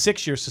basically got a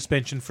 6-year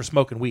suspension for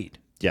smoking weed.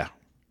 Yeah.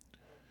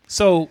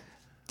 So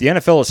the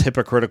NFL is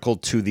hypocritical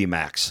to the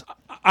max.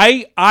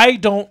 I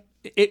don't.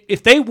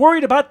 If they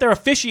worried about their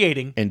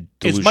officiating and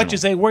as much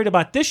as they worried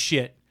about this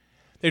shit,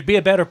 there'd be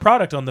a better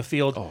product on the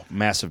field. Oh,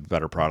 massive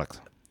better product.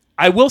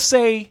 I will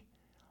say,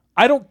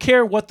 I don't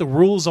care what the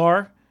rules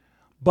are,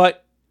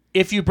 but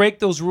if you break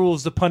those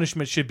rules, the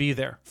punishment should be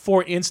there.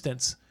 For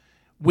instance,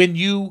 when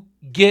you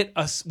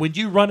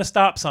run a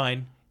stop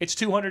sign, it's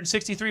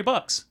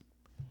 $263.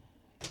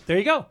 There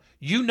you go.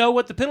 You know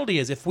what the penalty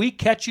is. If we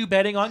catch you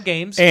betting on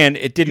games, and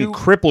it didn't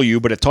cripple you,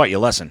 but it taught you a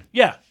lesson.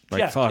 Yeah.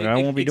 Fuck, I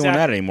won't be doing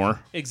that anymore.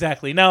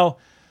 Exactly. Now,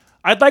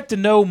 I'd like to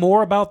know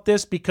more about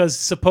this because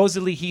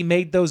supposedly he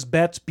made those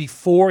bets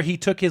before he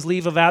took his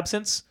leave of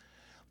absence.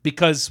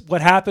 Because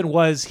what happened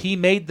was he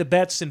made the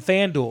bets in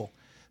FanDuel.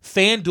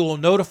 FanDuel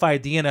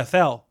notified the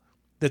NFL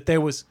that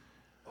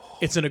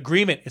it's an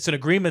agreement. It's an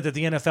agreement that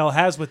the NFL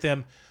has with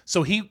them.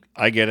 So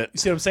I get it. You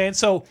see what I'm saying?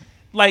 So,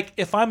 like,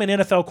 if I'm an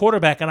NFL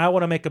quarterback and I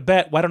want to make a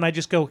bet, why don't I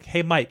just go,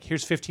 hey, Mike,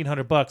 here's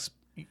 $1,500.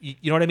 You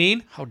know what I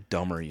mean? How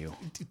dumb are you?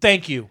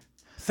 Thank you.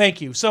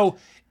 So,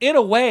 in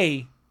a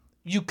way,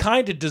 you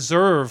kind of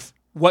deserve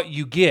what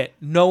you get,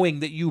 knowing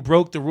that you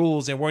broke the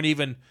rules and weren't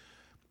even.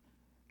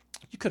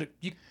 You could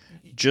have.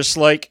 Just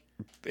like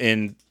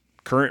in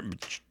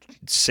current,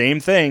 same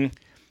thing.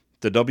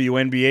 The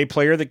WNBA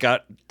player that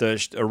got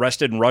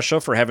arrested in Russia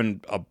for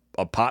having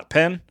a pot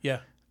pen. Yeah.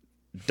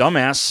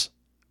 Dumbass.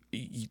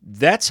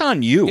 That's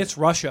on you. It's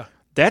Russia.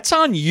 That's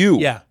on you.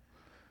 Yeah.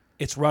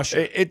 It's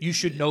Russia. You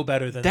should know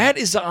better than that. That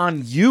is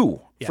on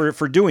you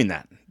for doing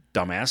that,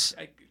 dumbass.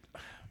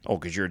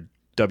 Because you're a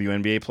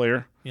WNBA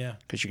player? Yeah.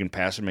 Because you can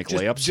pass and make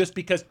layups? Just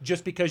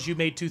because you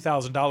made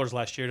 $2,000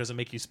 last year doesn't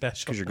make you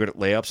special. Because you're good at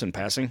layups and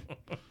passing?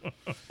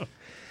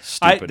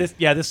 Stupid.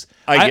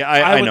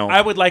 I know.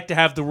 I would like to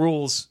have the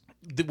rules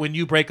that when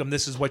you break them,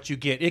 this is what you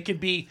get. It can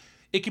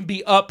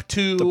be up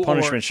to the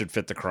punishment should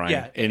fit the crime.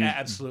 Yeah, in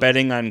absolutely.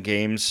 Betting on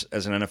games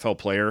as an NFL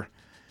player,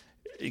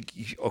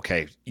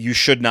 okay, you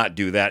should not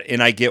do that,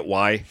 and I get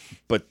why.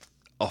 But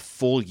a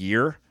full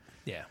year,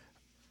 yeah.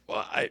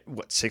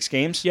 6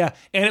 games? Yeah,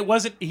 and it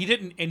wasn't. He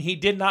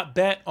did not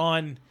bet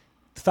on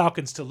the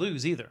Falcons to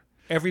lose either.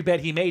 Every bet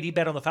he made, he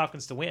bet on the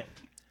Falcons to win.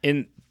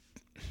 And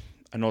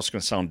I know it's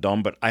going to sound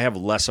dumb, but I have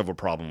less of a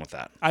problem with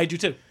that. I do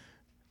too.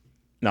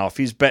 Now, if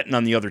he's betting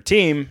on the other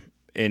team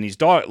and he's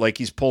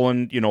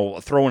pulling,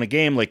 throwing a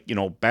game like,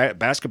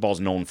 basketball's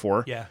known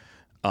for. Yeah.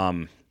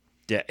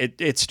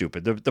 It's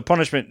stupid. The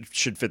punishment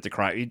should fit the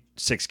crime.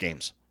 6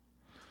 games.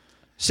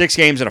 6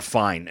 games and a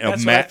fine.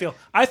 That's what I feel.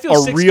 I feel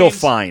a 6 real games,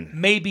 fine.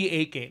 Maybe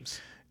 8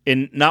 games.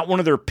 And not one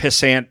of their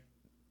pissant,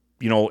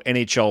 NHL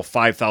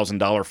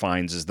 $5,000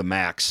 fines is the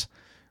max.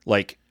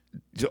 Like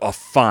a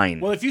fine.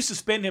 Well, if you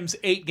suspend him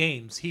 8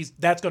 games,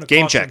 that's going to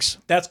game cost checks.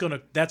 Him,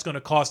 that's going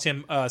to cost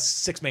him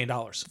 $6 million,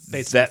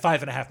 basically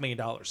 $5.5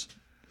 million.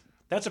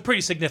 That's a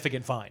pretty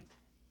significant fine.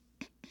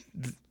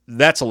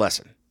 That's a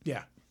lesson.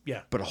 Yeah.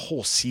 But a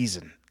whole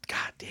season,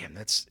 god damn,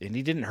 and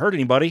he didn't hurt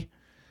anybody.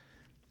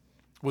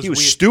 He was weird.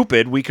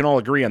 Stupid. We can all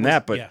agree on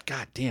that. But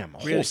god damn,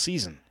 whole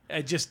season.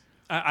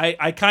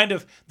 I kind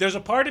of, there's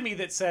a part of me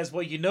that says,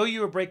 well,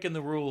 you were breaking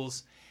the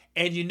rules.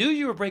 And you knew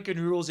you were breaking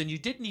the rules, and you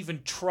didn't even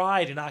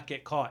try to not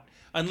get caught,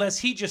 unless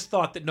he just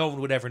thought that no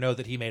one would ever know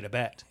that he made a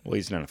bet. Well,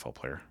 he's an NFL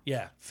player.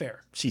 Yeah, fair.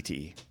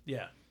 CTE.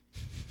 Yeah.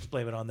 Let's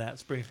blame it on that.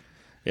 Spree.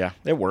 Yeah,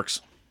 it works.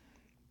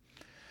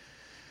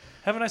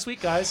 Have a nice week,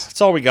 guys.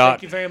 That's all we got.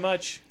 Thank you very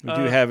much. We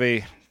do have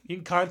a... You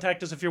can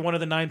contact us if you're one of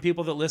the 9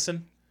 people that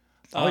listen.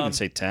 I'll even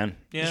say 10.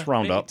 Yeah, just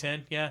round maybe up.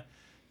 10,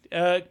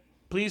 yeah.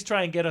 please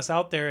try and get us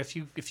out there.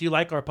 If you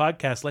like our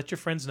podcast, let your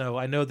friends know.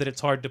 I know that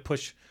it's hard to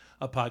push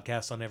a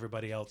podcast on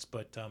everybody else,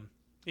 but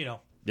Yeah.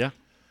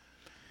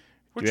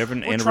 We're Do you have an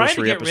we're anniversary trying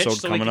to get episode rich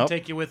so we coming can up?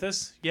 take you with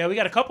us. Yeah, we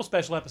got a couple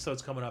special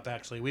episodes coming up.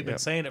 Actually, we've been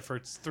saying it for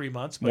 3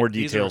 months. But More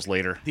details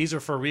later. These are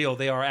for real.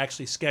 They are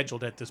actually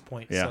scheduled at this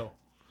point. Yeah.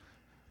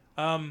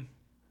 So,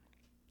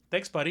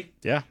 thanks, buddy.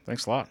 Yeah,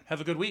 thanks a lot.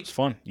 Have a good week. It's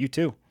fun. You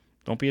too.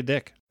 Don't be a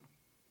dick.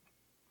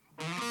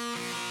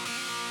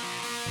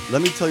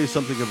 Let me tell you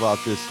something about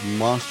this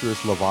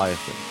monstrous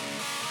Leviathan.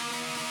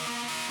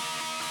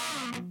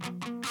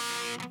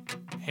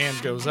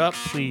 Hand goes up.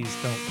 Please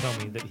don't tell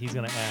me that he's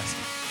going to ask.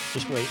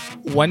 Just wait.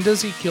 When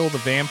does he kill the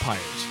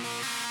vampires?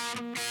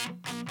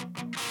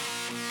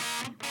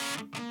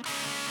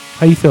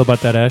 How you feel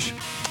about that, Ash?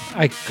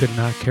 I could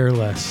not care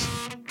less.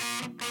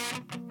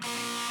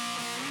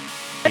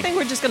 I think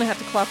we're just going to have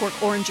to Clockwork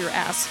Orange your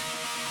ass.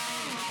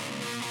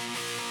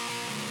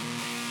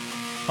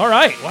 All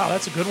right. Wow,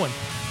 that's a good one.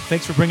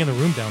 Thanks for bringing the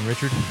room down,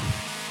 Richard.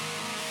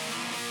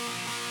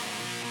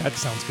 That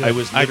sounds good.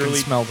 I can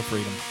smell the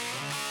freedom.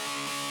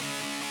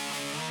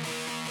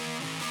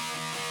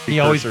 He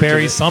always precursor to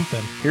buries this.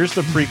 something. Here's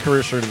the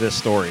precursor to this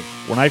story.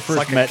 When I It's first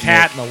like met a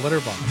cat Nick, in a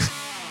litter box.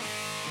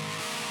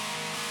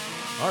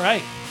 All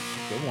right.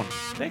 good one.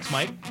 Thanks,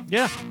 Mike.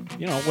 Yeah,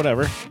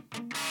 whatever.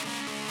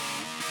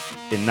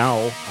 And now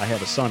I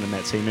have a son in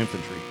that same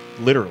infantry,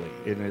 literally,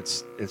 and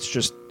it's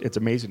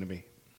amazing to me.